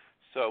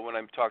 So when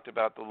I talked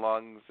about the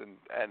lungs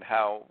and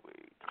how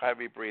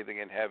heavy breathing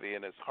and heavy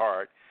in his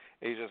heart,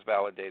 he's just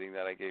validating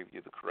that I gave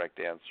you the correct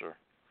answer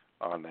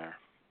on there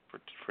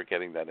for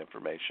getting that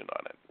information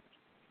on it.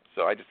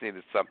 So I just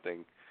needed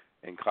something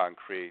in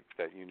concrete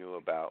that you knew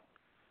about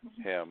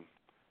him,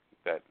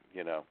 that,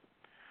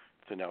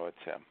 to know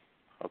it's him.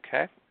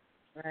 Okay?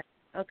 Right.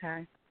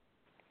 Okay.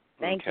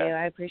 Thank you.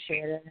 I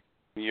appreciate it.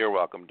 You're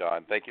welcome,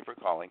 Dawn. Thank you for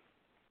calling.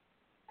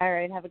 All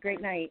right. Have a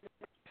great night.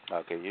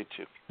 Okay, you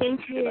too.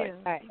 Thank Good you. night.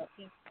 All right.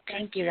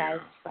 Thank you, guys.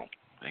 Bye.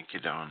 Thank you,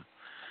 Dawn.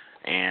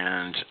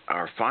 And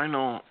our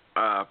final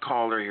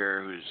caller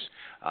here who's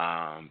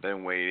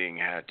been waiting,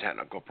 had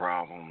technical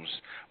problems.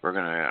 We're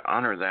going to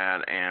honor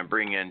that and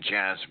bring in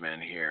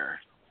Jasmine here.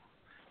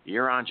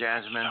 You're on,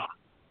 Jasmine.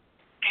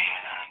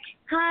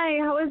 Hi,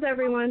 how is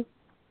everyone?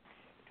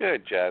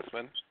 Good,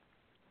 Jasmine.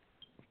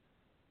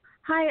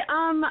 Hi,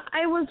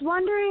 I was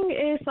wondering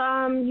if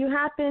you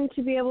happen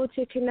to be able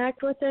to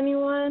connect with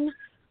anyone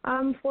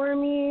for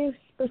me,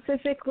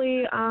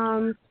 specifically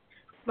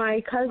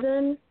my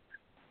cousin.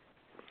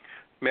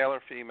 Male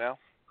or female?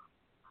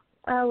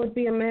 Would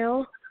be a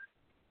male.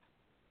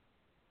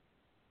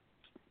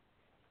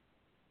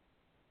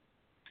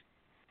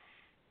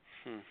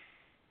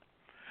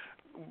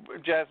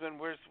 Jasmine,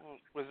 was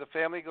the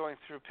family going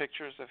through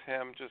pictures of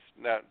him just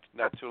not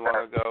too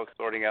long ago,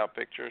 sorting out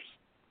pictures?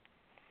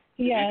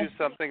 Yes.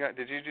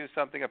 Did you do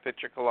something, a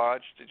picture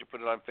collage? Did you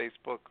put it on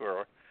Facebook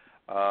or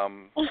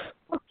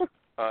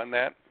on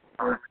that?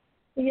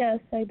 Yes,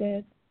 I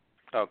did.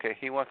 Okay,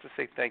 he wants to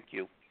say thank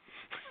you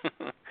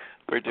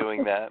for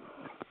doing that,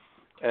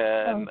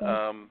 and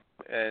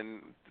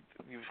and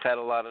you've had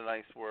a lot of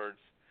nice words.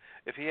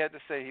 If he had to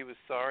say he was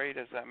sorry,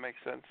 does that make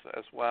sense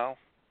as well?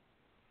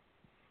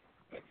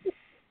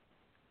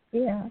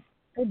 Yeah,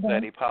 it does.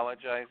 That he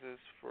apologizes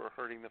for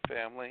hurting the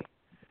family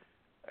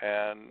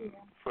and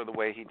for the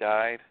way he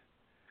died,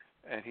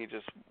 and he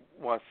just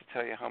wants to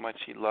tell you how much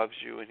he loves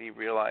you, and he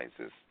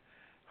realizes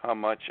how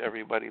much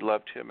everybody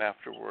loved him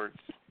afterwards,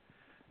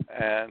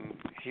 and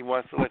he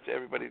wants to let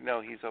everybody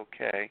know he's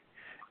okay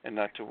and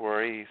not to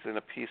worry. He's in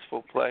a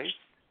peaceful place,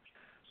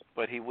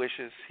 but he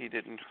wishes he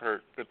didn't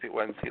hurt the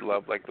ones he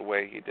loved like the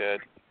way he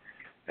did,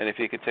 and if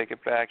he could take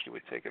it back, he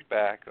would take it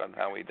back on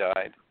how he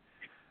died,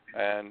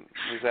 and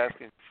he's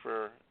asking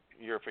for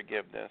your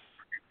forgiveness.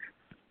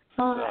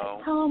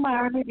 Tell him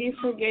I already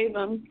forgave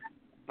him.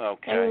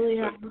 Okay. I really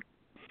so have.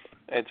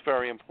 It's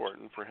very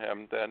important for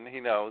him. Then he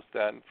knows.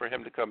 Then for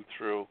him to come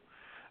through,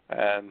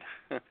 and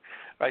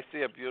I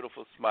see a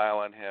beautiful smile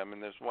on him.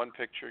 And there's one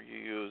picture you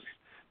use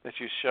that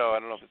you show. I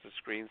don't know if it's a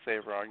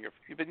screensaver on your.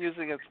 You've been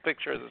using his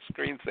picture as a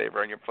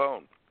screensaver on your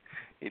phone.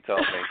 He told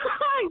me.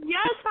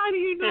 Yes, how do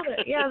you know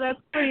that? Yeah, that's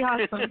pretty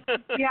awesome.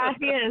 Yeah,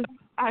 he is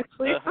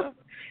actually.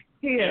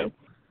 He is.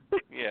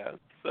 Yeah.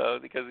 So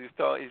because he's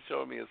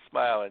showing me a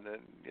smile, and then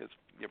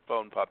your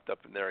phone popped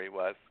up, and there he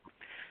was.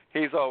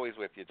 He's always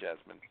with you,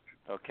 Jasmine.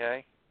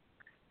 Okay.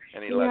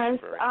 And he loves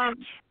you very much.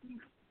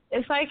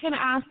 If I can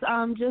ask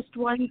just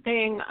one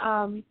thing,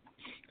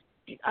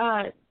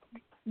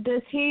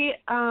 does he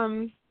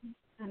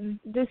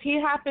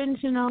happen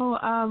to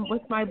know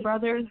with my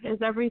brother,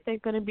 is everything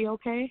going to be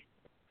okay?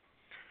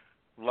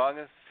 As long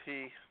as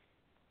he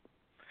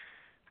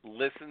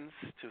listens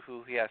to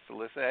who he has to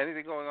listen.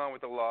 Anything going on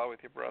with the law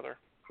with your brother?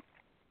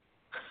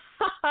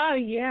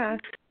 Yeah.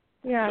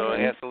 So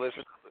he has to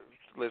listen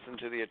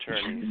to the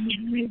attorneys.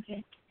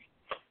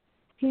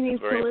 He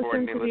needs to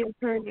listen to the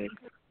attorneys.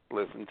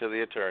 Listen to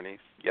the attorneys,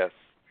 yes.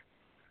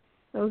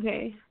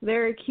 Okay.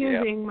 They're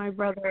accusing my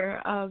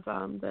brother of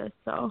this,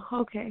 so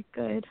okay,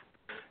 good.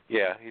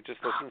 Yeah, he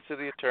just listens to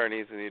the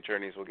attorneys, and the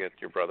attorneys will get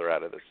your brother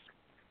out of this.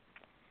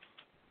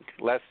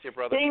 Less your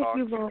brother Thank talks,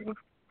 you, both.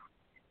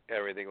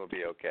 everything will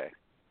be okay.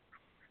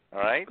 All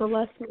right? The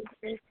lesson.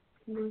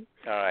 All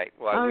right.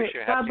 Well, I wish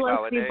you a happy God bless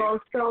holiday. you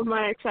both so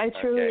much. I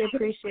truly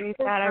appreciate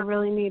that. I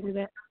really needed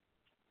it.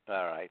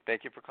 All right.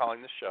 Thank you for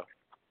calling the show.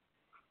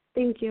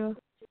 Thank you.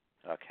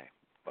 Okay.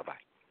 Bye-bye.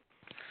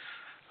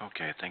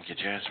 Okay. Thank you,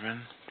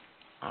 Jasmine.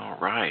 All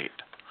right.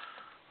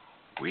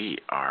 We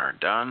are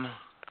done,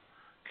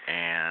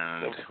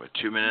 and with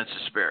 2 minutes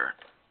to spare.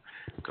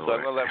 I'm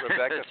going to let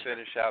Rebekah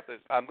finish out this.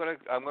 I'm going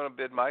to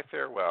bid my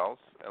farewells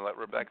and let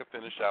Rebekah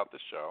finish out the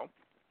show.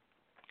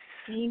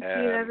 Thank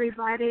you,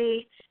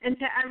 everybody. And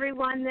to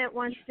everyone that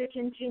wants to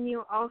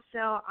continue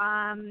also,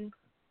 I'm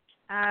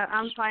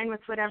fine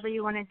with whatever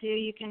you want to do.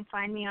 You can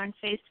find me on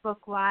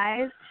Facebook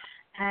Live,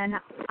 and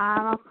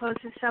I'll close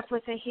this up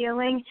with a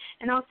healing.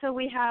 And also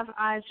we have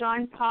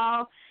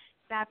Jean-Paul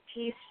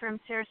Baptiste from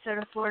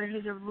Sarasota, Florida,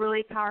 who's a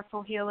really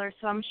powerful healer,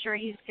 so I'm sure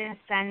he's going to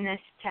send this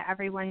to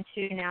everyone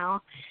too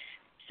now.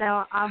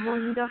 So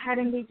we'll go ahead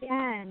and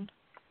begin.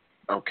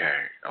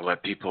 Okay, I'll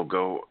let people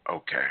go.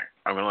 Okay,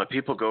 I'm going to let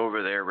people go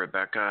over there,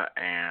 Rebekah,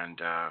 and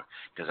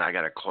because I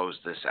got to close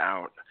this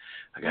out.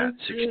 I got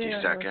 60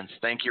 seconds.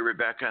 Thank you,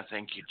 Rebekah.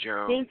 Thank you,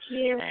 Joe. Thank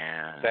you.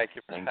 And thank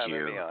you for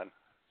having me on.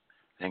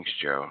 Thanks,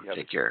 Joe.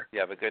 Take care. You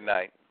have a good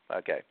night.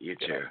 Okay. You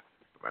too.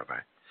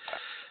 Bye-bye.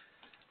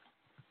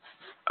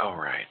 All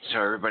right, so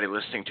everybody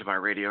listening to my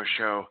radio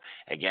show,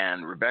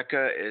 again,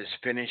 Rebekah is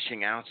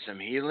finishing out some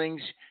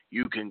healings.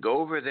 You can go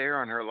over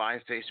there on her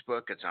live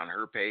Facebook. It's on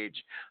her page.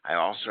 I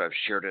also have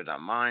shared it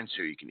on mine,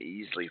 so you can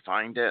easily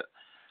find it.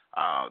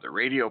 The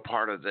radio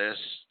part of this,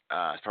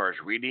 as far as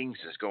readings,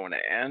 is going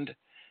to end,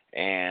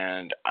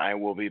 and I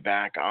will be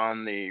back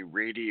on the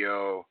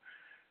radio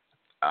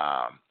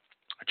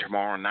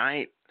tomorrow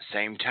night,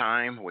 same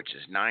time, which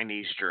is 9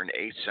 Eastern,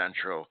 8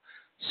 Central,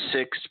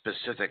 6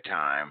 Pacific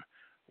time,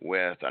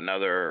 with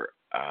another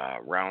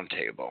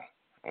roundtable,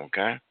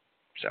 okay?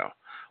 So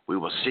we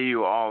will see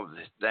you all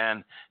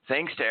then.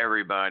 Thanks to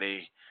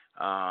everybody.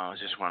 I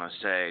just want to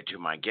say to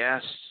my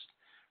guests,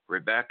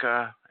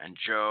 Rebekah and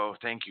Joe,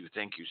 thank you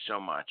so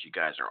much. You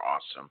guys are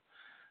awesome,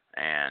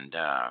 and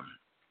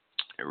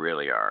they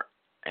really are.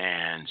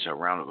 And so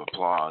round of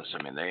applause.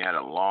 I mean, they had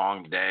a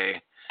long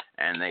day,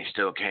 and they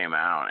still came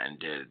out and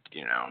did,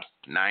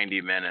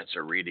 90 minutes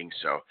of reading.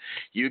 So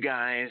you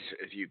guys,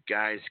 if you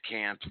guys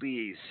can,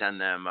 please send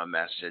them a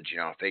message,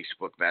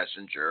 Facebook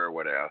Messenger or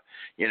whatever.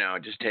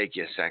 Just take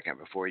you a second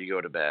before you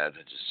go to bed.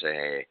 Just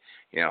say,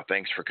 hey,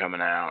 thanks for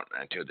coming out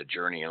to the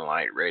Journey in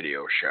Light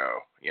radio show,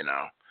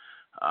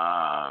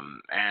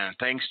 and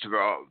thanks to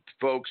all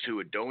folks who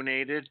had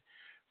donated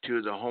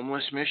to the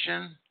homeless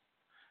mission.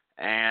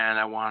 And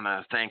I want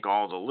to thank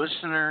all the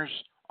listeners,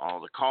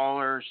 all the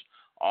callers,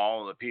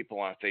 all the people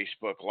on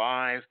Facebook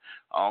Live,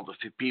 all the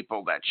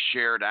people that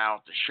shared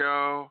out the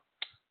show.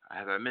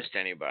 Have I missed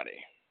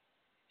anybody?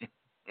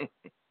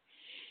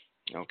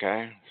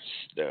 Okay.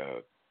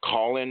 The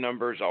call-in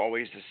number is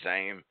always the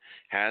same,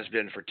 has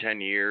been for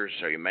 10 years,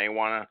 so you may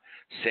want to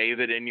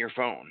save it in your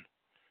phone.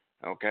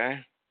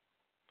 Okay?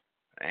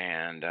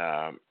 And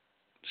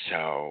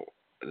so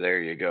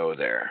there you go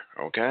there.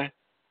 Okay?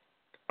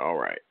 All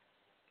right.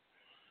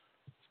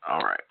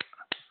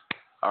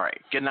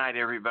 Good night,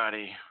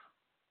 everybody.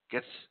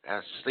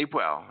 Sleep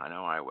well. I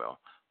know I will.